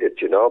commas, made it,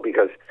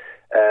 because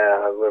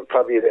we're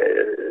probably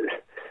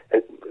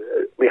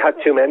we had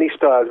too many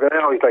styles. But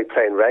I always like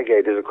playing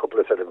reggae. There's a couple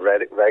of sort of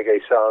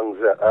reggae songs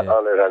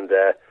on it, and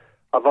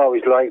I've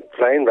always liked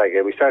playing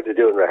reggae. We started to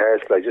do it in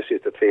rehearsal. I just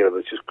used to feel it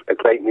was just a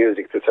great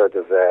music to sort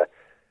of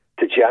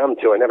to jam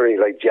to. I never really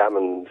liked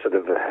jamming sort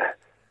of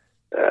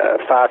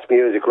fast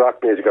music,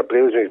 rock music or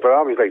blues music, but I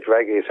always liked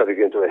reggae, sort of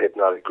get into a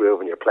hypnotic groove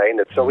when you're playing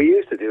it. So we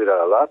used to do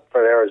that a lot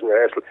for hours in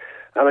rehearsal.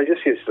 And I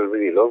just used to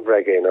really love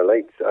reggae, and I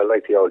liked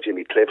the old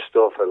Jimmy Cliff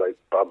stuff. I liked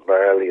Bob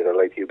Marley, and I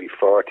liked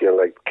UB40, and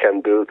I liked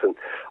Ken Booth, and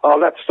all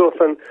that stuff.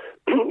 And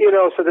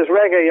so there's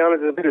reggae on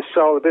it. There's a bit of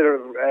soul, a bit of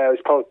I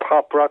suppose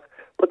pop rock.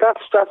 But that's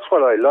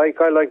what I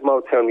like. I like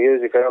Motown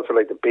music. I also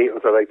like the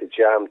Beatles. I like the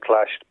Jam,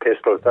 Clash,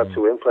 Pistols. That's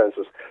who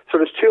influences. So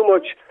there's too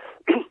much.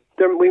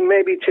 We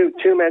may be too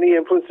many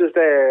influences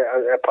there,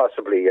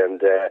 possibly,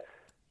 and.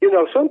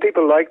 Some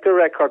people like the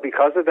record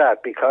because of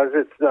that, because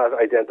it's not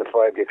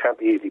identifiable. You can't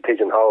be easily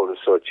pigeonholed as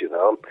such,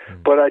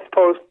 But I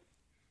suppose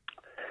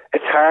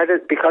it's harder,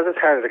 because it's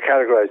harder to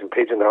categorise and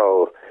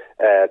pigeonhole.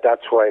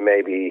 That's why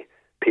maybe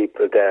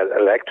people,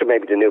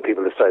 maybe the new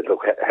people decide,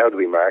 look, how do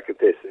we market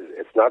this?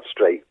 It's not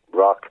straight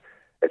rock.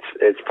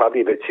 It's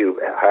probably a bit too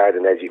hard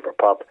and edgy for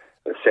pop.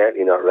 It's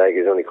certainly not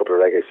reggae. There's only a couple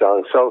of reggae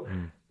songs. So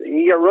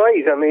you're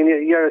right. I mean,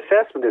 your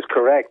assessment is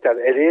correct that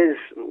it is.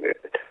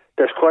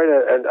 There's quite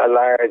a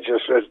large,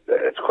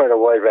 it's quite a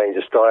wide range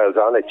of styles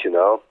on it,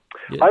 Yeah.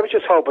 I was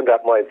just hoping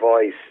that my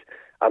voice,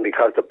 and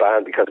because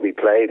we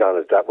played on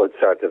it, that would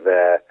sort of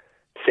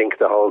sync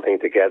the whole thing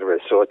together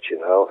as such,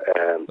 Well,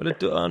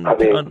 on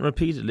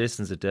repeated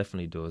listens, it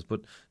definitely does.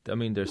 But, I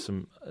mean, there's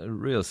some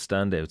real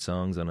standout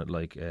songs on it,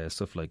 like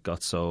stuff like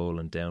Got Soul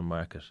and Down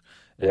Market.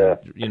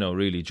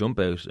 Really jump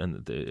out,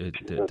 and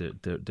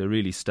they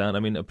really stand. I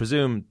mean, I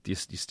presume you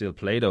still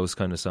play those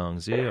kind of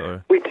songs, yeah?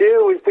 Or? We do.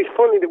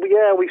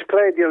 We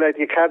played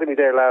the Academy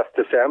there last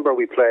December.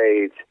 We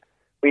played.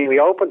 We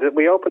opened the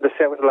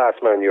 7th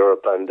Last Man in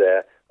Europe, and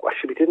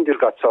actually we didn't do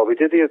Got Soul. We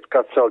did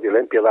Got Soul the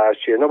Olympia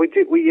last year. No, we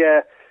did. We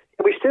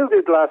still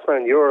did Last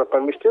Man in Europe,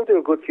 and we still do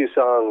a good few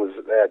songs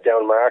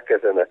Down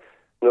Market and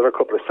another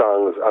couple of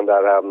songs on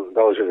that album.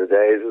 Those Are the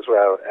Days as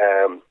well.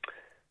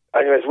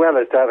 And as well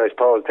as that, I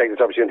suppose, take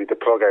this opportunity to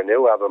plug our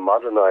new album,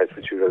 Modernised,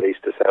 which we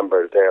released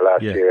December there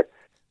last year,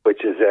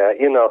 which is,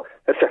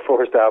 that's our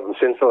first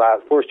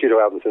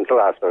studio album since the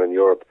Last Man in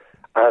Europe.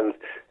 And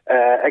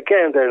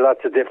again, there are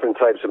lots of different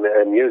types of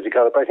music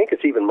on it, but I think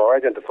it's even more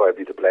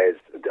identifiably to play,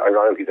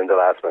 ironically, than The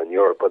Last Man in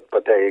Europe. But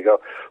there you go.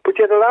 But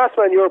yeah, The Last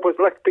Man in Europe was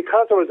like,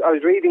 because I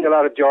was reading a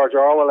lot of George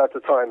Orwell at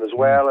the time as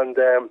well, and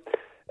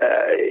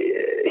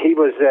he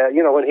was,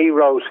 when he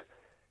wrote.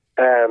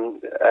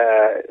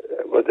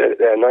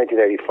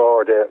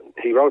 1984.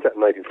 He wrote that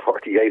in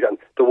 1948, and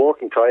the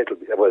working title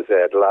was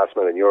The Last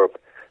Man in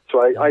Europe. So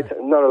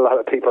not a lot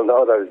of people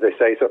know that, as they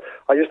say. So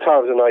I just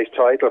thought it was a nice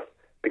title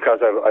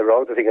because I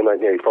wrote the thing in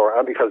 1984,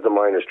 and because of the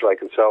miners'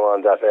 strike and so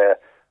on, that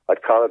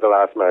I'd call it The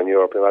Last Man in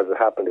Europe. And as it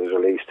happened, it was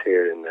released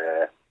here in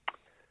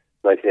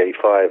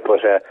 1985.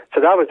 But so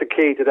that was the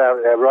key to that,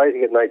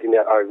 writing it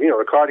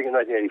recording in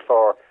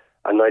 1984.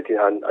 And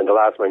The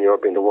Last Man in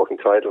Europe being the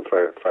working title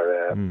for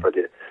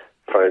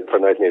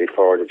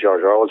 1984, the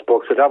George Orwell's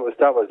book. So that was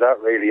that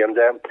really. And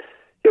the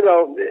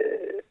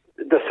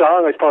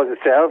song, I suppose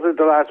itself,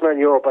 The Last Man in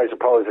Europe, I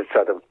suppose it's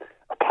sort of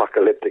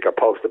apocalyptic or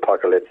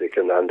post-apocalyptic,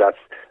 and that's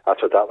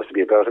what that was to be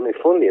about. I mean,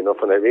 funnily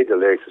enough, when I read the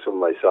lyrics of some of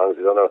my songs,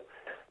 I don't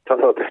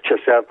know about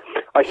yourself.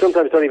 I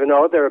sometimes don't even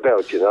know what they're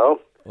about.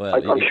 Well,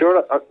 I'm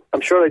sure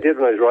I did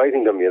when I was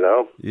writing them,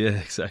 Yeah,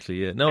 exactly.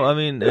 Yeah, no, I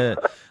mean the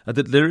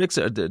lyrics.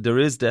 There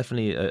is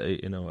definitely, I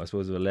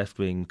suppose a left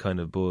wing kind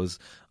of buzz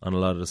on a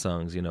lot of the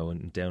songs.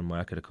 And Down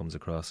Market it comes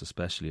across,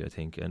 especially I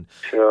think, and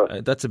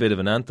that's a bit of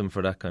an anthem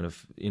for that kind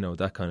of,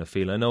 that kind of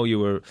feel. I know you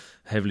were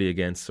heavily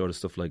against sort of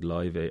stuff like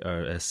Live Aid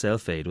or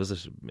Self Aid, was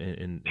it?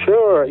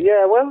 Sure.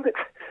 Yeah. Well.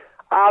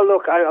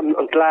 Look,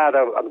 I'm glad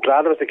I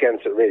was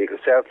against it, really, because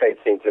Self-Aid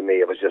seemed to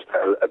me it was just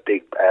a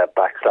big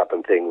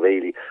backslapping thing,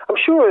 really. I'm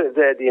sure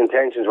that the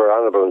intentions were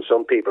honourable in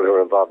some people who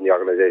were involved in the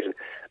organisation,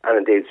 and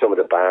indeed some of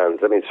the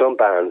bands. I mean, some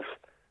bands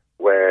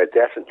were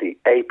definitely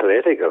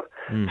apolitical.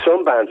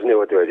 Some bands knew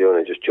what they were doing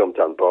and just jumped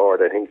on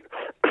board, I think.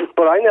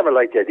 But I never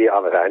liked the idea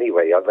of it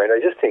anyway. I mean, I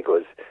just think it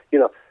was,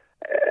 it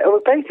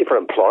was basically for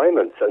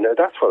employment, and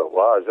that's what it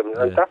was. I mean,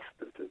 and that's,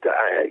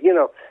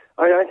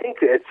 I think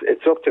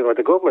it's up to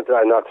the government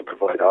not to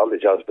provide all the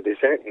jobs, but they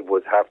certainly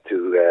would have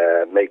to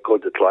make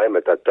good the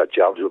climate that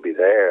jobs will be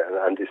there,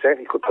 and they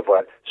certainly could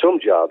provide some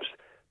jobs.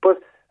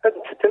 But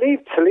to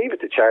leave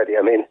it to charity,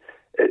 I mean,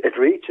 it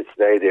reached its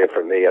nadir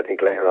for me, I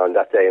think, later on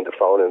that day in the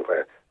phone-in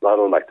where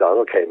Ronald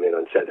McDonald came in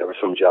and said there were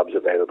some jobs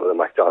available in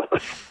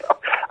McDonald's.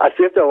 As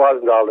if there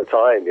wasn't all the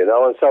time,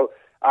 And so,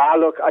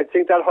 look, I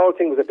think that whole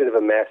thing was a bit of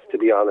a mess, to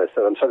be honest,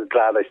 and I'm sort of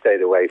glad I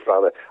stayed away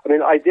from it. I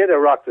mean, I did a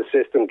Rock the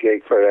System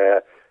gig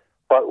for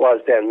what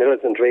was then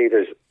militant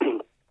readers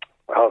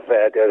of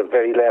the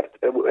very left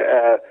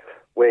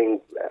wing.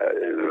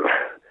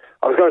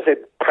 I was going to say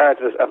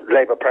part of the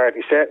Labour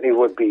Party certainly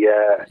would be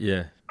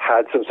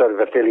had some sort of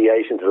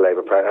affiliation to the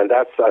Labour Party, and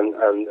that's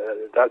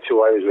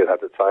who I was with at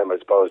the time. I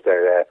suppose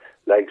their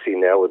legacy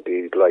now would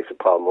be the likes of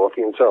Paul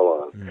Murphy and so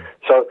on.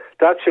 So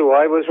that's who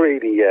I was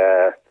really.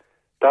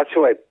 That's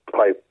who I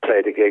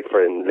played a gig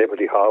for in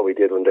Liberty Hall. We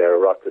did one there, a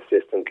Rock the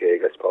System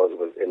gig. I suppose it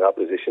was in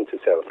opposition to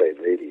Self Aid,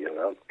 really, you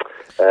know.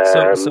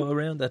 So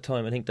around that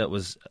time, I think that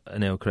was,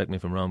 now correct me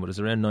if I'm wrong, but it was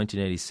around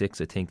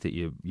 1986, I think, that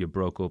you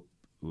broke up.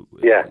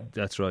 Yeah.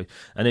 That's right.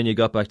 And then you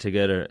got back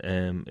together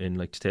in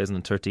like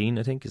 2013,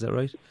 I think, is that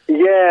right?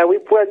 Yeah,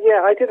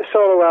 I did a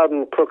solo album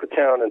in Crooked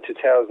Town in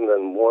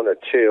 2001 or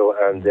 2,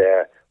 and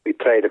we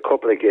played a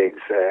couple of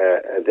gigs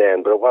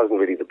then, but it wasn't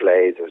really the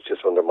Blades. It was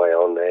just under my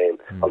own name,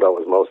 although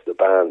it was most of the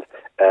band.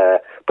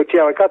 But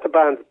yeah, I got the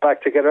band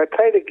back together. I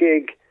played a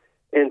gig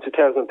in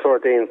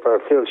 2013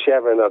 for Phil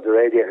Shevin of the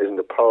Radiators and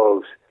the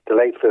Pogues, the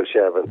late Phil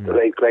Shevin, the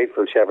late great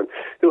Phil Shevin,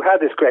 who had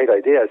this great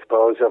idea, I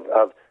suppose,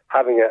 of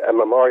having a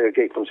memorial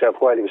gig for himself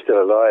while he was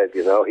still alive.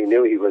 You know, he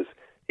knew he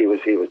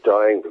was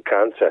dying with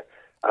cancer.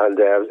 And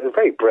it was a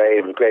very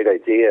brave and great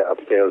idea of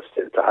Phil's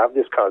to have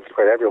this concert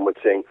where everyone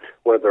would sing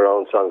one of their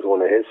own songs,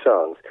 one of his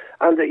songs.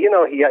 And,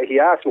 he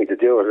asked me to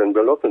do it, and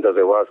reluctant as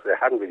I was, because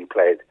I hadn't really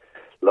played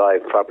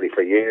live properly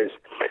for years,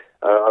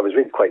 I was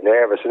really quite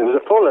nervous. And it was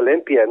a full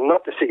Olympia,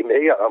 not to see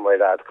me, I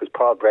might add, because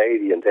Paul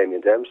Brady and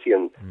Damien Dempsey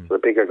and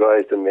the bigger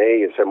guys than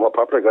me, and some more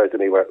popular guys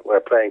than me were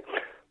playing.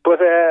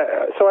 But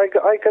so I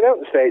got out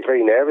on stage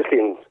very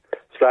nervously and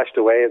slashed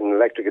away at an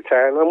electric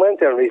guitar, and I went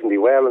down reasonably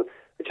well, and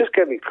it just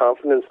gave me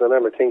confidence. And I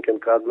remember thinking,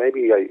 God,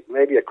 maybe I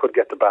could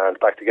get the band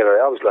back together.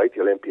 I always liked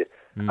the Olympia.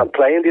 I'm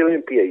playing the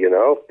Olympia, you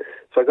know.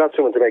 So I got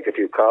someone to make a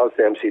few calls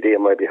to MCD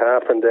on my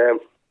behalf, and that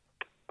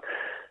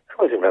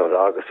was around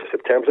August or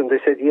September, and they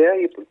said, yeah,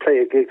 you can play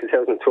a gig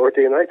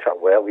 2013. And I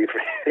thought, well, we've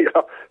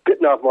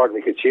bitten off more than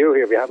we could chew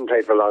here. We haven't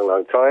played for a long,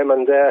 long time,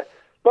 and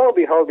lo and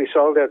behold, we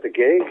sold out the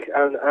gig,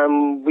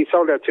 and we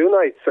sold out 2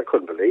 nights. I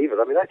couldn't believe it.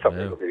 I mean, I thought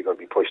we were really going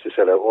to be pushed to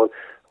sell out one.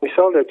 We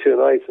sold out 2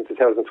 nights in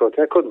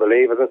 2014. I couldn't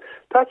believe it. And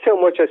that's how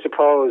much, I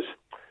suppose,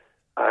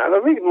 and I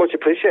really much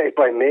appreciated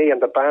by me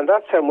and the band,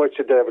 that's how much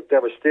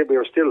we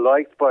were still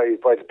liked by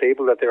the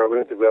people that they were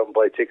willing to go out and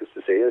buy tickets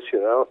to see us, you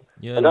know.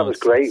 Yeah, and that was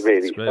great,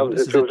 really.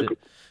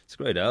 It's a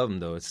great album,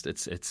 though.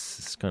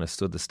 It's kind of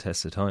stood this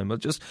test of time. But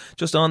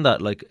just on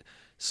that, like,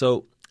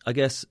 so I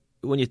guess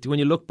when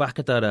you look back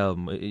at that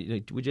album,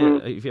 would you,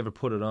 if you ever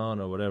put it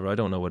on or whatever, I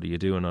don't know whether you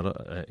do or not.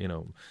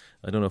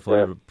 I don't know if I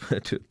ever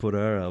put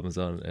our albums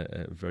on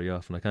very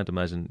often. I can't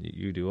imagine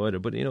you do either.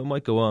 But it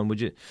might go on.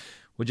 Would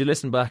you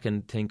listen back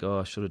and think, oh,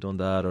 I should have done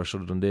that or should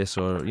have done this,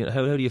 or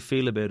how do you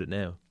feel about it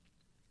now?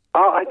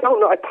 I don't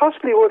know. I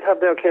possibly would have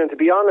now, Ken, to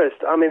be honest.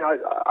 I mean,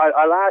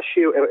 I'll ask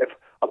you if.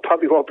 I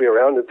probably won't be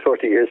around in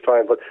 30 years'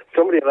 time, but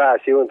somebody will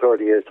ask you in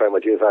 30 years' time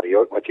what you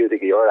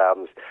think of your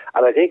albums,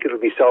 and I think it'll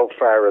be so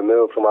far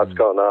removed from what's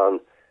going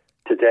on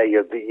today.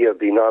 You'll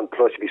be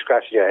nonplussed. You'll be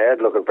scratching your head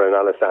looking for an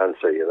honest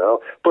answer, you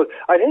know. But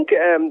I think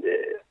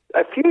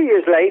a few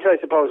years later, I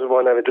suppose,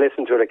 when I would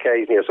listen to it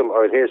occasionally, or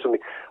I would hear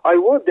something,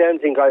 I would then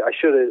think I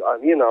should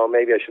have,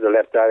 maybe I should have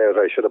left that out,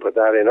 or I should have put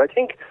that in. I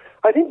think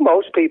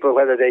most people,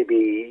 whether they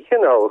be,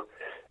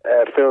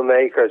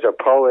 filmmakers or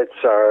poets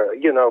or,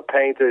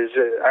 painters,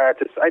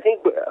 artists, I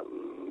think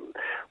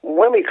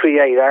when we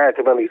create art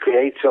and when we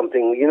create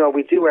something,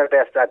 we do our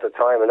best at the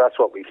time, and that's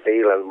what we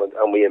feel,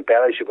 and we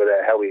embellish it with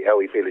how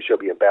we feel it should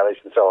be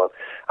embellished and so on.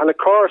 And of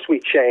course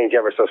we change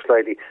ever so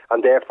slightly,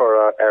 and therefore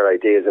our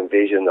ideas and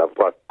vision of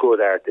what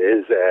good art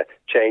is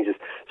changes.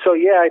 So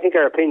yeah, I think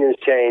our opinions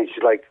change,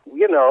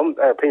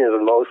 our opinions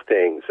on most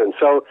things. And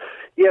so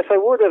yes, I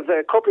would have,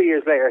 a couple of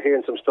years later,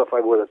 hearing some stuff,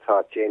 I would have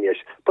thought genius.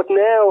 But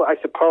now, I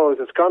suppose,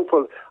 it's gone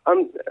full.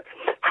 I'm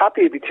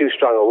happy to be too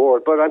strong a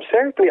word, but I'm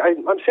certainly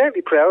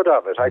proud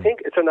of it. I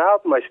think it's an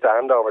album I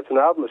stand over. It's an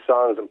album of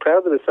songs. I'm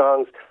proud of the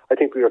songs. I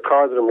think we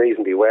recorded them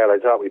reasonably well. I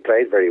thought we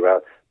played very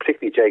well,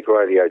 particularly Jake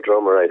Riley, our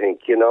drummer. I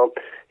think,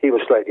 he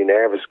was slightly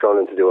nervous going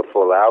in to do a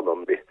full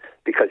album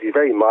because he's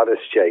very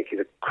modest, Jake. He's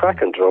a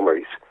cracking drummer.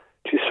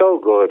 He's so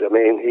good. I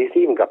mean, he's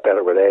even got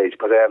better with age,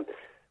 but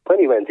when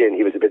he went in,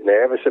 he was a bit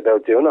nervous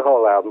about doing a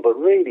whole album, but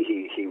really,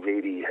 he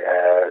really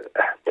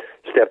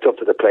stepped up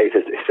to the plate,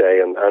 as they say,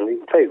 and he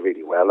played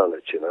really well on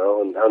it,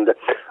 And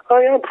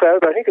I am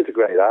proud. I think it's a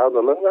great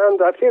album,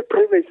 and I feel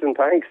privileged and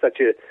thanks that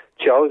you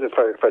chose it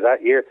for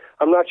that year.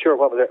 I'm not sure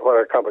what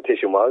our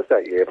competition was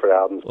that year for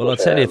albums. Well, I'll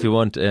tell you if you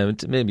want.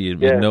 Maybe you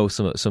know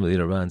some of the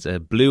other bands.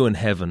 Blue in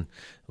Heaven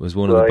was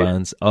one of the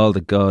bands. All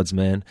the Gods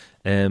Men,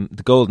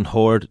 the Golden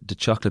Horde, the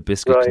Chocolate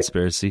Biscuit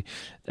Conspiracy.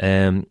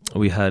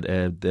 We had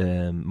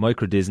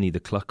Micro Disney, The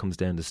Clock Comes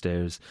Down the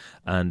Stairs,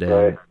 and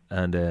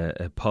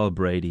Paul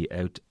Brady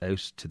out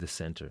to the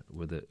centre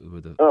with a.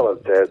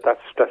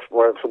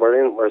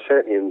 We're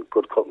certainly in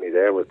good company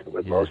there with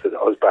most of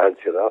those bands,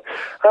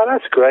 Oh,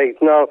 that's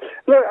great. No,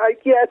 look,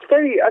 it's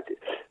very.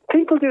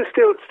 people do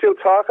still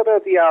talk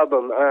about the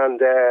album, and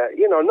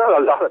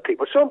not a lot of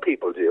people. Some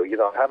people do.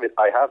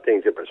 I have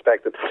things in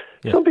perspective.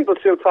 Yeah. Some people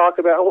still talk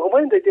about, and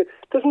when they do,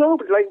 there's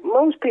nobody, like,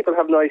 most people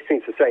have nice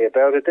things to say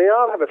about it. They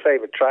all have a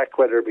favourite track,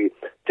 whether it be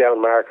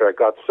Down Market or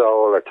Got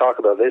Soul or Talk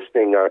About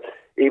Listening or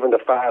even The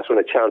Fast When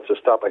a Chance to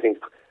Stop. I think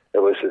it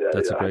was.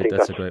 That's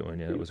a great one.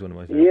 Yeah, it was one of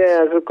my favourites.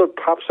 Yeah, it's a good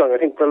pop song. I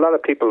think a lot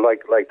of people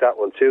like that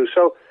one too.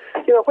 So,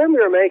 when we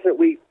were making it,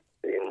 we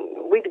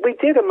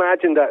did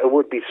imagine that it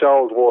would be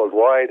sold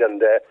worldwide,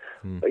 and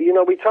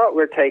we thought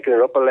we were taking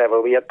it up a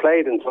level. We had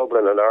played in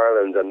Dublin and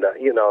Ireland and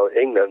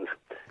England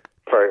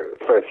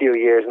for a few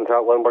years, and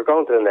thought, well, we're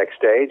going to the next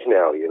stage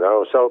now.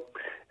 So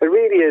it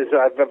really is.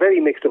 I have very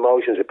mixed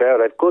emotions about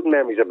it. I have good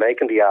memories of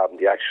making the album,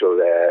 the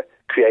actual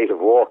creative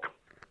work,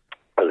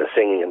 and the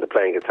singing and the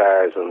playing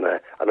guitars. And I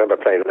remember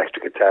playing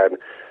electric guitar. And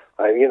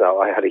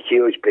I had a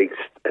huge, big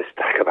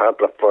stack of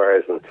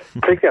amplifiers, and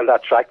particularly on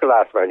that track, The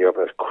Last Man Europe,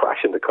 I was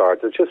crashing the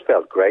chords. It just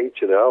felt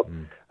great,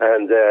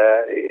 And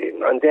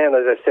then,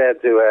 as I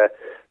said,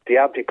 the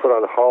album put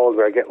on hold.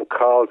 We were getting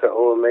calls that,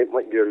 it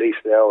might be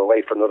released now, or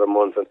wait for another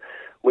month. And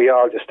we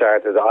all just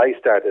I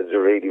started to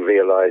really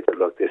realise that,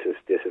 look, this is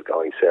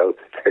going south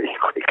very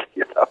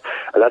quickly,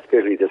 And that's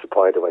really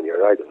disappointing when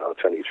you're,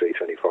 23,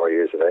 24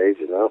 years of age,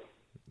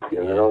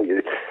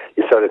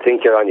 You sort of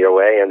think you're on your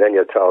way, and then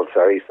you're told,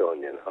 sorry,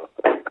 son,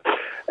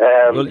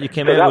 well, you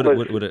came out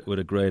with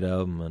a great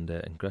album, and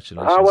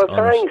congratulations. Oh, well,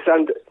 thanks.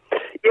 And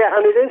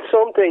it is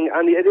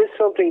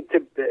something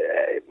to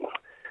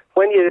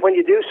when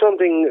you do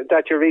something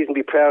that you're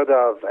reasonably proud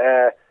of.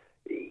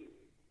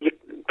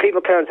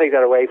 People can't take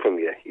that away from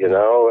you,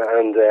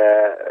 and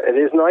it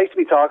is nice to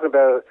be talking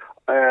about.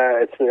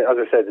 It's, as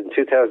I said, in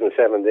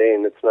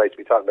 2017, it's nice to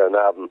be talking about an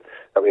album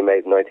that we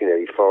made in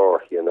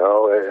 1984.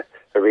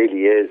 It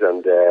really is,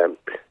 and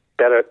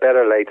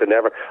better late than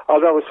never.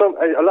 Although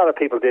a lot of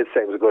people did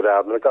say it was a good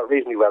album. It got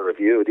reasonably well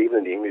reviewed, even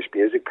in the English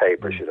music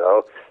papers,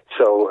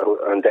 So,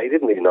 and they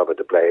didn't really know about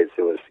the Blades.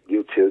 It was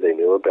U2 they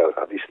knew about,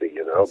 obviously,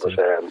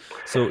 But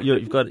so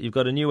you've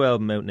got a new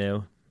album out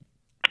now.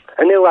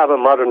 A new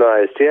album,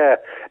 modernised, yeah.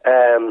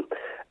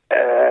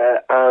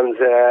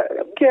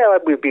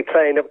 We'll be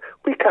playing.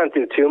 We can't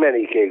do too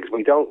many gigs.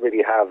 We don't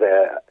really have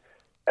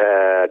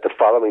the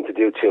following to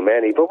do too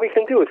many, but we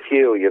can do a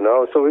few,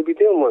 So we'll be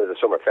doing one of the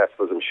summer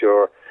festivals, I'm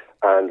sure,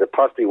 and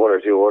possibly one or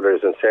two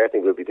others, and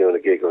certainly we'll be doing a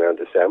gig around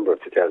December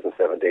of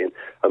 2017.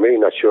 I'm really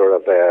not sure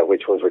of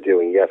which ones we're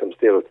doing yet. I'm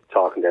still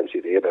talking to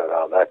MCD about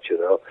all that,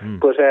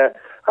 But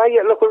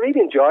look, we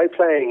really enjoy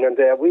playing, and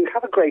we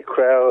have a great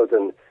crowd,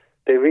 and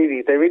they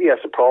really are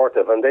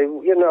supportive, and they,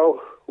 we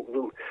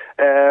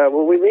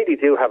really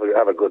do have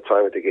a good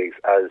time at the gigs,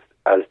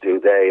 as do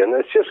they, and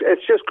it's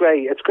just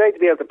great. It's great to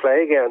be able to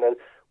play again, and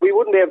we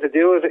wouldn't be able to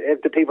do it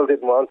if the people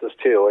didn't want us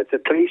to. It's a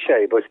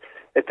cliche, but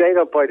if they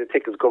don't buy the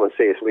tickets to come and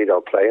see us, we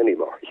don't play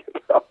anymore.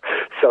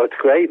 So it's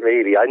great,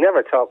 really. I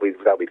never thought we'd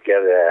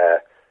get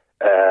a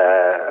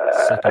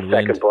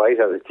second bite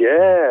at it.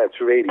 Yeah,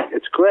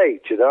 it's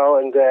great,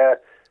 and.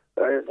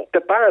 The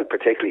band,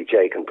 particularly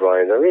Jake and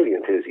Brian, are really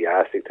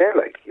enthusiastic. They're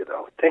like,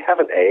 they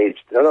haven't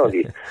aged. Not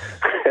only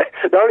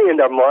in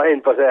their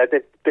mind, but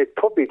they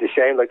put me to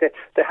shame. Like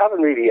they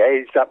haven't really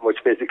aged that much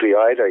physically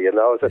either,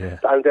 So,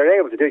 and they're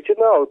able to do it.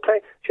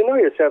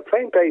 Yourself,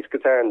 playing bass,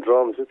 guitar, and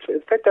drums.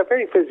 They're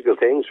very physical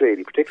things,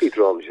 really, particularly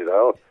drums.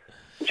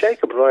 And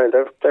Jake and Brian,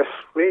 they're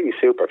really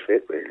super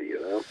fit, really.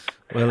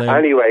 Well,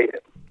 anyway,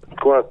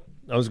 go on.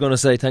 I was going to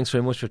say thanks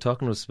very much for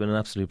talking to us. It's been an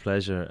absolute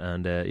pleasure,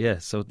 and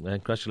so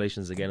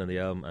congratulations again on the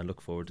album, and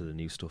look forward to the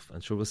new stuff.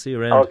 And sure, we'll see you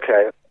around.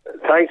 Okay,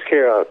 thanks,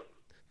 Kieran.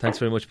 Thanks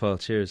very much, Paul.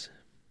 Cheers.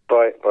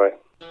 Bye.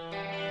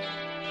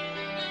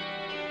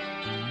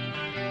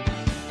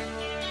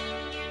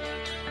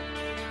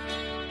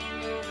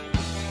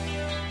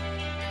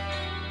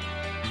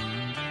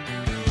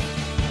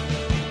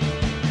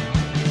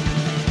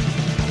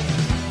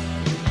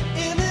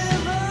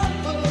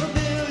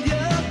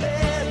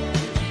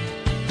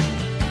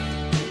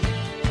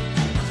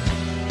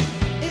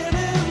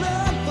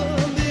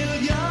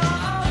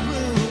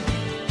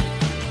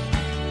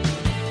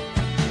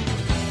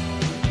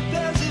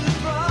 There's a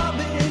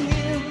throbbing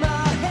in my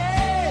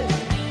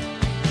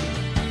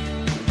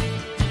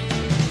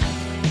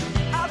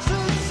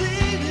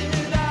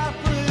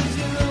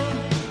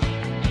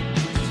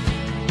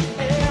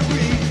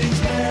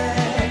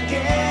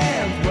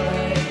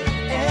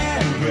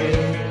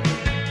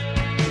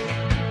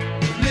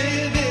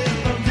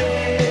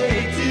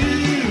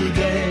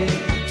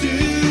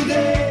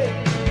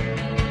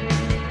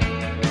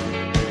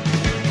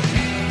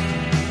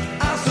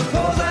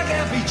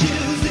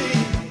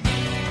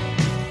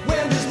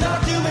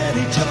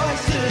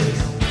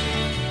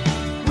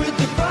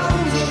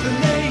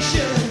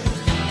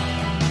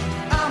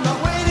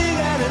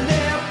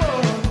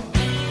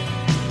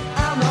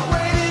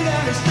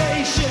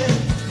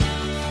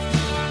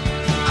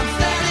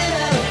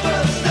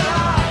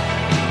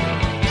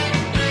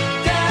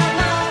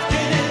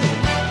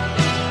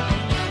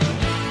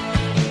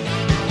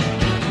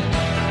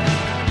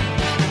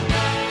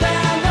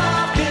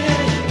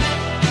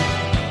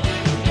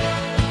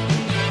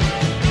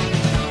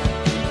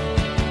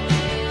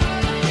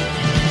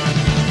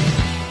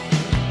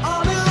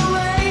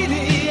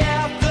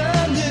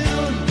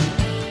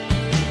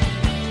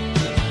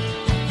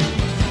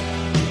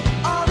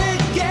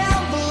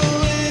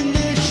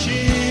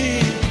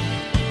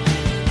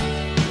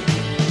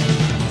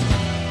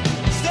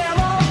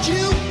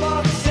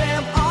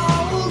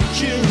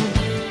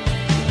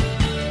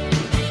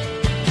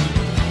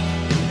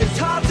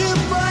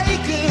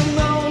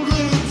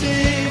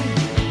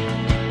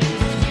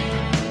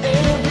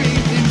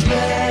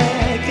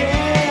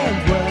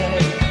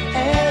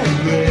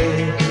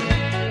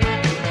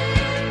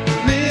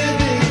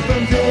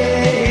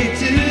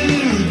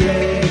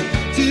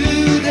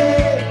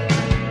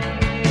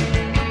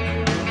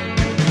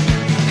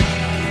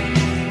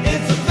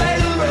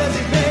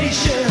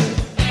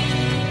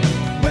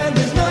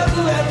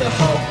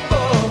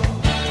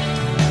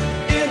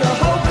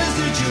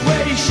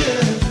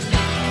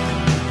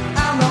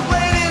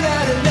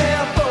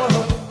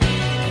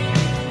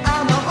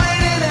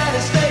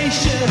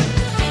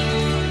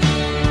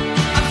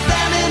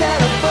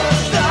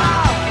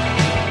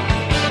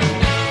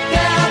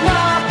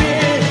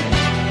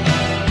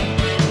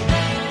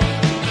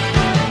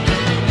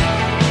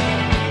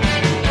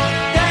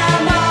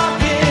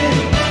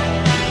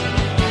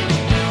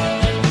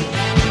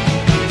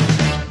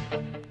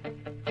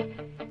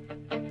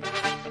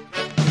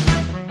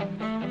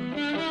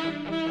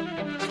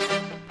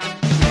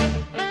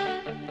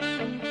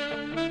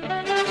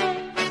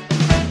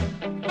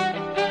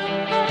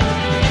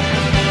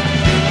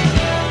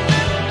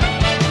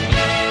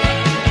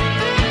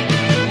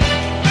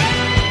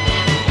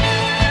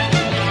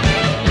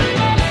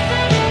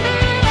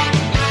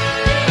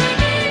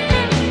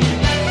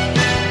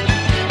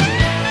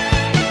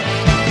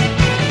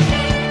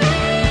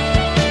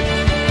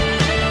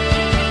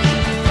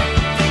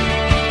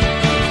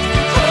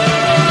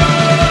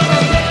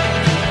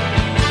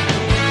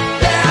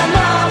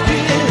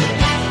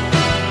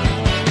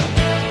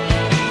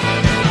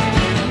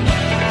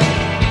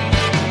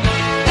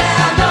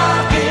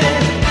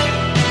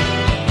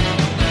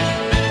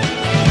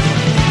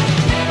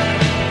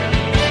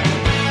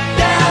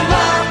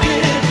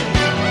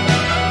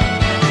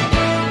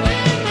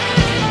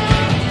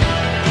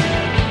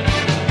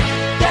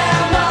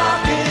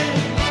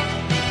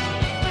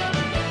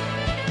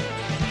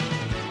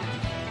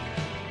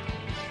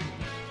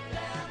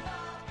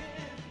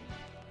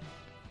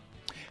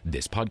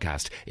This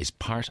podcast is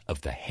part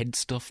of the Head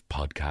Stuff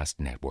Podcast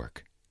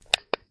Network.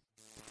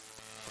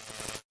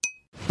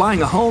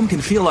 Buying a home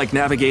can feel like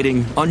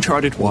navigating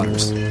uncharted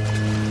waters.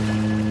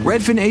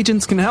 Redfin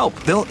agents can help.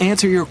 They'll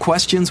answer your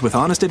questions with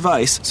honest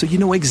advice so you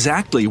know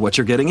exactly what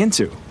you're getting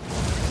into.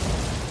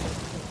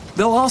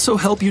 They'll also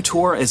help you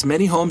tour as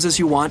many homes as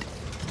you want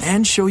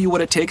and show you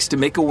what it takes to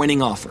make a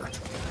winning offer.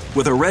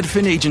 With a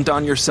Redfin agent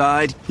on your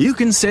side, you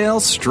can sail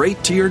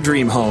straight to your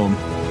dream home.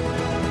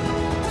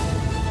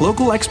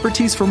 Local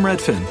expertise from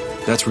Redfin.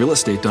 That's real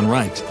estate done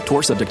right.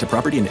 Tour subject to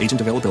property and agent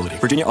availability.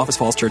 Virginia Office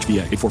Falls Church,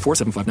 VA,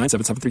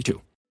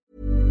 844-759-7732.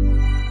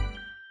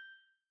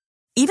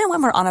 Even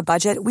when we're on a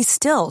budget, we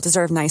still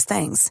deserve nice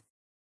things.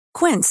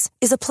 Quince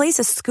is a place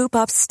to scoop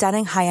up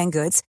stunning high-end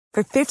goods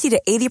for 50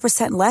 to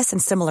 80% less than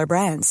similar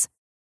brands.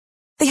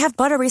 They have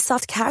buttery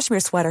soft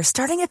cashmere sweaters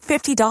starting at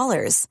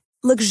 $50,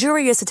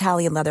 luxurious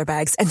Italian leather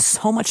bags, and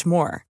so much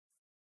more.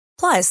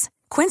 Plus,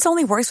 Quince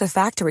only works with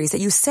factories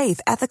that use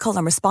safe, ethical,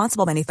 and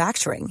responsible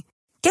manufacturing.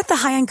 Get the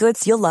high-end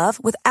goods you'll love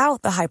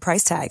without the high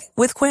price tag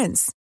with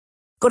Quince.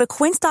 Go to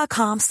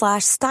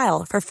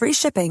quince.com/style for free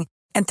shipping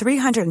and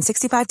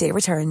 365-day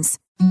returns.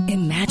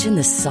 Imagine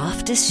the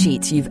softest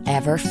sheets you've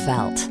ever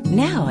felt.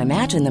 Now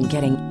imagine them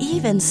getting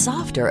even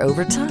softer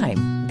over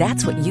time.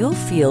 That's what you'll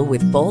feel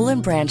with Boll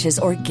 & Branch's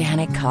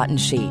organic cotton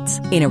sheets.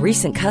 In a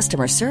recent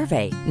customer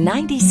survey,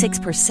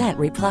 96%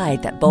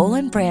 replied that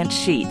Boll & Branch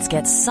sheets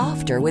get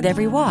softer with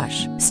every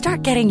wash.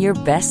 Start getting your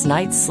best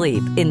night's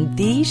sleep in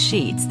these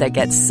sheets that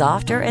get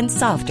softer and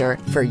softer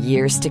for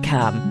years to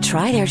come.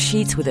 Try their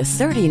sheets with a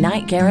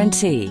 30-night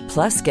guarantee.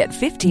 Plus, get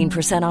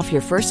 15% off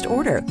your first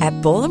order at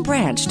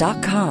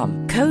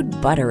bollandbranch.com. Code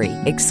BUTTERY.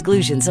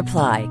 Exclusions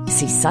apply.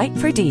 See site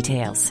for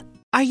details.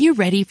 Are you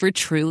ready for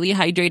truly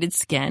hydrated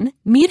skin?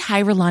 Meet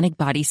Hyaluronic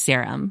Body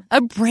Serum,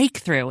 a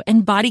breakthrough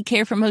in body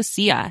care from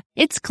Osea.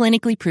 It's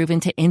clinically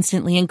proven to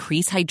instantly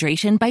increase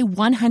hydration by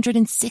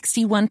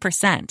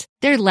 161%.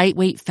 Their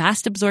lightweight,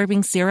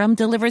 fast-absorbing serum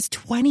delivers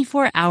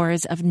 24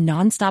 hours of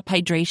nonstop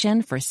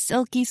hydration for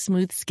silky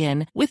smooth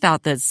skin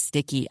without the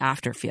sticky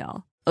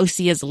afterfeel.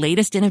 Osea's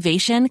latest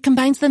innovation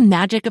combines the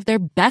magic of their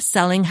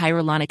best-selling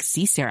Hyaluronic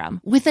C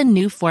Serum with a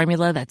new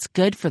formula that's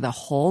good for the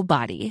whole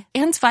body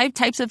and 5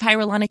 types of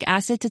hyaluronic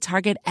acid to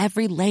target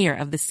every layer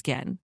of the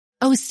skin.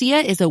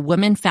 Osea is a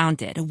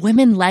women-founded,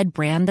 women-led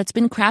brand that's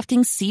been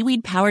crafting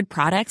seaweed-powered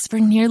products for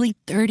nearly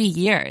 30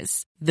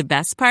 years. The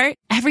best part?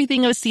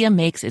 Everything Osea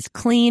makes is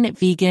clean,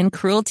 vegan,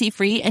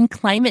 cruelty-free, and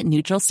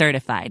climate-neutral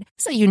certified,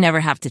 so you never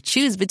have to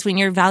choose between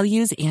your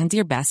values and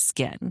your best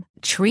skin.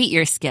 Treat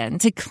your skin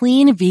to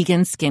clean,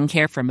 vegan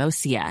skincare from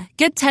Osea.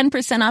 Get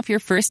 10% off your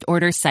first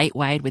order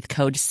site-wide with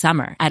code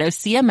SUMMER at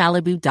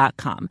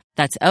OseaMalibu.com.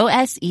 That's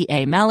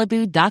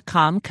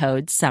OSEAMalibu.com,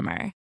 code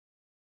SUMMER.